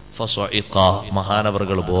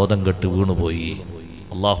 മഹാനവറുകൾ ബോധം കെട്ട് വീണുപോയി.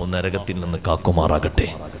 അള്ളാഹു നരകത്തിൽ നിന്ന് കാക്കുമാറാകട്ടെ.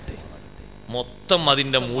 മൊത്തം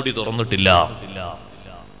അതിന്റെ മൂടി തുറന്നിട്ടില്ല,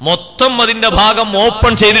 മൊത്തം അതിന്റെ ഭാഗം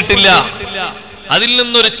ഓപ്പൺ ചെയ്തിട്ടില്ല. അതിൽ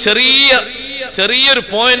നിന്നൊരു ചെറിയൊരു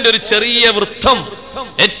പോയിന്റ്, ഒരു ചെറിയ വൃത്തം,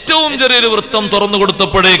 ഏറ്റവും ചെറിയൊരു വൃത്തം തുറന്നു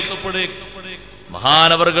കൊടുത്തപ്പോഴേക്ക്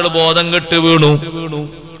മഹാനവറുകൾ ബോധം കെട്ട് വീണു.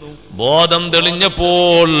 ബോധം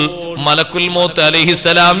തെളിഞ്ഞപ്പോൾ മലക്കുൽ മൗത്ത്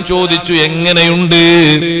അലൈഹിസ്സലാം ചോദിച്ചു, എങ്ങനെയുണ്ട്?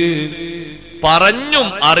 പറഞ്ഞും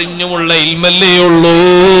അറിഞ്ഞുമുള്ള ഇൽമല്ലേ ഉള്ളൂ.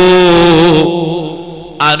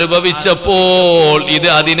 അനുഭവിച്ചപ്പോൾ ഇത്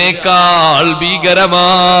അതിനേക്കാൾ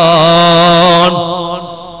ഭീകരമാണ്.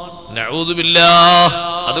 നഊദു ബില്ലാഹ്.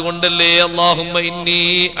 അതുകൊണ്ടല്ലേ അല്ലാഹുമ്മ ഇന്നി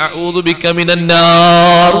അഊദു ബിക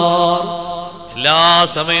മിനന്നാർ എല്ലാ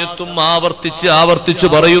സമയത്തും ആവർത്തിച്ച്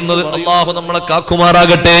പറയുന്നത്. അല്ലാഹു നമ്മളെ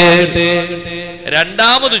കാക്കുമാറാകട്ടെ.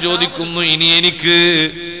 രണ്ടാമത് ചോദിക്കുന്നു, ഇനി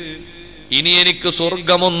എനിക്ക്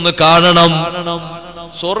സ്വർഗമൊന്ന് കാണണം.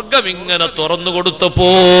 സ്വർഗം ഇങ്ങനെ തുറന്നു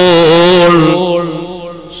കൊടുത്തപ്പോൾ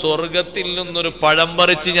സ്വർഗത്തിൽ നിന്നൊരു പഴം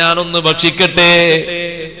പറിച്ച് ഞാനൊന്ന് ഭക്ഷിക്കട്ടെ,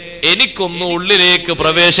 എനിക്കൊന്ന് ഉള്ളിലേക്ക്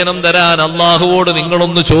പ്രവേശനം തരാൻ അള്ളാഹുവോട്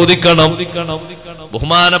നിങ്ങളൊന്ന് ചോദിക്കണം.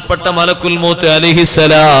 ബഹുമാനപ്പെട്ട മലക്കുൽ മൗത്ത്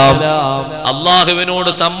അലൈഹിസ്സലാം അള്ളാഹുവിനോട്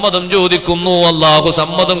സമ്മതം ചോദിക്കുന്നു. അള്ളാഹു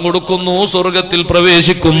സമ്മതം കൊടുക്കുന്നു, സ്വർഗത്തിൽ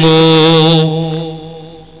പ്രവേശിക്കുന്നു.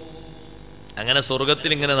 അങ്ങനെ സ്വർഗത്തിൽ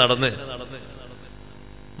ഇങ്ങനെ നടന്ന്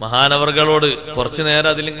മഹാനവറുകളോട് കുറച്ചു നേരം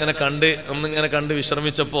അതിലിങ്ങനെ കണ്ട്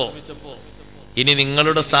വിശ്രമിച്ചപ്പോ, ഇനി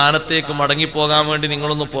നിങ്ങളുടെ സ്ഥാനത്തേക്ക് മടങ്ങിപ്പോകാൻ വേണ്ടി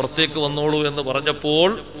നിങ്ങളൊന്ന് പുറത്തേക്ക് വന്നോളൂ എന്ന് പറഞ്ഞപ്പോൾ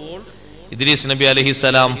ഇദ്രീസ് നബി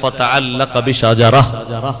അലൈഹിസ്സലാം ഫതഅല്ലഖ ബിശജറ,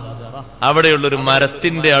 അവിടെയുള്ളൊരു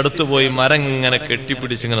മരത്തിന്റെ അടുത്ത് പോയി മരം ഇങ്ങനെ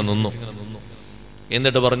കെട്ടിപ്പിടിച്ചിങ്ങനെ നിന്നു.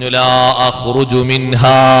 എന്നിട്ട് പറഞ്ഞു, ലാ അഖ്റുജു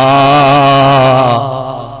മിൻഹാ,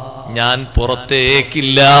 ഞാൻ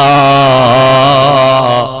പുറത്തേക്കില്ല.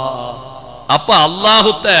 അപ്പൊ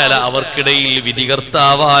അല്ലാഹു തആല അവർക്കിടയിൽ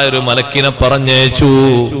വിധികർത്താവായ ഒരു മലക്കിനെ പറഞ്ഞയച്ചു.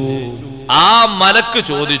 ആ മലക്ക്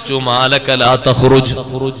ചോദിച്ചു, മാലക ലാ തഖ്റുജ്,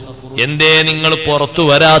 എന്തേ നിങ്ങൾ പുറത്തു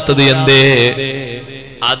വരാത്തത് എന്തേ?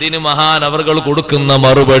 അതിന് മഹാനവറുകൾ കൊടുക്കുന്ന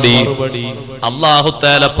മറുപടി, അല്ലാഹു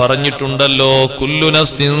തആല പറഞ്ഞിട്ടുണ്ടല്ലോ, കുല്ലു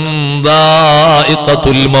നഫ്സിൻ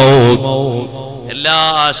ദാഇഖത്തുൽ മൗത്ത്, എല്ലാ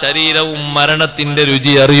ശരീരവും മരണത്തിന്റെ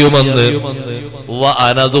രുചി അറിയുമെന്ന്.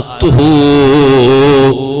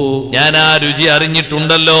 ഞാൻ ആ രുചി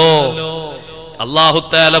അറിഞ്ഞിട്ടുണ്ടല്ലോ. അല്ലാഹു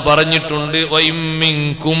തആല പറഞ്ഞിട്ടുണ്ട്,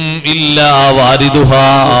 വഇമ്മിൻകും ഇല്ലാ വാരിദുഹാ,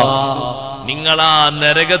 നിങ്ങൾ ആ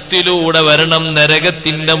നരകത്തിലൂടെ വരണം,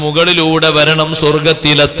 നരകത്തിന്റെ മുകളിലൂടെ വരണം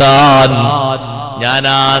സ്വർഗത്തിലെത്താൻ. ഞാൻ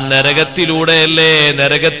ആ നരകത്തിലൂടെയല്ലേ,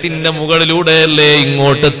 നരകത്തിന്റെ മുകളിലൂടെയല്ലേ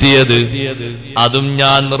ഇങ്ങോട്ടെത്തിയത്, അതും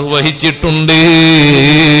ഞാൻ നിർവഹിച്ചിട്ടുണ്ട്.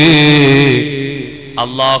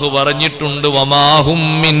 അല്ലാഹു പറഞ്ഞിട്ടുണ്ട്, വമാഹും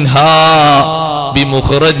മിൻഹാ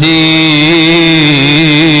ബിമുഖ്റജീൻ,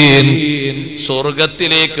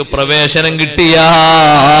 സ്വർഗത്തിലേക്ക് പ്രവേശനം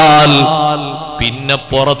കിട്ടിയാൽ പിന്നെ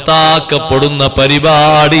പുറത്താക്കപ്പെടുന്ന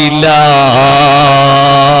പരിപാടിയില്ല.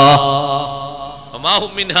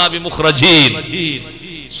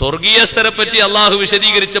 സ്വർഗീയസ്ഥരെ പറ്റി അള്ളാഹു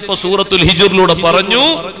വിശദീകരിച്ചപ്പോ സൂറത്തുൽ ഹിജ്റിലൂടെ പറഞ്ഞു,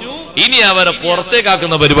 ഇനി അവരെ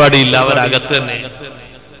പുറത്തേക്കാക്കുന്ന പരിപാടിയില്ല, അവരകത്ത് തന്നെ.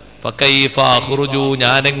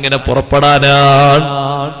 ഞാനെങ്ങനെ പുറപ്പെടാനാണ്?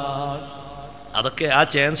 അതൊക്കെ ആ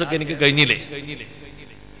ചാൻസ് ഒക്കെ എനിക്ക് കഴിഞ്ഞില്ലേ?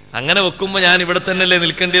 അങ്ങനെ വെക്കുമ്പോ ഞാൻ ഇവിടെ തന്നെയല്ലേ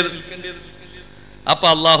നിൽക്കേണ്ടത്? അപ്പൊ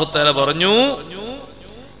അല്ലാഹു തആല പറഞ്ഞു,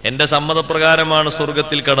 എന്റെ സമ്മതപ്രകാരമാണ്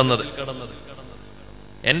സ്വർഗത്തിൽ കടന്നത്.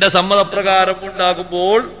 എന്റെ സമ്മതപ്രകാരം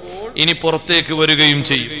ഉണ്ടാകുമ്പോൾ ഇനി പുറത്തേക്ക് വരികയും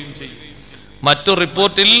ചെയ്യും. മറ്റൊരു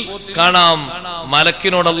റിപ്പോർട്ടിൽ കാണാം,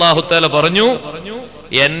 മലക്കിനോട് അല്ലാഹു തആല പറഞ്ഞു,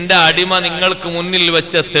 എന്റെ അടിമ നിങ്ങൾക്ക് മുന്നിൽ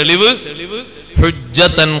വെച്ച തെളിവ്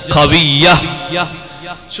ഹുജ്ജതൻ ഖവിയ്യ,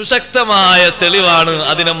 സുശക്തമായ തെളിവാണ്,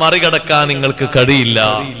 അതിനെ മറികടക്കാൻ നിങ്ങൾക്ക് കഴിയില്ല.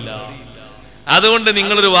 അതുകൊണ്ട്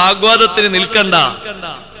നിങ്ങളൊരു വാഗ്വാദത്തിന് നിൽക്കണ്ട.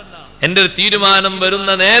 എന്റെ ഒരു തീരുമാനം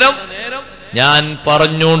വരുന്ന നേരം ഞാൻ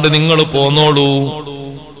പറഞ്ഞുകൊണ്ട് നിങ്ങൾ പോന്നോളൂ.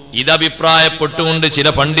 ഇതഭിപ്രായപ്പെട്ടുകൊണ്ട് ചില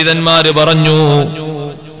പണ്ഡിതന്മാര് പറഞ്ഞു,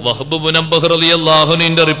 വഹ്ബ് മുനബ്ബഹ് റളിയല്ലാഹു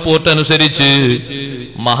അൻഹുവിന്റെ റിപ്പോർട്ട് അനുസരിച്ച്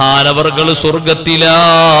മഹാനവർകൾ സ്വർഗത്തിലാണ്.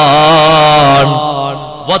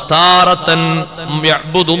 വതാറതൻ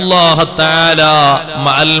യഅ്ബുദുല്ലാഹ തആല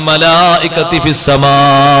മഅൽ മലായികതി ഫിസ് സമാ,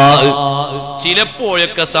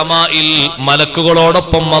 ചിലപ്പോഴൊക്കെ സമായിൽ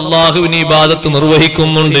മലക്കുകളോടൊപ്പം അല്ലാഹുവിനെ ഇബാദത്ത്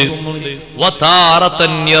നിർവഹിക്കുന്നുണ്ട്.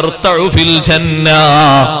 വതാറതൻ യർതഉ ഫിൽ ജന്ന,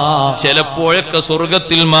 ചിലപ്പോഴൊക്കെ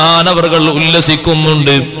സ്വർഗത്തിൽ മാനവர்கள்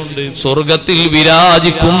ഉല്ലസിക്കുന്നുണ്ട്, സ്വർഗത്തിൽ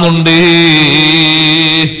വിരാജിക്കുന്നുണ്ട്.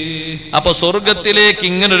 അപ്പൊ സ്വർഗത്തിലേക്ക്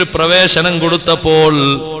ഇങ്ങനൊരു പ്രവേശനം കൊടുത്തപ്പോൾ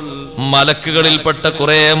മലക്കുകളിൽപ്പെട്ട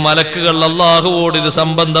കുറെ മലക്കുകൾ അല്ലാഹുവോട് ഇത്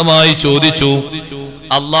സംബന്ധമായി ചോദിച്ചു,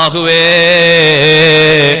 അല്ലാഹുവേ,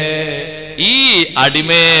 ഈ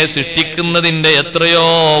അടിമയെ സൃഷ്ടിക്കുന്നതിന്റെ എത്രയോ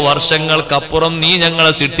വർഷങ്ങൾക്കപ്പുറം നീ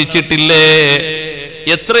ഞങ്ങളെ സൃഷ്ടിച്ചിട്ടില്ലേ?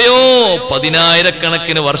 എത്രയോ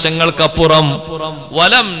പതിനായിരക്കണക്കിന് വർഷങ്ങൾക്കപ്പുറം.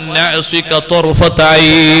 വലം നഅ്സിക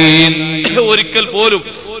തർഫതൈൻ, ഒരിക്കൽ പോലും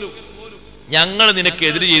ഞങ്ങൾ നിനക്ക്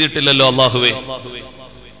എതിര് ചെയ്തിട്ടില്ലല്ലോ അല്ലാഹുവേ.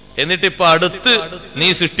 എന്നിട്ടിപ്പോ അടുത്ത് നീ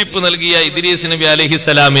സൃഷ്ടിപ്പ് നൽകിയ ഇദ്രീസ് നബി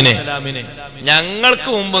അലൈഹിസ്സലാമിനെ ഞങ്ങൾക്ക്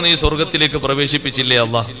മുമ്പ് നീ സ്വർഗത്തിലേക്ക് പ്രവേശിപ്പിച്ചില്ലേ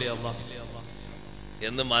അല്ലാഹ്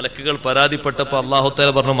എന്ന് മലക്കുകൾ പരാതിപ്പെട്ടപ്പോ അല്ലാഹു തആല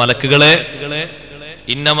പറഞ്ഞു, മലക്കുകളെ,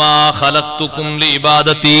 ഇന്നമാ ഖലഖ്തുകും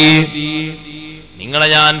ലിഇബാദതി, നിങ്ങളെ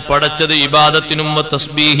ഞാൻ പടച്ചത് ഇബാദത്തിനും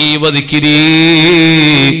തസ്ബീഹി വ ദിക്രി,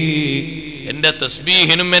 എന്റെ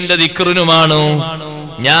തസ്ബീഹിനും എന്റെ ദിക്റിനുമാണ്.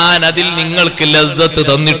 ഞാൻ അതിൽ നിങ്ങൾക്ക് ലദ്ദത്ത്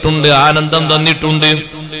തന്നിട്ടുണ്ട്, ആനന്ദം തന്നിട്ടുണ്ട്.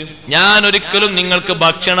 ഞാൻ ഒരിക്കലും നിങ്ങൾക്ക്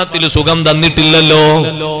ഭക്ഷണത്തിൽ സുഖം തന്നിട്ടില്ലല്ലോ,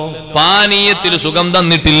 പാനീയത്തിൽ സുഖം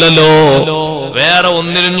തന്നിട്ടില്ലല്ലോ, വേറെ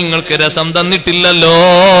ഒന്നിനും നിങ്ങൾക്ക് രസം തന്നിട്ടില്ലല്ലോ.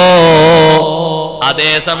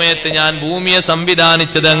 അതേ സമയത്ത് ഞാൻ ഭൂമിയെ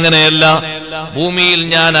സംവിധാനിച്ചത് അങ്ങനെയല്ല. ഭൂമിയിൽ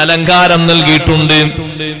ഞാൻ അലങ്കാരം നൽകിയിട്ടുണ്ട്,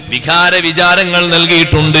 വികാര വിചാരങ്ങൾ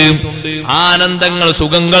നൽകിയിട്ടുണ്ട്, ആനന്ദങ്ങൾ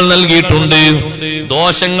സുഖങ്ങൾ നൽകിയിട്ടുണ്ട്,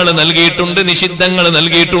 ദോഷങ്ങൾ നൽകിയിട്ടുണ്ട്, നിഷിദ്ധങ്ങൾ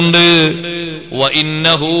നൽകിയിട്ടുണ്ട്.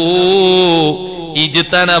 വഇന്നഹു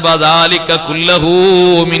ഇജ്തനബ ദാലിക കുല്ലഹു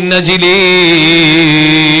മിൻ അജ്ലി,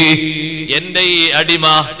 എന്റെ ഈ അടിമ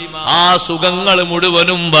ആ സുഖങ്ങൾ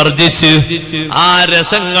മുഴുവനും വർജിച്ച്, ആ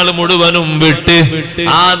രസങ്ങൾ മുഴുവനും വിട്ട്,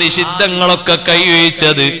 ആ നിഷിദ്ധങ്ങളൊക്കെ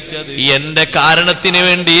കൈവച്ചത് എന്റെ കാരണത്തിന്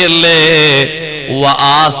വേണ്ടിയല്ലേ.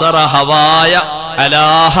 വആസറ ഹവായ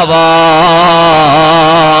അലാ ഹവാ,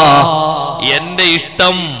 എന്റെ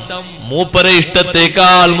ഇഷ്ടം മൂപ്പരെ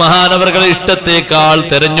ഇഷ്ടത്തെക്കാൾ, മഹാനവറുകളുടെ ഇഷ്ടത്തെക്കാൾ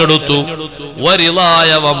തെരഞ്ഞെടുത്തു.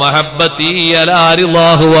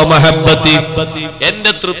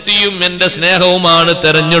 എന്റെ തൃപ്തിയും എന്റെ സ്നേഹവുമാണ്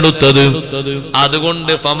തെരഞ്ഞെടുത്തത്.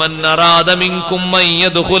 അതുകൊണ്ട്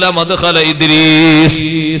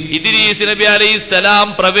ഇദ്രീസ് നബി അലൈഹിസ്സലാം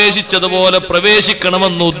പ്രവേശിച്ചതുപോലെ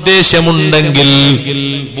പ്രവേശിക്കണമെന്ന് ഉദ്ദേശമുണ്ടെങ്കിൽ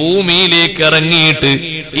ഭൂമിയിലേക്ക് ഇറങ്ങിയിട്ട്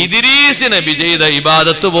ഇദ്രീസ് നബി ചെയ്ത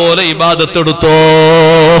ഇബാദത്ത് പോലെ ഇബാദത്തെടുത്തോ.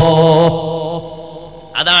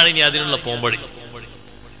 അതാണ് ഇനി അതിനുള്ള പോംവഴി.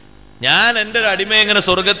 ഞാൻ എന്റെ ഒരു അടിമയെ എങ്ങനെ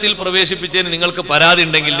സ്വർഗത്തിൽ പ്രവേശിപ്പിച്ചതിന് നിങ്ങൾക്ക് പരാതി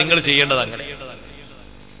ഉണ്ടെങ്കിൽ നിങ്ങൾ ചെയ്യേണ്ടത് അങ്ങനെ.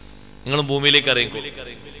 നിങ്ങളും ഭൂമിയിലേക്ക് ഇറങ്ങിക്കോളൂ.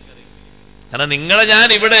 കാരണം നിങ്ങളെ ഞാൻ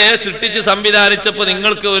ഇവിടെ സൃഷ്ടിച്ച് സംവിധാനിച്ചപ്പോ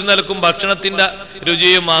നിങ്ങൾക്ക് ഒരു നിലക്കും ഭക്ഷണത്തിന്റെ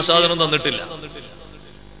രുചിയും ആസ്വാദനവും തന്നിട്ടില്ല.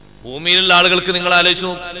 ഭൂമിയിലുള്ള ആളുകൾക്ക് നിങ്ങൾ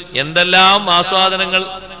ആലോചിച്ചു എന്തെല്ലാം ആസ്വാദനങ്ങൾ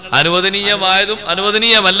അനുവദനീയമായതും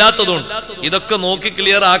അനുവദനീയമല്ലാത്തതും ഇതൊക്കെ നോക്കി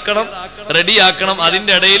ക്ലിയർ ആക്കണം, റെഡി ആക്കണം.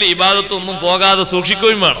 അതിന്റെ ഇടയിൽ ഇബാദത്തൊന്നും പോകാതെ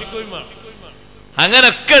സൂക്ഷിക്കുകയും വേണം.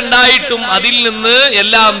 അങ്ങനൊക്കെ ഉണ്ടായിട്ടും അതിൽ നിന്ന്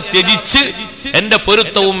എല്ലാം ത്യജിച്ച് എന്റെ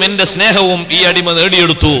പൊരുത്തവും എന്റെ സ്നേഹവും ഈ അടിമ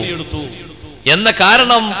നേടിയെടുത്തു എന്ന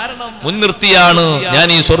കാരണം മുൻനിർത്തിയാണ് ഞാൻ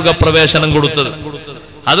ഈ സ്വർഗപ്രവേശനം കൊടുത്തത്.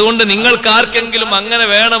 അതുകൊണ്ട് നിങ്ങൾക്ക് ആർക്കെങ്കിലും അങ്ങനെ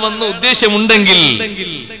വേണമെന്ന് ഉദ്ദേശമുണ്ടെങ്കിൽ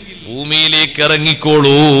ഭൂമിയിലേക്ക്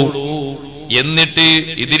ഇറങ്ങിക്കോളൂ. എന്നിട്ട്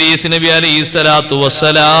ഇദ്രീസ് നബി അലൈഹിസ്സലാത്തു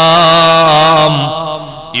വസ്സലാം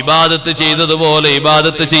ഇബാദത്ത് ചെയ്തതുപോലെ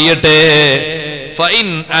ഇബാദത്ത് ചെയ്യട്ടെ. ഫഇൻ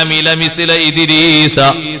അമില മിസ്ല ഇദ്രീസ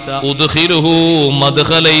ഉദ്ഖിലുഹു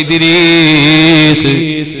മദ്ഖല ഇദ്രീസ്.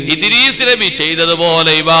 ഇദ്രീസ് നബി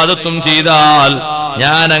ചെയ്തതുപോലെ ഇബാദത്തും ചെയ്താൽ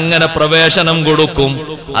ഞാൻ അങ്ങനെ പ്രവേശനം കൊടുക്കും.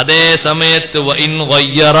 അതേ സമയത്ത് വഇൻ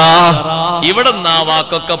ഗയ്യറ, ഇവിടെ ആ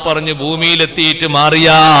വാക്കൊക്കെ പറഞ്ഞ് ഭൂമിയിലെത്തിയിട്ട്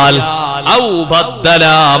മാറിയാൽ, ഔ ബദ്ദല,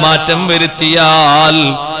 മാറ്റം വരുത്തിയാൽ,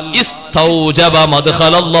 ഇസ്തൗജബ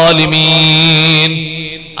മദ്ഖലൽ ളാലിമീൻ,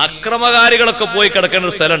 അക്രമകാരികളൊക്കെ പോയി കിടക്കേണ്ട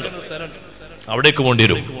ഒരു സ്ഥലമുണ്ട്, അവിടേക്ക് പോണ്ടി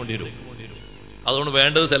വരും. അതുകൊണ്ട്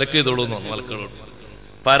വേണ്ടത് സെലക്ട് ചെയ്തോളൂ എന്ന് മലക്കുകളോട്,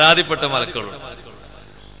 പരാതിപ്പെട്ട മലക്കുകളോട്.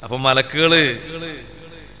 അപ്പൊ മലക്കുകള്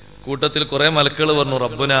കൂട്ടത്തിൽ കുറെ മലക്കുകൾ പറഞ്ഞു,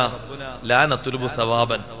 റബ്ബുന ലാ നത്ലുബു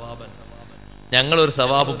സവാബൻ, ഞങ്ങൾ ഒരു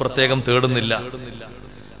സവാബ് പ്രത്യേകം തേടുന്നില്ല.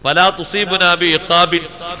 വലാ തുസീബുനാ ബി ഇഖാബിൻ,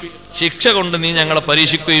 ശിക്ഷ കൊണ്ട് നീ ഞങ്ങളെ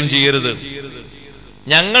പരീക്ഷിക്കുകയും ചെയ്യരുത്.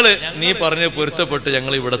 ഞങ്ങള് നീ പറഞ്ഞ് പൊരുത്തപ്പെട്ട്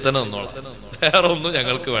ഞങ്ങൾ ഇവിടെ തന്നെ നിന്നോളാം, വേറെ ഒന്നും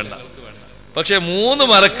ഞങ്ങൾക്ക് വേണ്ട. പക്ഷെ 3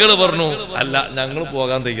 മലക്കുകൾ പറഞ്ഞു, അല്ല, ഞങ്ങൾ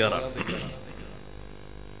പോകാൻ തയ്യാറാണ്.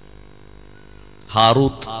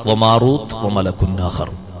 ഹാറൂത്ത് വമാറൂത്ത് വമലക്കുൻ ആഖർ.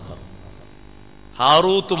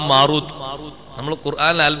 ഹാറൂത്തും മാറൂത്ത്, നമ്മൾ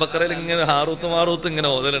ഖുർആൻ അൽ-ബഖറയിൽ ഇങ്ങനെ ഹാറൂത്ത് മാറൂത്ത് ഇങ്ങനെ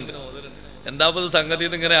ഓതലുണ്ട്. എന്താ സംഗതി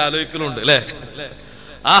ഇങ്ങനെ ആലോചിക്കലുണ്ട് അല്ലെ.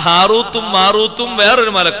 ആ ഹാറൂത്തും മാറൂത്തും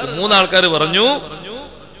വേറൊരു മലക്കും 3 ആൾക്കാർ പറഞ്ഞു,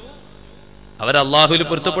 അവർ അള്ളാഹുവിൽ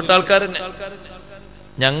പൊരുത്തപ്പെട്ട ആൾക്കാർ തന്നെ.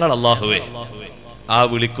 ഞങ്ങൾ അള്ളാഹുവേ ആ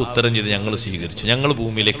വിളിക്ക് ഉത്തരം ചെയ്ത് ഞങ്ങൾ സ്വീകരിച്ചു, ഞങ്ങൾ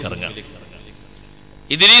ഭൂമിയിലേക്ക് ഇറങ്ങാം.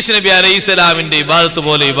 ഇദ്രീസ് നബി അലൈഹിസ്സലാമിന്റെ ഇബാദത്ത്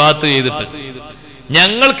പോലെ ഇബാദത്ത് ചെയ്തിട്ട്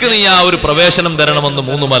ഞങ്ങൾക്ക് നീ ആ ഒരു പ്രവേശനം തരണമെന്ന്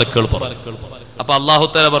 3 മലക്കുകൾ പറഞ്ഞു. അപ്പൊ അല്ലാഹു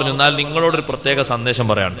തആല പറഞ്ഞു, എന്നാൽ നിങ്ങളോടൊരു പ്രത്യേക സന്ദേശം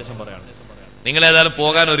പറയാണ്. നിങ്ങൾ ഏതായാലും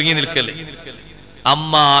പോകാൻ ഒരുങ്ങി നിൽക്കല്ലേ.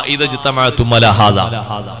 അമ്മാ ഇദ ജതമഅതും അലാ ഹാദാ,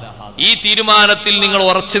 ഈ തീരുമാനത്തിൽ നിങ്ങൾ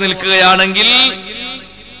ഉറച്ചു നിൽക്കുകയാണെങ്കിൽ,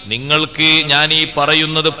 നിങ്ങൾക്ക് ഞാൻ ഈ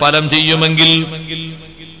പറയുന്നത് ഫലം ചെയ്യുമെങ്കിൽ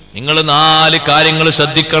നിങ്ങൾ 4 കാര്യങ്ങൾ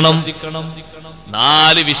ശ്രദ്ധിക്കണം.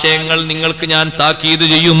 4 വിഷയങ്ങൾ നിങ്ങൾക്ക് ഞാൻ താക്കീത്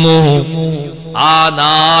ചെയ്യുന്നു. ആ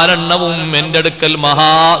 4 എന്റെ അടുക്കൽ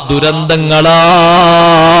മഹാ ദുരന്തങ്ങളാണ്.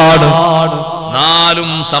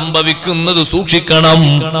 4 സംഭവിക്കുന്നത് സൂക്ഷിക്കണം,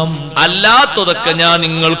 അല്ലാത്തതൊക്കെ ഞാൻ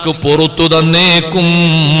നിങ്ങൾക്ക് പുറത്തു തന്നേക്കും.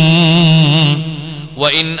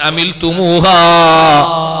 വഇൻ അമിൽതുമൂഹാ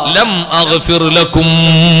ലം അഗ്ഫിർ ലക്കും,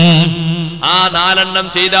 ആ 4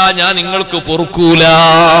 ചെയ്താ ഞാൻ നിങ്ങൾക്ക് പൊറുക്കൂല.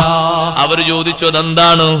 അവർ ചോദിച്ചു,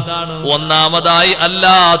 അതെന്താണ്? ഒന്നാമതായി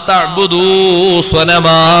അല്ലാ തഅ്ബുദൂ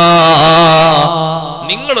സ്വനമാ,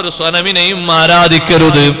 നിങ്ങളൊരു സ്വനമിനെയും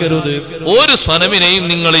ആരാധിക്കരുത്, ഒരു സ്വനമിനെയും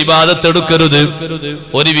നിങ്ങൾ ഇബാദത്ത് എടുക്കരുത്,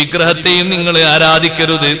 ഒരു വിഗ്രഹത്തെയും നിങ്ങൾ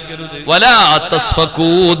ആരാധിക്കരുത്. വലാ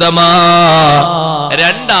തസ്ഫകൂ ദമാ,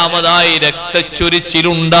 രണ്ടാമതായി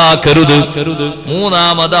രക്തച്ചൊരിച്ചിലുണ്ടാക്കരുത്.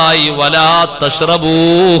 മൂന്നാമതായി വലാ തശ്റബൂ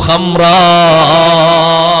ഖംറാ,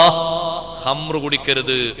 ഖംർ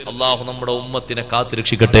കുടിക്കരുത്. അല്ലാഹു നമ്മുടെ ഉമ്മത്തിനെ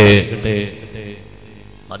കാത്തുരക്ഷിക്കട്ടെ.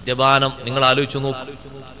 മദ്യപാനം നിങ്ങൾ ആലോചിച്ചു നോക്കൂ.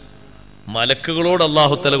 മലക്കുകളോട്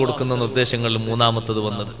അല്ലാഹു തആല കൊടുക്കുന്ന നിർദ്ദേശങ്ങളിൽ 3-മത്തത്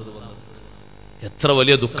വന്നത് എത്ര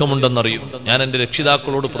വലിയ ദുഃഖമുണ്ടെന്നറിയും. ഞാൻ എന്റെ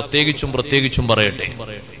രക്ഷിതാക്കളോട് പ്രത്യേകിച്ചും പറയട്ടെ,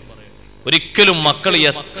 ഒരിക്കലും മക്കൾ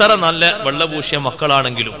എത്ര നല്ല വെള്ളപൂശിയ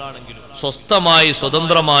മക്കളാണെങ്കിലും സ്വസ്ഥമായി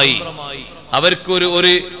സ്വതന്ത്രമായി അവർക്ക്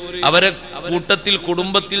അവരെ കൂട്ടത്തിൽ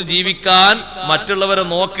കുടുംബത്തിൽ ജീവിക്കാൻ മറ്റുള്ളവരെ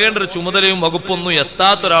നോക്കേണ്ട ഒരു ചുമതലയും വകുപ്പൊന്നും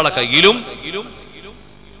എത്താത്തൊരാളെ കയ്യിലും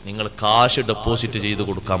നിങ്ങൾ കാശ് ഡെപ്പോസിറ്റ് ചെയ്ത്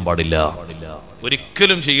കൊടുക്കാൻ പാടില്ല.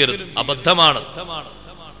 ഒരിക്കലും ചെയ്യരുത്, അബദ്ധമാണ്.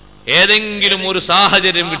 ഏതെങ്കിലും ഒരു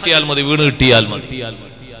സാഹചര്യം കിട്ടിയാൽ മതി, വീണ് കിട്ടിയാൽ മതി.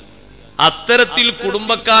 അത്തരത്തിൽ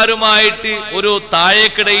കുടുംബക്കാരുമായിട്ട് ഒരു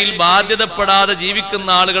താഴേക്കിടയിൽ ബാധ്യതപ്പെടാതെ ജീവിക്കുന്ന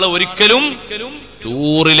ആളുകളെ ഒരിക്കലും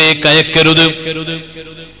ടൂറിലേക്ക് അയക്കരുത്,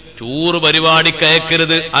 ടൂർ പരിപാടിക്ക്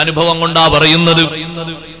അയക്കരുത്. അനുഭവം കൊണ്ടാ പറയുന്നത്.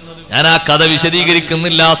 ഞാൻ ആ കഥ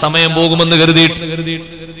വിശദീകരിക്കുന്നില്ല, സമയം പോകുമെന്ന് കരുതിയിട്ട്.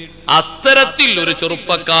 അത്തരത്തിൽ ഒരു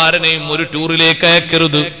ചെറുപ്പക്കാരനെയും ഒരു ടൂറിലേക്ക്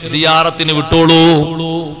അയക്കരുത്, സിയാറത്തിന് വിട്ടോളൂ.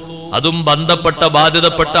 അതും ബന്ധപ്പെട്ട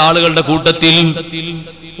ബാധ്യതപ്പെട്ട ആളുകളുടെ കൂട്ടത്തിൽ.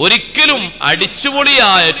 ഒരിക്കലും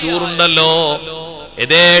അടിച്ചുപൊളിയായ ടൂറുണ്ടല്ലോ,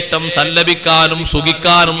 യഥേഷ്ടം സല്ലപിക്കാനും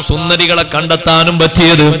സുഖിക്കാനും സുന്ദരികളെ കണ്ടെത്താനും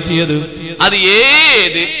പറ്റിയത് അത്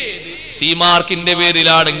ഏത് സി മാർക്കിന്റെ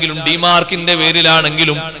പേരിലാണെങ്കിലും ഡി മാർക്കിന്റെ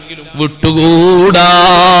പേരിലാണെങ്കിലും വിട്ടുകൂടാ.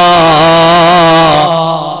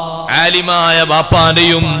 ആലിമായ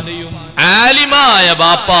ബാപ്പാന്റെയും ആലിമായ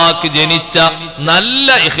ബാപ്പാക്ക് ജനിച്ച നല്ല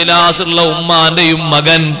ഇഖ്ലാസുള്ള ഉമ്മാന്റെയും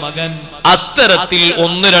മകൻ അത്തരത്തിൽ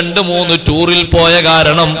 1, 2, 3 ടൂറിൽ പോയ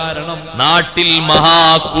കാരണം നാട്ടിൽ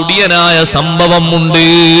മഹാകുടിയനായ സംഭവമുണ്ട്.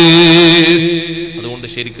 അതുകൊണ്ട്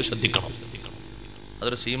ശരിക്കും ശ്രദ്ധിക്കണം.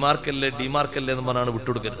 അതൊരു സി മാർക്കല്ലേ ഡി മാർക്കല്ലേ എന്ന് പറഞ്ഞാണ്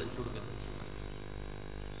വിട്ടുകൊടുക്കരുത്.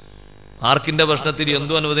 മാർക്കിന്റെ പ്രശ്നത്തിൽ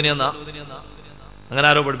എന്തു അനുവദനീയെന്നാ അങ്ങനെ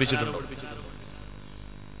ആരോ പഠിപ്പിച്ചിട്ടുണ്ടോ?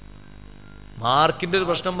 മാർക്കിന്റെ ഒരു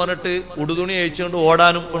പ്രശ്നം പറഞ്ഞിട്ട് ഉടുതുണി അഴിച്ചുകൊണ്ട്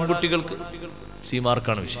ഓടാനും പെൺകുട്ടികൾക്ക് സി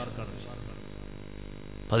മാർക്കാണ് വിഷയം.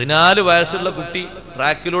 14 വയസ്സുള്ള കുട്ടി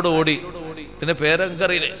ട്രാക്കിലൂടെ ഓടി. ഇതിന്റെ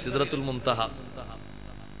പേരെനിക്കറിയില്ലേ? സിദ്റത്തുൽ മുൻതഹ.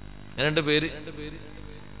 അങ്ങനെ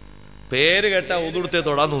പേര് കേട്ടാ ഉതുടുത്തേ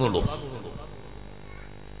തൊടാൻ തോന്നുള്ളൂ.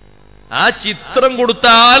 ആ ചിത്രം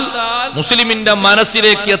കൊടുത്താൽ മുസ്ലിമിന്റെ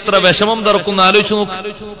മനസ്സിലേക്ക് എത്ര വിഷമം തറക്കുന്ന ആലോചിച്ചു നോക്ക്.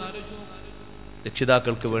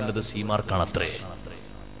 രക്ഷിതാക്കൾക്ക് വേണ്ടത് സി മാർക്കാണ്. അത്രേ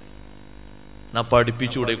നാ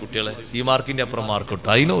പഠിപ്പിച്ചൂടെ കുട്ടികളെ? സി മാർക്കിന്റെ അപ്പുറം മാർക്ക്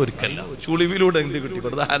കിട്ടും. അതിനും ഒരിക്കല്ല. ചുളിവിലൂടെ എന്ത് കിട്ടി?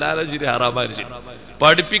 വെറുതെ ഹലാലും ശരി ഹറാമാരും ശരി.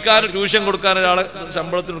 പഠിപ്പിക്കാനും ട്യൂഷൻ കൊടുക്കാൻ ഒരാളെ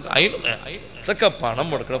ശമ്പളത്തിന് ഇതൊക്കെ പണം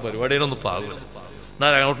മുടക്കണ പരിപാടിയിലൊന്നും പാകൂല.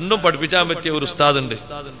 ഒന്നും പഠിപ്പിച്ചാൻ പറ്റിയ ഒരു ഉസ്താദ് ഉണ്ട്,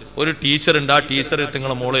 ഒരു ടീച്ചർ ഉണ്ട്. ആ ടീച്ചറെ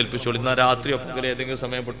നിങ്ങളെ മോളെ ഏൽപ്പിച്ചോളൂ. ഇന്നാ രാത്രിയോ പകരം ഏതെങ്കിലും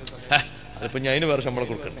സമയം അതിപ്പോ ഞാൻ അതിന് വേറെ ശമ്പളം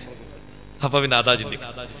കൊടുക്കണ്ടേ? അപ്പൊ പിന്നെ അതാ ചിന്തിക്കും.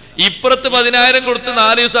 ഇപ്പുറത്ത് 10,000 കൊടുത്ത്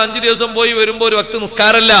 4 ദിവസം 5 ദിവസം പോയി വരുമ്പോ ഒരു വക്ത്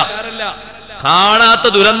നിസ്കാരമല്ല. കാണാത്ത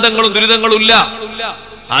ദുരന്തങ്ങളും ദുരിതങ്ങളും ഇല്ല,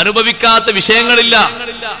 അനുഭവിക്കാത്ത വിഷയങ്ങളില്ല.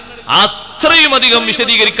 അത്രയും അധികം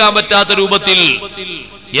വിശദീകരിക്കാൻ പറ്റാത്ത രൂപത്തിൽ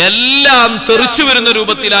എല്ലാം തെറിച്ചു വരുന്ന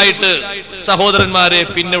രൂപത്തിലായിട്ട് സഹോദരന്മാരെ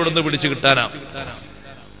പിന്നെ ഇവിടുന്ന് പിടിച്ചു കിട്ടാനാ.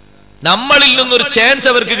 നമ്മളിൽ നിന്നൊരു ചാൻസ്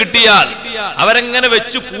അവർക്ക് കിട്ടിയാൽ അവരെങ്ങനെ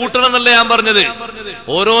വെച്ചു കൂട്ടണം എന്നല്ല ഞാൻ പറഞ്ഞത്.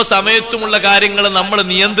 ഓരോ സമയത്തുമുള്ള കാര്യങ്ങൾ നമ്മൾ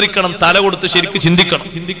നിയന്ത്രിക്കണം, തല കൊടുത്ത് ശരിക്കും ചിന്തിക്കണം.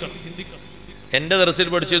 എന്റെ ദർസിൽ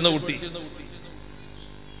പഠിച്ചിരുന്ന കുട്ടി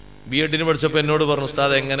B.Ed പഠിച്ചപ്പോ എന്നോട് പറഞ്ഞു,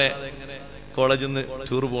 ഉസ്താദ് എങ്ങനെ കോളേജിൽ നിന്ന്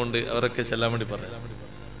ടൂർ പോകുന്നുണ്ട്, അവരൊക്കെ ചെല്ലാൻ വേണ്ടി പറഞ്ഞു.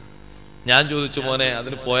 ഞാൻ ചോദിച്ചു, മോനെ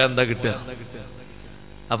അതിന് പോയാൽ എന്താ കിട്ടുക?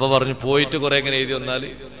 അപ്പൊ പറഞ്ഞു, പോയിട്ട് കുറെ എങ്ങനെ എഴുതി വന്നാൽ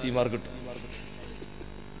സി മാർക്ക് കിട്ടും.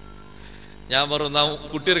 ഞാൻ പറഞ്ഞു,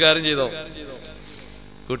 കുട്ടി ഒരു കാര്യം ചെയ്തോ,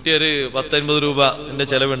 കുട്ടി ഒരു 10-50 രൂപ എന്റെ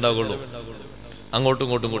ചെലവുണ്ടാകുള്ളൂ, അങ്ങോട്ടും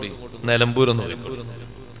ഇങ്ങോട്ടും കൂടി നിലമ്പൂരൊന്നും പോയിക്കോളൂ.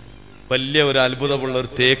 വലിയ ഒരു അത്ഭുതമുള്ള ഒരു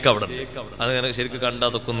തേക്ക് അവിടെ ഉണ്ട്. അതിങ്ങനെ ശരിക്കും കണ്ടാൽ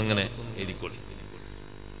അതൊക്കെ ഒന്ന് ഇങ്ങനെ എഴുതിക്കോളി.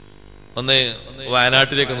 ഒന്ന്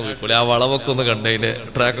വയനാട്ടിലേക്കൊന്ന് പോയിക്കോളി, ആ വളവൊക്കെ ഒന്ന് കണ്ട്, അതിന്റെ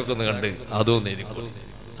ട്രാക്കൊക്കെ ഒന്ന് കണ്ട് അതും ഒന്ന് എഴുതിക്കോളി.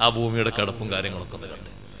 ആ ഭൂമിയുടെ കിടപ്പും കാര്യങ്ങളൊക്കെ ഒന്ന് കണ്ട്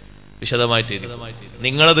വിശദമായിട്ട് എഴുതി.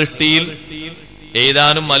 നിങ്ങളുടെ ദൃഷ്ടിയിൽ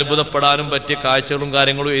എഴുതാനും അത്ഭുതപ്പെടാനും പറ്റിയ കാഴ്ചകളും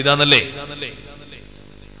കാര്യങ്ങളും എഴുതാന്നല്ലേ.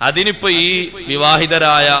 അതിനിപ്പോ ഈ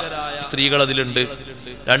വിവാഹിതരായ സ്ത്രീകൾ അതിലുണ്ട്,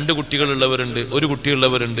 2 കുട്ടികളുള്ളവരുണ്ട്, 1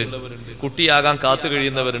 കുട്ടിയുള്ളവരുണ്ട്, കുട്ടിയാകാൻ കാത്തു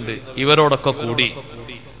കഴിയുന്നവരുണ്ട്. ഇവരോടൊക്കെ കൂടി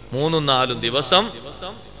 3-4 ദിവസം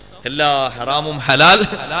എല്ലാ ഹറാമും ഹലാൽ,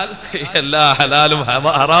 എല്ലാ ഹലാലും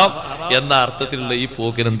ഹറാം എന്ന അർത്ഥത്തിലുള്ള ഈ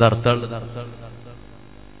പോക്കിന് എന്താ അർത്ഥമുള്ളത്?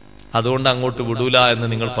 അതുകൊണ്ട് അങ്ങോട്ട് വിടൂല എന്ന്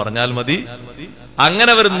നിങ്ങൾ പറഞ്ഞാൽ മതി. അങ്ങനെ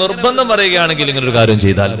അവർ നിർബന്ധം പറയുകയാണെങ്കിൽ ഇങ്ങനൊരു കാര്യം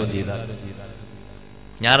ചെയ്താൽ മതി.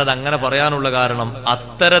 ഞാനത് അങ്ങനെ പറയാനുള്ള കാരണം,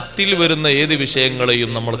 അത്തരത്തിൽ വരുന്ന ഏത് വിഷയങ്ങളെയും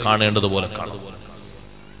നമ്മൾ കാണേണ്ടതുപോലെ കാണും.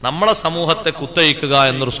 നമ്മളെ സമൂഹത്തെ കുത്തഴിക്കുക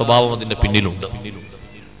എന്നൊരു സ്വഭാവം അതിന്റെ പിന്നിലുണ്ട്.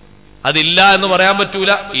 അതില്ല എന്ന് പറയാൻ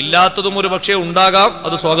പറ്റൂല. ഇല്ലാത്തതും ഒരു പക്ഷേ ഉണ്ടാകാം,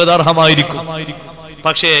 അത് സ്വാഗതാർഹമായിരിക്കും.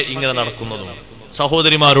 പക്ഷേ ഇങ്ങനെ നടക്കുന്നതും.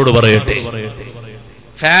 സഹോദരിമാരോട് പറയട്ടെ,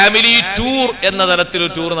 ഫാമിലി ടൂർ എന്ന തരത്തിൽ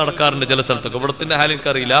ഒരു ടൂർ നടക്കാറുണ്ട് ചില സ്ഥലത്തൊക്കെ. ഇവിടത്തിന്റെ ഹാൽ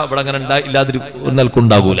എനിക്കറിയില്ല, ഇവിടെ അങ്ങനെ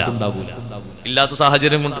ഇല്ലാതിരിക്കുണ്ടാകൂല, ഇല്ലാത്ത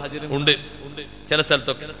സാഹചര്യം ഉണ്ട് ചില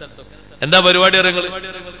സ്ഥലത്തൊക്കെ. എന്താ പരിപാടി അറിയങ്ങൾ?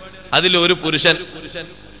 അതിൽ ഒരു പുരുഷൻ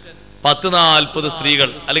 10-40 സ്ത്രീകൾ,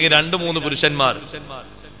 അല്ലെങ്കിൽ 2-3 പുരുഷന്മാർ.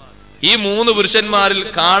 ഈ 3 പുരുഷന്മാരിൽ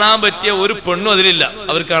കാണാൻ പറ്റിയ ഒരു പെണ്ണും അതിലില്ല.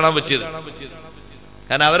 അവർ കാണാൻ പറ്റിയത്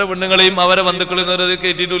കാരണം അവരെ പെണ്ണുങ്ങളെയും അവരെ ബന്ധുക്കളെയും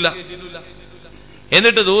കയറ്റിയിട്ടില്ല.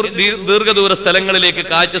 എന്നിട്ട് ദീർഘദൂര സ്ഥലങ്ങളിലേക്ക്,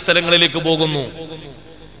 കാഴ്ച സ്ഥലങ്ങളിലേക്ക് പോകുന്നു.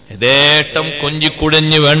 യഥേഷ്ടം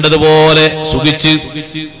കൊഞ്ചിക്കുഴഞ്ഞ് വേണ്ടതുപോലെ സുഖിച്ച്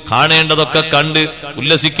കാണേണ്ടതൊക്കെ കണ്ട്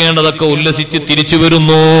ഉല്ലസിക്കേണ്ടതൊക്കെ ഉല്ലസിച്ച് തിരിച്ചു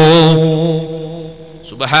വരുന്നു.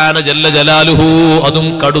 സുബ്ഹാന ജല്ല ജലാലുഹു, അതും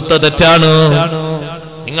കടുത്ത തെറ്റാണ്.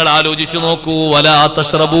 നിങ്ങൾ ആലോചിച്ചു നോക്കൂ. വലാ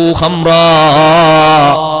തശ്റബൂ ഖംറാ,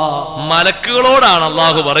 മലക്കുകളോടാണ്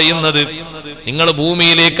അള്ളാഹു പറയുന്നത്, നിങ്ങൾ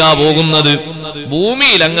ഭൂമിയിലേക്കാ പോകുന്നത്,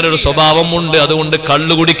 ഭൂമിയിൽ അങ്ങനെ ഒരു സ്വഭാവം ഉണ്ട്, അതുകൊണ്ട്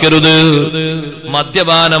കള്ളു കുടിക്കരുത്,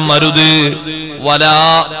 മദ്യപാനം അരുത്. വലാ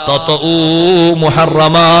തതഊ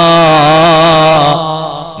മുഹറമാ,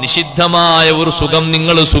 നിഷിദ്ധമായ ഒരു സുഖം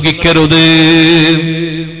നിങ്ങൾ സുഖിക്കരുത്.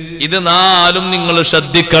 ഇത് നാലും നിങ്ങൾ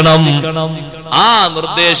ശ്രദ്ധിക്കണം. ആ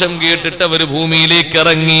നിർദ്ദേശം കേട്ടിട്ട് അവര് ഭൂമിയിലേക്ക്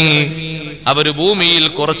ഇറങ്ങി. അവര് ഭൂമിയിൽ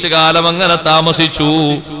കുറച്ചു കാലം അങ്ങനെ താമസിച്ചു.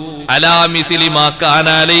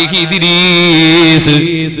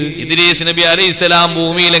 ഇദ്രീസ് നബി അലൈഹിസ്സലാം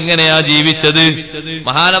ഭൂമിയിൽ എങ്ങനെയാ ജീവിച്ചത്?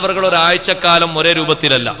 മഹാനവറുകൾ ഒരാഴ്ചക്കാലം ഒരേ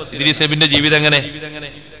രൂപത്തിലല്ല. ഇദ്രീസ് നബിന്റെ ജീവിതം എങ്ങനെ?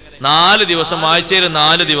 4 ദിവസം, ആഴ്ചയിൽ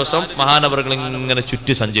 4 ദിവസം മഹാനവറുകൾ ഇങ്ങനെ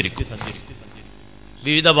ചുറ്റി സഞ്ചരിക്കും,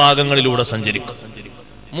 വിവിധ ഭാഗങ്ങളിലൂടെ സഞ്ചരിക്കും.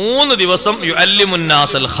 3 ദിവസം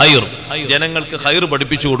യുഅല്ലിമുന്നാസൽ ഖൈർ, ജനങ്ങൾക്ക് ഖൈർ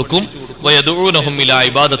പഠിപ്പിച്ചു കൊടുക്കും. വയദഊനഹും ഇലാ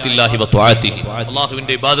ഇബാദത്തില്ലാഹി വത്വഅതിഹി,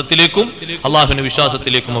 അല്ലാഹുവിന്റെ ഇബാദത്തിലേക്കും അല്ലാഹുവിന്റെ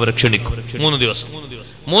വിശ്വാസത്തിലേക്കും അവരെ ക്ഷണിക്കും. 3 ദിവസം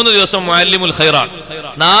 3 ദിവസം മുഅല്ലിമുൽ ഖൈറാൻ.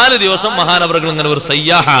 4 ദിവസം മഹാനവറുകൾ ഇങ്ങനെ ഒരു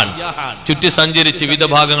സയ്യാഹാൻ, ചുറ്റി സഞ്ചരിച്ച് വിവിധ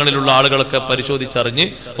ഭാഗങ്ങളിലുള്ള ആളുകളൊക്കെ പരിശോധിച്ചറിഞ്ഞ്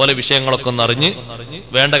പല വിഷയങ്ങളൊക്കെ ഒന്നറിഞ്ഞ്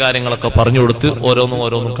വേണ്ട കാര്യങ്ങളൊക്കെ പറഞ്ഞു കൊടുത്ത്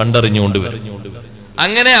ഓരോന്നും കണ്ടറിഞ്ഞുകൊണ്ടുവരും.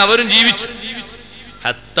 അങ്ങനെ അവരും ജീവിച്ചു.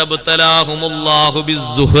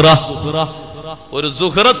 ഒരു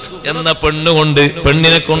സുഹ്റത്ത് എന്ന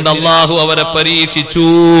പെണ്ണിനെ കൊണ്ട് അല്ലാഹു അവരെ പരീക്ഷിച്ചു.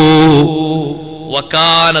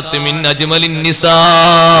 വകാനത് മിൻ അജ്മലിൻ നിസാ,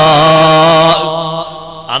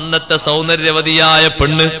 അന്നത്തെ സൗന്ദര്യവതിയായ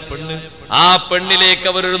പെണ്ണ്. ആ പെണ്ണിലേക്ക്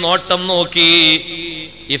അവരൊരു നോട്ടം നോക്കി.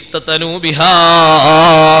 ഇഫ്തതനൂ ബിഹാ,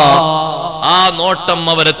 ആ നോട്ടം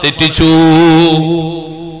അവരെ തെറ്റിച്ചു.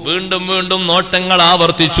 വീണ്ടും വീണ്ടും നോട്ടങ്ങൾ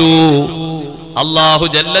ആവർത്തിച്ചു. അല്ലാഹു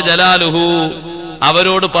ജല്ല ജലാലുഹു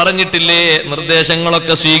അവരോട് പറഞ്ഞിട്ടില്ലേ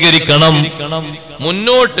നിർദ്ദേശങ്ങളൊക്കെ സ്വീകരിക്കണം?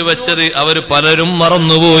 മുന്നോട്ട് വെച്ചത് അവര് പലരും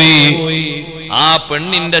മറന്നുപോയി. ആ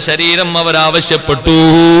പെണ്ണിന്റെ ശരീരം അവരാവശ്യപ്പെട്ടു.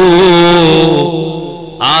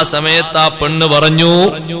 ആ സമയത്ത് ആ പെണ്ണ് പറഞ്ഞു,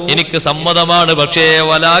 എനിക്ക് സമ്മതമാണ്, പക്ഷേ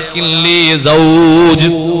വലാകിൻ ലീ സൗജ്,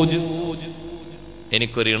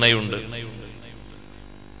 എനിക്കൊരു ഇണയുണ്ട്.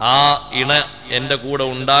 ആ ഇണ എന്റെ കൂടെ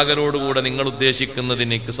ഉണ്ടാകലോടുകൂടെ നിങ്ങൾ ഉദ്ദേശിക്കുന്നത്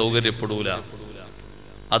എനിക്ക് സൗകര്യപ്പെടൂല.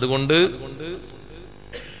 അതുകൊണ്ട്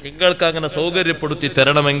നിങ്ങൾക്ക് അങ്ങനെ സൗകര്യപ്പെടുത്തി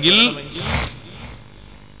തരണമെങ്കിൽ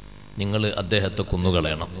നിങ്ങൾ അദ്ദേഹത്തെ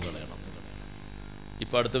കൊന്നുകളയണം.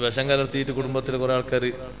 ഇപ്പൊ അടുത്ത് വിഷം കലർത്തിയിട്ട് കുടുംബത്തിലെ കുറെ ആൾക്കാർ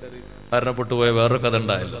മരണപ്പെട്ടു പോയ വേറൊരു കഥ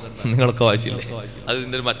ഉണ്ടായല്ലോ, നിങ്ങളൊക്കെ വായിച്ചില്ലേ? അത്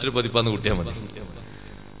ഇതിന്റെ മറ്റൊരു പതിപ്പാന്ന് കൂട്ടിയാൽ മതി.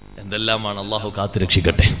 എന്തെല്ലാമാണ്. അള്ളാഹു കാത്തു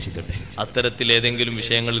രക്ഷിക്കട്ടെ. അത്തരത്തിൽ ഏതെങ്കിലും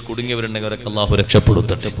വിഷയങ്ങളിൽ കുടുങ്ങിയവരുണ്ടെങ്കിൽ അവരൊക്കെ അള്ളാഹു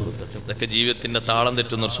രക്ഷപ്പെടുത്തട്ടെ. ഇതൊക്കെ ജീവിതത്തിന്റെ താളം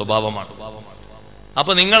തെറ്റുന്ന ഒരു സ്വഭാവമാണ്.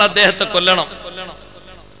 അപ്പൊ നിങ്ങൾ അദ്ദേഹത്തെ കൊല്ലണം.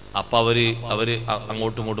 അപ്പൊ അവര്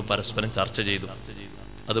അങ്ങോട്ടും ഇങ്ങോട്ടും പരസ്പരം ചർച്ച ചെയ്തു.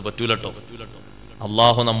 അത് പറ്റൂലട്ടോ.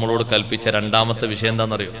 അള്ളാഹു നമ്മളോട് കൽപ്പിച്ച രണ്ടാമത്തെ വിഷയം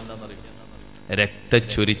എന്താണെന്നറിയോ?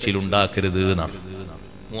 രക്തച്ചൊരിച്ചിലുണ്ടാക്കരുത് എന്നാണ്.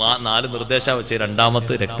 4 നിർദ്ദേശം വെച്ച്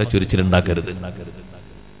രണ്ടാമത്തെ രക്തച്ചൊരിച്ചിലുണ്ടാക്കരുത്.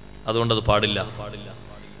 അതുകൊണ്ട് അത് പാടില്ല.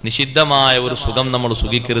 നിഷിദ്ധമായ ഒരു സുഖം നമ്മൾ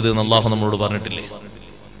സുഖിക്കരുത് എന്ന് അള്ളാഹു നമ്മളോട് പറഞ്ഞിട്ടില്ലേ?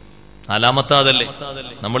 4-മത്തെ അതല്ലേ?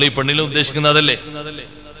 നമ്മൾ ഈ പെണ്ണിനെ ഉദ്ദേശിക്കുന്ന അതല്ലേ?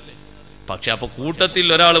 പക്ഷെ അപ്പൊ കൂട്ടത്തിൽ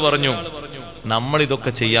ഒരാൾ പറഞ്ഞു, നമ്മൾ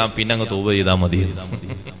ഇതൊക്കെ ചെയ്യാം, പിന്നെ അങ്ങ് തൗബ ചെയ്താൽ മതി.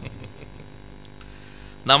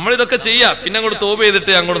 നമ്മളിതൊക്കെ ചെയ്യാം, പിന്നെ അങ്ങോട്ട് തൗബ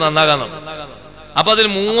ചെയ്തിട്ട് അങ്ങോട്ട് നന്നാകാൻ. അപ്പൊ അതിൽ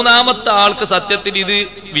 3-മത്തെ ആൾക്ക് സത്യത്തിൽ ഇത്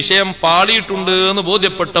വിഷയം പാളിയിട്ടുണ്ട് എന്ന്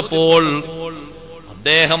ബോധ്യപ്പെട്ടപ്പോൾ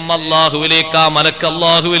അദ്ദേഹം അല്ലാഹുവിലേക്ക്, ആ മലക്ക്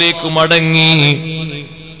അല്ലാഹുവിലേക്ക് മടങ്ങി.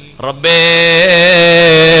 റബ്ബേ,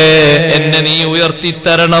 എന്നെ നീ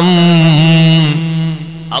ഉയർത്തിത്തരണം.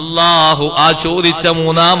 അല്ലാഹു ആ ചോദിച്ച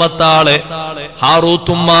 3-മത്തെ ആളെ,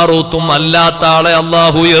 ഹാറൂത്തും മാറൂത്തും അല്ലാത്ത ആളെ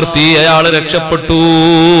അല്ലാഹു ഉയർത്തി. അയാള് രക്ഷപ്പെട്ടു.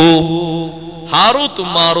 ഹാറൂത്തും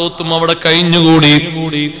മാറൂത്തും അവിടെ കഴിഞ്ഞുകൂടി.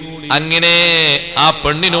 അങ്ങനെ ആ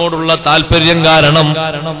പെണ്ണിനോടുള്ള താല്പര്യം കാരണം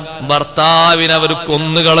ഭർത്താവിനെ അവർ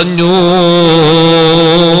കൊന്നുകളഞ്ഞു.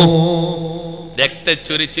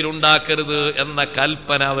 രക്തച്ചൊരിച്ചിലുണ്ടാക്കരുത് എന്ന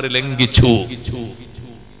കൽപ്പന അവർ ലംഘിച്ചു.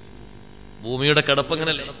 ഭൂമിയുടെ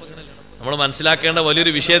കിടപ്പങ്ങനല്ലേ? നമ്മൾ മനസ്സിലാക്കേണ്ട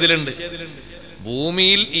വലിയൊരു വിഷയത്തിലുണ്ട്.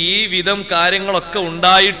 ഭൂമിയിൽ ഈ വിധം കാര്യങ്ങളൊക്കെ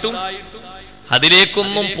ഉണ്ടായിട്ടും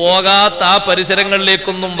അതിലേക്കൊന്നും പോകാത്ത, ആ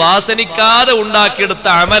പരിസരങ്ങളിലേക്കൊന്നും വാസനിക്കാതെ ഉണ്ടാക്കിയെടുത്ത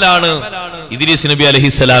അമലാണ് ഇദ്രീസ് നബി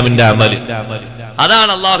അലൈഹിസ്സലാമിന്റെ അമൽ.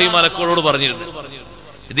 അതാണ് അല്ലാഹു മലക്കുകളോട് പറഞ്ഞിരുന്നത്.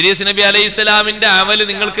 ഇദ്രീസ് നബി അലൈഹിസ്സലാമിന്റെ അമൽ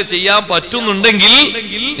നിങ്ങൾക്ക് ചെയ്യാൻ പറ്റുന്നുണ്ടെങ്കിൽ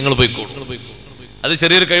നിങ്ങൾ പോയിക്കോളൂ. അത്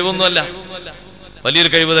ചെറിയൊരു കഴിവൊന്നുമല്ല, വലിയൊരു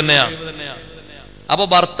കഴിവ് തന്നെയാണ്. അപ്പൊ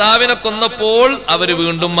ഭർത്താവിനെ കൊന്നപ്പോൾ അവര്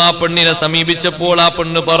വീണ്ടും ആ പെണ്ണിനെ സമീപിച്ചപ്പോൾ ആ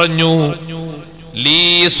പെണ്ണ് പറഞ്ഞു, ലീ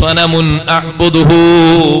സ്വനമുൻ അഅ്ബുദുഹു,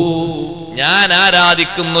 ഞാൻ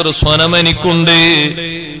ആരാധിക്കുന്ന ഒരു സ്വനം എനിക്കുണ്ട്.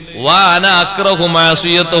 വഅന അക്റഹു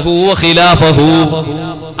മഅസിയതഹു വഖിലാഫഹു,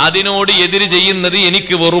 അതിനോട് എതിര് ചെയ്യുന്നത്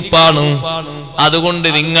എനിക്ക് വെറുപ്പാണ്. അതുകൊണ്ട്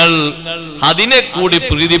നിങ്ങൾ അതിനെ കൂടി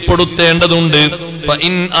പ്രീതിപ്പെടുത്തേണ്ടതുണ്ട്.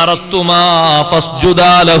 ഫഇൻ അറത്തുമാ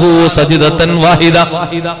ഫസ്ജുദാ ലഹു സജ്ദതൻ വാഹിദ,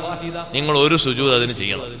 നിങ്ങൾ ഒരു സുജൂദ് അതിന്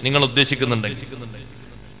ചെയ്യണം നിങ്ങൾ ഉദ്ദേശിക്കുന്നുണ്ടെങ്കിൽ.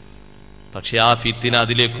 പക്ഷെ ആ ഫിത്തിന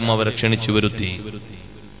അതിലേക്കും അവരെ ക്ഷണിച്ചു വരുത്തി.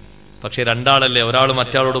 പക്ഷെ രണ്ടാളല്ലേ, ഒരാൾ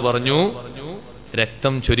മറ്റാളോട് പറഞ്ഞു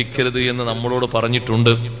രക്തം ചൊരിക്കരുത് എന്ന് നമ്മളോട്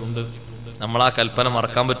പറഞ്ഞിട്ടുണ്ട്. നമ്മൾ ആ കൽപ്പന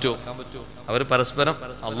മറക്കാൻ പറ്റുമോ? അവർ പരസ്പരം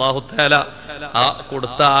അല്ലാഹു തആല ആ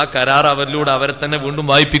കൊടുത്ത ആ കരാർ അവരിലൂടെ അവരെ തന്നെ വീണ്ടും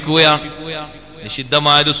വായിപ്പിക്കുകയാണ്.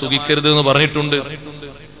 നിഷിദ്ധമായത് സുഖിക്കരുത് എന്ന് പറഞ്ഞിട്ടുണ്ട്.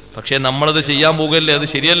 പക്ഷെ നമ്മളത് ചെയ്യാൻ പോകല്ലേ, അത്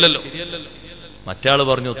ശരിയല്ലല്ലോ. മറ്റാള്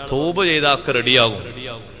പറഞ്ഞു തൗബ ചെയ്താക്കെ റെഡിയാകും,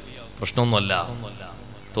 പ്രശ്നമൊന്നുമല്ല,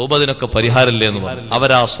 തൗബ അതിനൊക്കെ പരിഹാരമില്ലേ എന്ന് പറഞ്ഞു.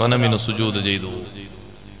 അവരാ സ്വനമിന് സുജൂദ് ചെയ്തു.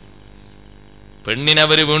 പെണ്ണിനെ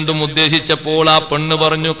അവര് വീണ്ടും ഉദ്ദേശിച്ചപ്പോൾ ആ പെണ്ണ്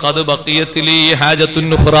പറഞ്ഞു ഖദ് ബഖിയത്ലി ഹാജത്തുൻ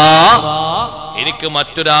ഉഖ്റാ, എനിക്ക്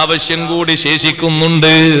മറ്റൊരാവശ്യം കൂടി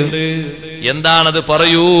ശേഷിക്കുന്നുണ്ട്. എന്താണത്?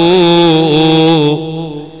 പറയൂ.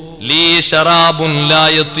 ലീ ശറാബുൻ ലാ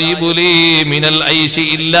യതീബു ലീ മിനൽ ഐശി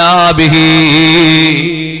ഇല്ലാ ബിഹി,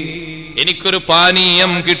 എനിക്കൊരു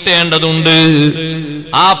പാനീയം കിട്ടേണ്ടതുണ്ട്.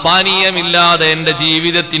 ആ പാനീയമില്ലാതെ എന്റെ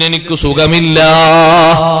ജീവിതത്തിന് എനിക്ക് സുഖമില്ല.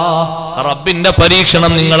 റബ്ബിന്റെ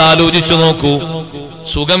പരീക്ഷണം നിങ്ങൾ ആലോചിച്ചു നോക്കൂ.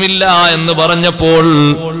 സുഖമില്ല എന്ന് പറഞ്ഞപ്പോൾ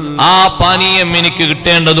ആ പാനീയം എനിക്ക്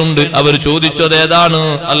കിട്ടേണ്ടതുണ്ട്. അവർ ചോദിച്ചത് ഏതാണ്?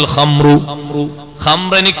 അൽ ഖംറു,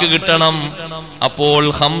 ഖംർ എനിക്ക് കിട്ടണം. അപ്പോൾ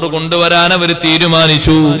ഖംർ കൊണ്ടുവരാൻ അവർ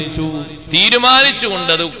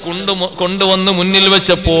തീരുമാനിച്ചുകൊണ്ടത് കൊണ്ടുവന്ന് മുന്നിൽ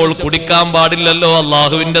വെച്ചപ്പോൾ കുടിക്കാൻ പാടില്ലല്ലോ,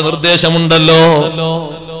 അള്ളാഹുവിന്റെ നിർദ്ദേശമുണ്ടല്ലോ.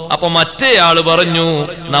 അപ്പൊ മറ്റേയാള് പറഞ്ഞു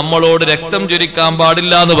നമ്മളോട് രക്തം ചൊരിക്കാൻ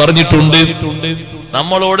പാടില്ല എന്ന് പറഞ്ഞിട്ടുണ്ട്,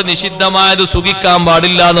 നമ്മളോട് നിഷിദ്ധമായത് സുഖിക്കാൻ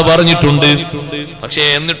പാടില്ല എന്ന് പറഞ്ഞിട്ടുണ്ട്. പക്ഷെ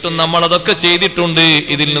എന്നിട്ടും നമ്മൾ അതൊക്കെ ചെയ്തിട്ടുണ്ട്.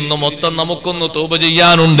 ഇതിൽ നിന്ന് മൊത്തം നമുക്കൊന്ന് തൗബ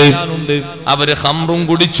ചെയ്യാനുണ്ട്. അവര് ഖംറും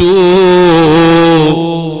കുടിച്ചു.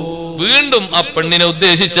 വീണ്ടും ആ പെണ്ണിനെ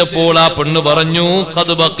ഉദ്ദേശിച്ചപ്പോൾ ആ പെണ്ണ് പറഞ്ഞു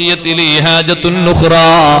ഖദ് ബഖിയത്ലി ഹാജത്തുൻ ഉഖ്റാ,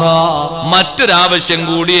 മറ്റൊരാവശ്യം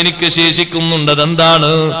കൂടി എനിക്ക് ശേഷിക്കുന്നുണ്ട്.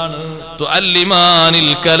 അതെന്താണ്? തുഅല്ലിമാനിൽ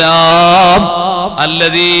കലാം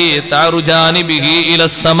അല്ലദീ തഅറുജാനി ബിഹി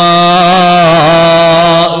ഇലസ്സമാ,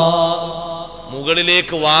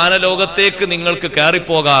 മുകളിലേക്ക് വാനലോകത്തേക്ക് നിങ്ങൾക്ക്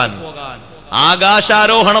കയറിപ്പോകാൻ,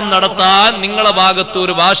 ആകാശാരോഹണം നടത്താൻ നിങ്ങളെ ഭാഗത്ത്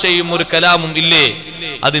ഒരു ഭാഷയും ഒരു കലാമും ഇല്ലേ?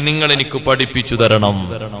 അത് നിങ്ങൾ എനിക്ക് പഠിപ്പിച്ചു തരണം.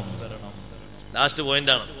 ലാസ്റ്റ്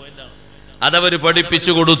പോയിന്റാണ്. അതവര്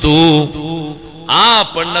പഠിപ്പിച്ചു കൊടുത്തു. ആ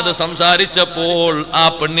പെണ്ണത് സംസാരിച്ചപ്പോൾ ആ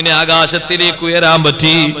പെണ്ണിനെ ആകാശത്തിലേക്ക് ഉയരാൻ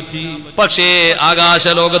പറ്റി. പക്ഷേ ആകാശ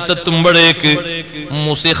ലോകത്തെത്തുമ്പോഴേക്ക്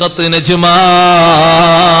മുസിഖത്ത് നജ്മാ,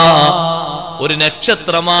 ഒരു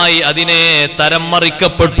നക്ഷത്രമായി അതിനെ തരം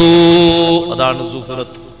മറിക്കപ്പെട്ടു. അതാണ്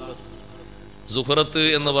സുഹറത്ത്. സുഹറത്ത്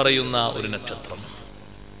എന്ന് പറയുന്ന ഒരു നക്ഷത്രം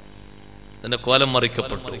അതിന്റെ കോലം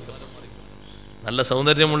മറിക്കപ്പെട്ടു. നല്ല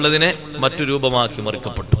സൗന്ദര്യമുള്ളതിനെ മറ്റു രൂപമാക്കി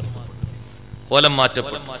മറിക്കപ്പെട്ടു, കോലം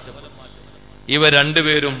മാറ്റപ്പെട്ടു. ഇവ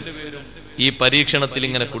രണ്ടുപേരും ഈ പരീക്ഷണത്തിൽ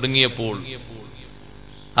ഇങ്ങനെ കുടുങ്ങിയപ്പോൾ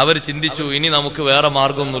അവർ ചിന്തിച്ചു ഇനി നമുക്ക് വേറെ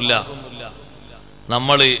മാർഗമൊന്നുമില്ല.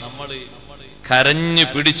 നമ്മള് കരഞ്ഞു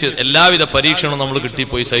പിടിച്ച് എല്ലാവിധ പരീക്ഷണവും നമ്മൾ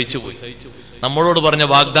കിട്ടിപ്പോയി, സഹിച്ചുപോയി. നമ്മളോട് പറഞ്ഞ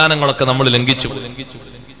വാഗ്ദാനങ്ങളൊക്കെ നമ്മൾ ലംഘിച്ചുപോയി.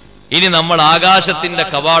 ഇനി നമ്മൾ ആകാശത്തിന്റെ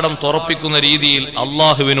കവാടം തുറപ്പിക്കുന്ന രീതിയിൽ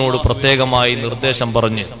അള്ളാഹുവിനോട് പ്രത്യേകമായി നിർദ്ദേശം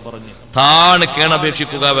പറഞ്ഞ് താണ്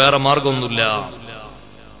കേണപേക്ഷിക്കുക, വേറെ മാർഗമൊന്നുമില്ല.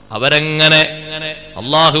 അവരെങ്ങനെ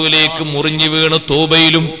അള്ളാഹുവിലേക്ക് മുറിഞ്ഞു വീണ്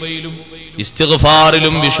തൗബയിലും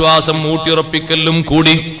ഇസ്തിഗ്ഫാറിലും വിശ്വാസം ഊട്ടിയുറപ്പിക്കലും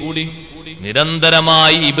കൂടി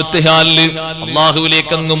നിരന്തരമായി ഇബ്തിഹാലിൽ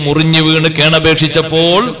അള്ളാഹുവിലേക്ക് അങ്ങ് മുറിഞ്ഞു വീണ്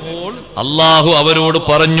കേണപേക്ഷിച്ചപ്പോൾ അള്ളാഹു അവരോട്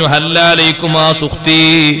പറഞ്ഞു ഹല്ലാലൈക്കുമാ സുഖ്തി,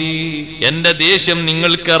 എന്റെ ദേഷ്യം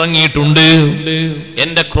നിങ്ങൾക്ക് ഇറങ്ങിയിട്ടുണ്ട്,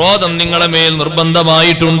 എന്റെ ക്രോധം നിങ്ങളെ മേൽ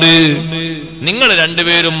നിർബന്ധമായിട്ടുണ്ട്. നിങ്ങൾ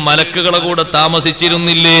രണ്ടുപേരും മലക്കുകളെ കൂടെ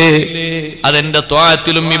താമസിച്ചിരുന്നില്ലേ? അതെന്റെ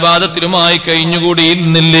ത്വാഅത്തിലും ഇബാദത്തിലുമായി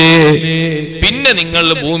കഴിഞ്ഞുകൂടിയിരുന്നില്ലേ? പിന്നെ നിങ്ങൾ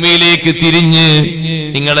ഭൂമിയിലേക്ക് തിരിഞ്ഞ്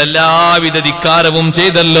നിങ്ങൾ എല്ലാവിധ ധിക്കാരവും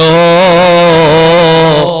ചെയ്തല്ലോ.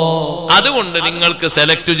 അതുകൊണ്ട് നിങ്ങൾക്ക്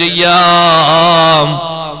സെലക്ട് ചെയ്യാം.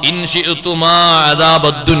 ഇൻശിഅ്തുമാ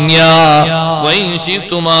അദാബദ് ദുനിയാ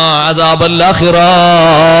വഇൻശിഅ്തുമാ അദാബൽ ആഖിറ.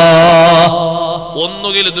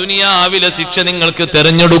 ഒന്നുകിൽ ദുനിയാവിലെ ശിക്ഷ നിങ്ങൾക്ക്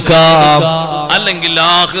തെരഞ്ഞെടുക്കാം, അല്ലെങ്കിൽ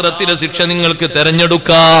ആഖിറത്തിലെ ശിക്ഷ നിങ്ങൾക്ക്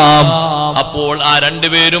തെരഞ്ഞെടുക്കാം. അപ്പോൾ ആ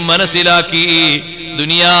രണ്ടുപേരും മനസ്സിലാക്കി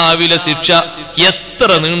ദുനിയാവിലെ ശിക്ഷ എത്ര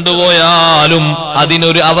നീണ്ടുപോയാലും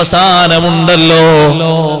അതിനൊരു അവസാനമുണ്ടല്ലോ.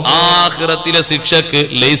 ആഖിറത്തിലെ ശിക്ഷക്ക്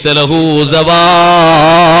ലൈസ ലഹു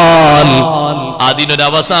സവാൽ, അതിനൊരു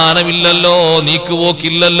അവസാനമില്ലല്ലോ,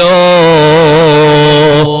 നീക്കുപോക്കില്ലല്ലോ.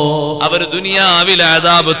 അവർ ദുനിയാവിലെ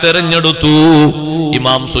അദാബ് തെരഞ്ഞെടുത്തു.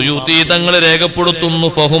 ഇമാം സുയൂത്തി തങ്ങൾ രേഖപ്പെടുത്തുന്നു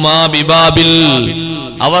ഫഹുമാ ബിബാബിൽ,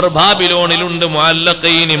 അവർ ബാബിലോണിലുണ്ട്.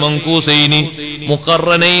 മുഅല്ലഖൈനി മൻകൂസൈനി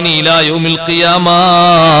മുഖറനൈനി ഇലാ യൗമിൽ ഖിയാമ.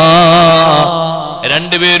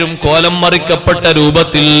 രണ്ടുപേരും കോലം മറിക്കപ്പെട്ട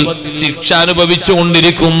രൂപത്തിൽ ശിക്ഷ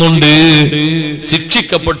അനുഭവിച്ചുകൊണ്ടിരിക്കുന്നുണ്ട്,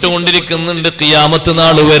 ശിക്ഷിക്കപ്പെട്ടുകൊണ്ടിരിക്കുന്നുണ്ട് ഖിയാമത്ത്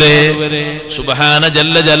നാൾ വരെ. സുബ്ഹാന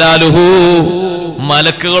ജല്ല ജലാലുഹു.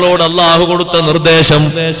 മലക്കുകളോട് അല്ലാഹു കൊടുത്ത നിർദ്ദേശം,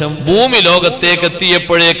 ഭൂമി ലോകത്തേക്ക്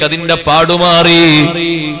എത്തിയപ്പോഴേക്ക് അതിന്റെ പാടുമാറി.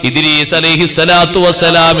 ഇദ്രീസ് അലൈഹിസ്സലാത്തു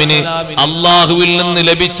വസ്സലാമിന് അല്ലാഹുവിൽ നിന്ന്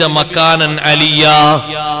ലഭിച്ച മക്കാനൻ അലിയ,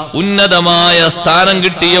 ഉന്നതമായ സ്ഥാനം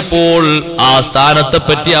കിട്ടിയപ്പോൾ ആ സ്ഥാനത്തെ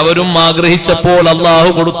പറ്റി അവരും ആഗ്രഹിച്ചപ്പോൾ അല്ലാഹു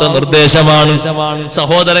കൊടുത്ത നിർദ്ദേശമാണ്.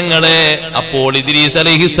 സഹോദരങ്ങളെ, അപ്പോൾ ഇദ്രീസ്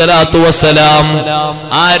അലൈഹിസ്സലാത്തു വസ്സലാം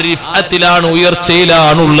ആ റിഫഅത്തിലാണ്,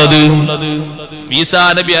 ഉയർച്ചയിലാണുള്ളത്. ഈസാ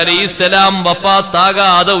നബി അലൈഹിസ്സലാം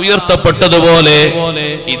വഫാത്താകാതെ ഉയർത്തപ്പെട്ടതുപോലെ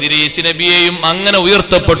ഇദ്രീസ് നബിയെയും അങ്ങനെ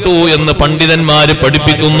ഉയർത്തപ്പെട്ടു എന്ന് പണ്ഡിതന്മാര്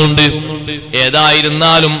പഠിപ്പിക്കുന്നുണ്ട്.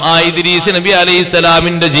 ഏതായിരുന്നാലും ആ ഇദ്രീസ് നബി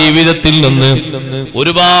അലൈഹിസ്സലാമിന്റെ ജീവിതത്തിൽ നിന്ന്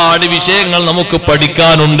ഒരുപാട് വിഷയങ്ങൾ നമുക്ക്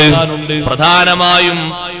പഠിക്കാനുണ്ട്. പ്രധാനമായും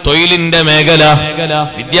തൊഴിലിന്റെ മേഖല,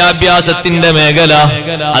 വിദ്യാഭ്യാസത്തിന്റെ മേഖല,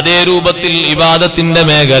 അതേ രൂപത്തിൽ ഇബാദത്തിന്റെ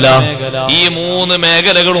മേഖല, ഈ മൂന്ന്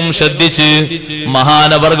മേഖലകളും ശ്രദ്ധിച്ച്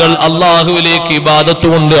മഹാനവർകൾ അല്ലാഹുവിലേക്ക് ഇബാദത്ത്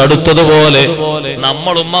കൊണ്ട് അടുത്തതുപോലെ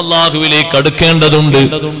നമ്മളും അല്ലാഹുവിലേക്ക് അടുക്കേണ്ടതുണ്ട്.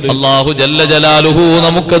 അല്ലാഹു ജല്ല ജലാലുഹു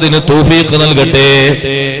നമുക്കതിന് തൗഫീഖ് നൽകട്ടെ.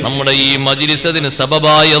 നമ്മുടെ ഈ മജ്ലിസ് അതിന്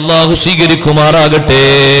സബബായി അല്ലാഹു സ്വീകരിക്കുമാറാകട്ടെ.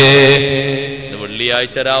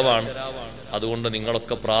 വെള്ളിയാഴ്ച രാവാണ്, അതുകൊണ്ട്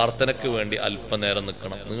നിങ്ങളൊക്കെ പ്രാർത്ഥനയ്ക്ക് വേണ്ടി അല്പനേരം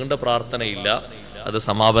നിൽക്കണം. നീണ്ട പ്രാർത്ഥനയില്ല, അത്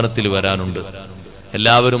സമാപനത്തിൽ വരാനുണ്ട്.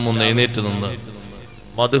 എല്ലാവരും ഒന്ന് എഴുന്നേറ്റ് നിന്ന്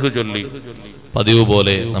മദ്ഹ് ചൊല്ലി പതിവ്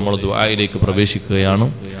പോലെ നമ്മൾ ദുആയിലേക്ക് പ്രവേശിക്കുകയാണ്.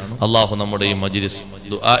 അല്ലാഹു നമ്മുടെ ഈ മജ്ലിസ്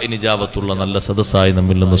ദുആഇന് ഇജാബത്തുള്ള നല്ല സദസ്സായി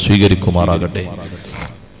നമ്മിൽ നിന്ന് സ്വീകരിക്കുമാറാകട്ടെ.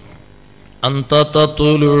 أنت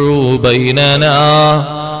تطلع بيننا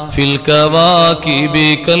في الكواكب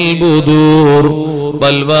كالبدور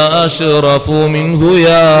بل وأشرف منه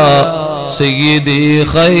يا سيدي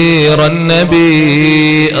خير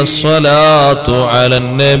النبي الصلاة على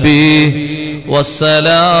النبي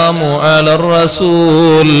والسلام على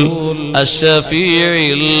الرسول الشفيع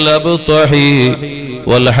الأبطحي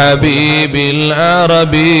والحبيب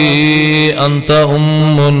العربي أنت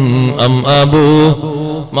أم أم أبو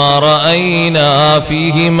ما رأينا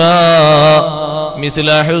فيهما مثل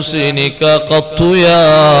حسنك قط يا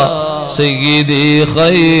سيدي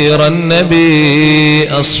خير النبي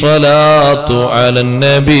الصلاة على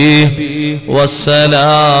النبي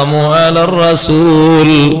والسلام على الرسول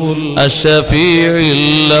الشفيع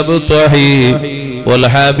الأبطحي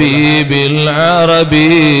والحبيب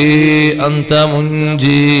العربي أنت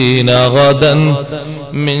منجينا غدا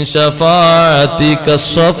من شفاعتك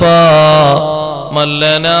الصفا من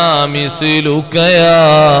لنا مثلك يا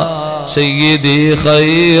سيدي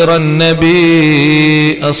خير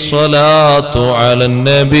النبي الصلاة على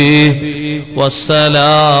النبي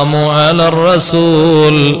والسلام على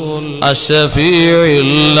الرسول الشفيع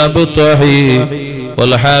الأبطحي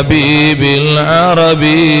والحبيب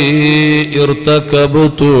العربي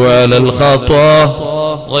ارتكبت على الخطا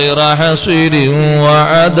غير حصير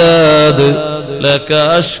وعداد لك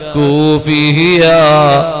أشكو فيه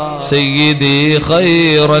يا سيدي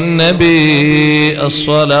خير النبي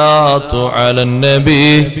الصلاة على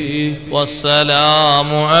النبي والسلام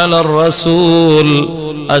على الرسول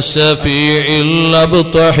الشفيع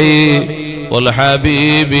الأبطحي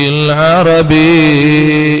والحبيب العربي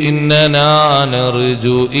إننا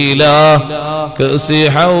نرجو إلى كأس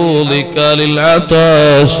حوضك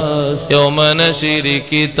للعطش يوم نشر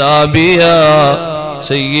كتابيا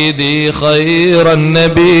سيدي خير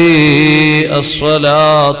النبي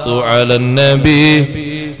الصلاة على النبي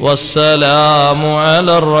والسلام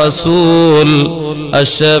على الرسول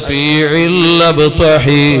الشفيع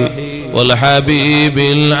الأبطحي والحبيب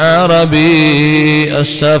العربي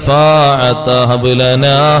الشفاعة هب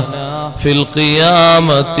لنا في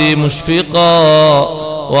القيامة مشفقا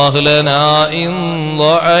واهلنا إن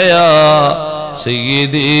ضعيا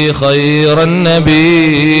سيدي خير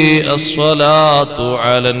النبي الصلاة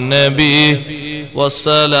على النبي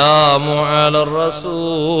والسلام على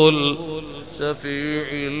الرسول شفيع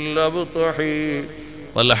الأبطحي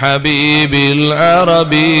والحبيب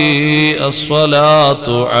العربي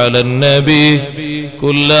الصلاة على النبي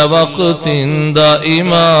كل وقت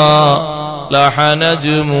دائما لاح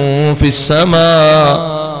نجم في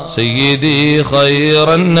السماء سيدي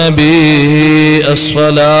خير النبي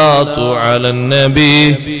الصلاة على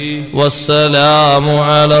النبي والسلام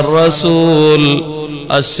على الرسول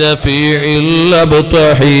الشفيع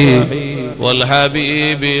الأبطحي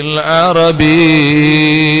والحبيب العربي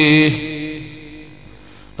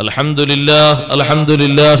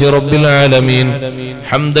Alhamdulillah Rabbil Alameen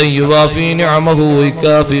Hamdan yuwafi ni'amahu wa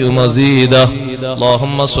yukafi'u mazidah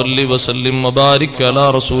Allahumma salli wa sallim wa barik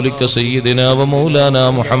ala rasulika sayyidina wa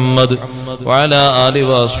maulana Muhammad wa ala alihi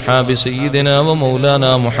wa ashabi sayyidina wa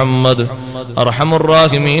maulana Muhammad Arhamur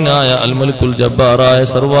Rahimeenaya Al-Malikul Jabbaraya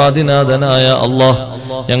Sarvadinadhanaya Allah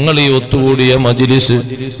ഞങ്ങൾ ഈ ഒത്തുകൂടിയ മജ്ലിസ്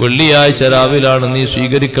വെള്ളിയാഴ്ച രാവിലാണ് നീ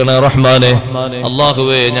സ്വീകരിക്കണേ റഹ്മാനെ.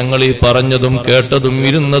 അല്ലാഹുവേ, ഞങ്ങൾ ഈ പറഞ്ഞതും കേട്ടതും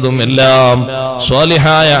ഇരുന്നതും എല്ലാം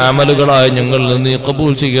സ്വാലിഹായ അമലുകളായി ഞങ്ങൾ നീ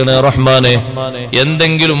ഖബൂൽ ചെയ്യണേ റഹ്മാനെ.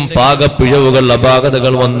 എന്തെങ്കിലും പാകപ്പിഴവുകൾ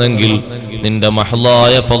അപാകതകൾ വന്നെങ്കിൽ നിന്റെ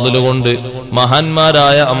മഹ്ലായ ഫദ്ല് കൊണ്ട്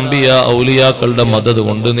മഹാന്മാരായ അംബിയ ഔലിയാക്കളുടെ മദദ്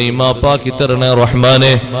കൊണ്ട് നീ മാപ്പാക്കി തരണേ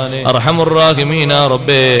റഹ്മാനെ. അർഹമുർ റഹീമീന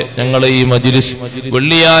റബ്ബേ, ഞങ്ങളെ ഈ മജ്ലിസ്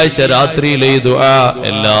വെള്ളിയാഴ്ച രാത്രിയിലെ ഈ ദുആ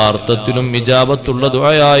എല്ലാ അർത്ഥത്തിലും ഇജാബത്തുള്ള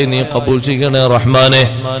ദുആയായി നീ ഖബൂൽ ചെയ്യണേ റഹ്മാനെ.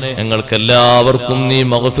 ഞങ്ങൾക്ക് എല്ലാവർക്കും നീ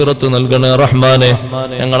മഗ്ഫിറത്ത് നൽകണേ റഹ്മാനെ.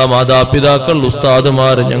 ഞങ്ങളെ മാതാപിതാക്കൾ,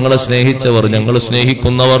 ഉസ്താദുമാർ, ഞങ്ങളെ സ്നേഹിച്ചവർ, ഞങ്ങളെ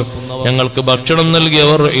സ്നേഹിക്കുന്നവർ, ഞങ്ങൾക്ക് ഭക്ഷണം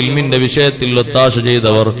നൽകിയവർ, ഇൽമിന്റെ വിഷയത്തിൽ ഒത്താശ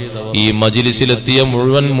ചെയ്തവർ, ഈ മജ്ലിസിലെത്തിയ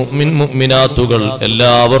മുഴുവൻ മുഅ്മിൻ മുഅ്മിനാത്തുകൾ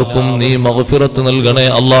എല്ലാവർക്കും നീ മഗ്ഫിറത്ത് നൽകണേ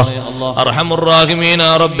അല്ലാഹ്. അർഹമുർ റഹീമീന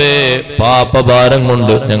റബ്ബേ, പാപഭാരം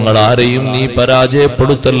കൊണ്ട് ഞങ്ങൾ ആരെയും നീ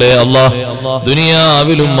പരാജയപ്പെടുത്തല്ലേ അല്ലാഹ്.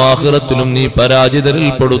 ദുനിയാവിലും ആഖിറത്തിലും നീ പരാജിതരിൽ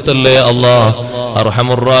പെടുത്തല്ലേ അല്ലാഹ്.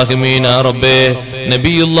 അർഹമുർ റഹീമീന റബ്ബേ,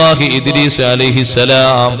 നബിയുല്ലാഹി ഇദ്രീസ്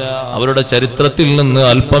അലൈഹിസ്സലാം അവരുടെ ചരിത്രത്തിൽ നിന്ന്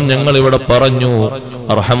അല്പം ഞങ്ങൾ ഇവിടെ പറഞ്ഞു.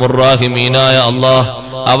 അർഹമുർ റഹീമീനായ അല്ലാഹ്,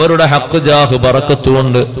 അവരുടെ ഹഖ് ജാഹ് ബറക്കത്ത്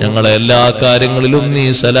കൊണ്ട് ഞങ്ങളെ എല്ലാ കാര്യങ്ങളിലും നീ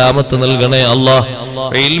സലാമത്ത് നൽകണേ അല്ലാഹ്.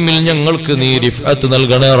 ഇൽമിൽ ഞങ്ങൾക്ക് നീ റിഫഅത്ത്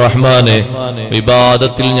നൽകണേ റഹ്മാനെ.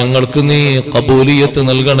 ഇബാദത്തിൽ ഞങ്ങൾക്ക് നീ ഖബൂലിയത്ത്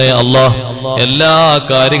നൽകണേ അല്ലാഹ്. എല്ലാ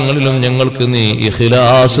കാര്യങ്ങളിലും ഞങ്ങൾക്ക് നീ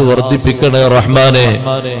ഇഖ്ലാസ് വർദ്ധിപ്പിക്കണേ റഹ്മാനെ.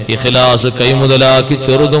 ഇഖ്ലാസ് കൈമുതലാക്കി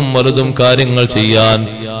ചെറുതും വലുതും കാര്യങ്ങൾ ചെയ്യാൻ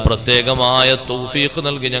പ്രത്യേകമായ തൗഫീഖ്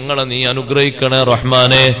നൽകി ഞങ്ങളെ നീ അനുഗ്രഹിക്കണേ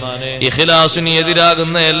റഹ്മാനെ. ഇഖ്ലാസിന്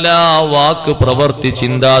എതിരാകുന്ന എല്ലാ വാക്ക്, പ്രവൃത്തി,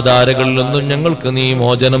 ചിന്താധാരകളിൽ നിന്നും ഞങ്ങൾക്ക് നീ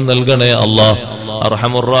മോചനം നൽകണേ അല്ലാഹ്.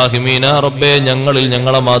 അർഹമുർ റഹീമീന റബ്ബേ, ഞങ്ങളിൽ,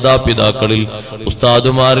 ഞങ്ങളെ മാതാപിതാക്കളിൽ,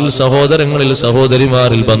 ഉസ്താദുമാരിൽ, സഹോദരങ്ങളിൽ,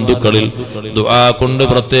 സഹോദരിമാരിൽ, ബന്ധുക്കളിൽ ദുആ കൊണ്ട്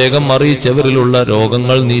പ്രത്യേകം അറിയിച്ചവരിലുള്ള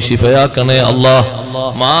രോഗങ്ങൾ നീ ശിഫയാക്കണേ അല്ലാഹ്.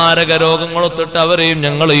 മാരക രോഗങ്ങളൊത്തിട്ട് അവരെയും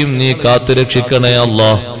ഞങ്ങളെയും നീ കാത്തുരക്ഷിക്കണേ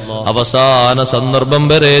അല്ലാഹ്. അവസാന സന്ദർഭം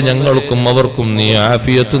വരെ ഞങ്ങൾക്കും അവർക്കും നീ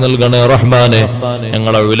ആഫിയത്ത് നൽകണേ റഹ്മാനെ.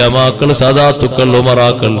 ഞങ്ങളെ ഉലമാക്കൾ, സദാത്തുക്കൾ,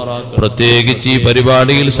 ഉമറാക്കൾ, പ്രത്യേകിച്ച് ഈ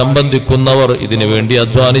പരിപാടിയിൽ സംബന്ധിക്കുന്നവർ, ഇതിനു വേണ്ടി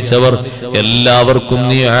അധ്വാനിച്ചവർ എല്ലാവർക്കും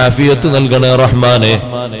നീ ആഫിയത്ത് നൽകണേ റഹ്മാനെ.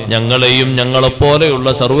 ഞങ്ങളെയും ഞങ്ങളെപ്പോലെയുള്ള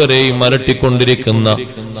സർവരെയും അലട്ടിക്കൊണ്ടിരിക്കുന്ന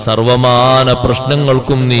സർവമാന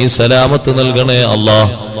പ്രശ്നങ്ങൾക്കും നീ സലാമത്ത് നൽകണേ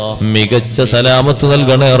അല്ലാഹ്. മികച്ച സലാമത്ത്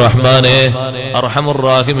നൽകണേ റഹ്മാനെ. അർഹമുർ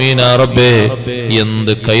റഹീമീന റബ്ബേ,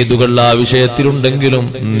 എന്ത് കൈതുകൾ ആ വിഷയത്തിലുണ്ടെങ്കിലും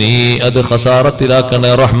നീ അത്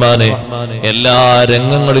ഖസാറത്തിലാക്കണേ റഹ്മാനെ. എല്ലാ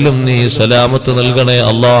രംഗങ്ങളിലും നീ സലാമത്ത് നൽകണേ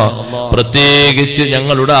അല്ലാഹ്. പ്രത്യേകിച്ച്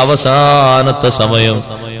ഞങ്ങളുടെ അവസാനത്തെ സമയം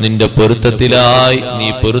നിന്റെ പൊരുത്തത്തിലായി, നീ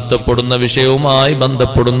പൊരുത്തപ്പെടുന്ന വിഷയവുമായി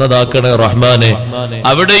ബന്ധപ്പെടുന്നതാക്കണേ റഹ്മാനെ.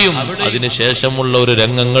 അവിടെയും അതിനുശേഷമുള്ള ഒരു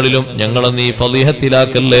രംഗങ്ങളിലും ഞങ്ങളെ നീ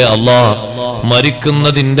ഫളീഹത്തിലാക്കല്ലേ അല്ലാഹ്.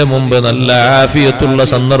 മരിക്കുന്നതിന്റെ മുമ്പ് നല്ല ആഫിയത്തുള്ള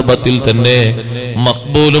സന്ദർഭത്തിൽ തന്നെ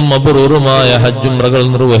മഖ്ബൂലും മബ്റൂറുമായ ഹജ്ജ് ഉംറകൾ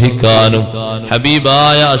നിർവഹിക്കാനും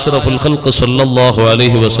ഹബീബായ അഷ്റഫുൽ ഖൽഖ് സല്ലല്ലാഹു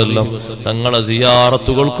അലൈഹി വസല്ലം തങ്ങളെ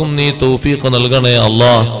സിയാറത്തുകൾക്കും നീ തൗഫീഖ് നൽകണേ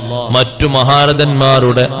അല്ലാഹ്. മറ്റു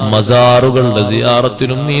മഹാരഥന്മാരുടെ മസാറുകളുടെ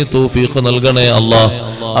സിയാറത്തിനും നീ തൗഫീഖ് നൽകണേ അല്ലാഹ്.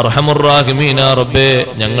 അർഹമുർ റഹീമീന റബ്ബേ,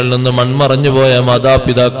 ഞങ്ങളിൽ നിന്ന് മൺമറഞ്ഞു പോയ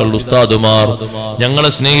മാതാപിതാക്കൾ, ഉസ്താദുമാർ,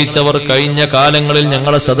 ഞങ്ങളെ സ്നേഹിച്ചവർ, കഴിഞ്ഞ കാലങ്ങളിൽ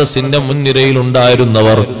ഞങ്ങളെ സദസ്സിന്റെ മുൻനിരയിൽ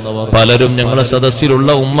ഉണ്ടായിരുന്നവർ പലരും, ഞങ്ങളെ സദസ്സിലുള്ള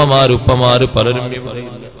ഉമ്മമാര്, ഉപ്പമാര് പലരും,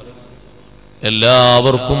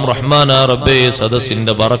 എല്ലാവർക്കും റഹ്മാനാ റബ്ബേ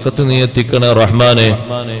സദസ്സിന്റെ ബറക്കത്ത് നീ എത്തിക്കണേ റഹ്മാനെ.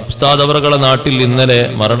 ഉസ്താദ് അവരുടെ നാട്ടിൽ ഇന്നലെ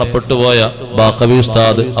മരണപ്പെട്ടു പോയ ബാഖവി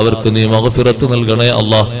ഉസ്താദ്, അവർക്ക് നീ മഗ്ഫിറത്ത് നൽകണേ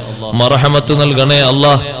അല്ലാഹ്, മർഹമത്ത് നൽകണേ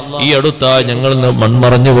അല്ലാഹ്. ഈ അടുത്ത ഞങ്ങൾ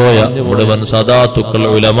മൺമറഞ്ഞു പോയ മുഴുവൻ സദാത്തുക്കൾ,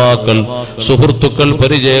 ഉലമാക്കൾ, സുഹൃത്തുക്കൾ,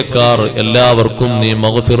 പരിചയക്കാർ എല്ലാവർക്കും നീ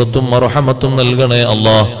മഗ്ഫിറത്തും മർഹമത്തും നൽകണേ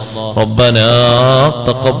അല്ലാഹ്. ربنا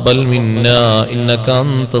تقبل منا إنك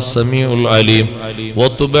أنت السميع العليم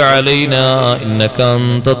وتب علينا إنك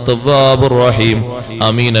أنت التواب الرحيم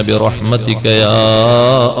آمين برحمتك يا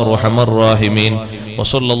أرحم الراحمين.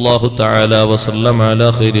 وصلى الله تعالى وسلم على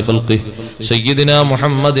خير خلقه سيدنا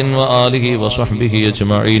محمد وآله وصحبه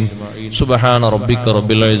أجمعين. سبحان ربك رب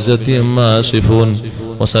العزة عما يصفون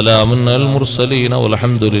وسلام على المرسلين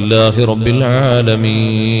والحمد لله رب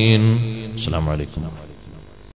العالمين. السلام عليكم.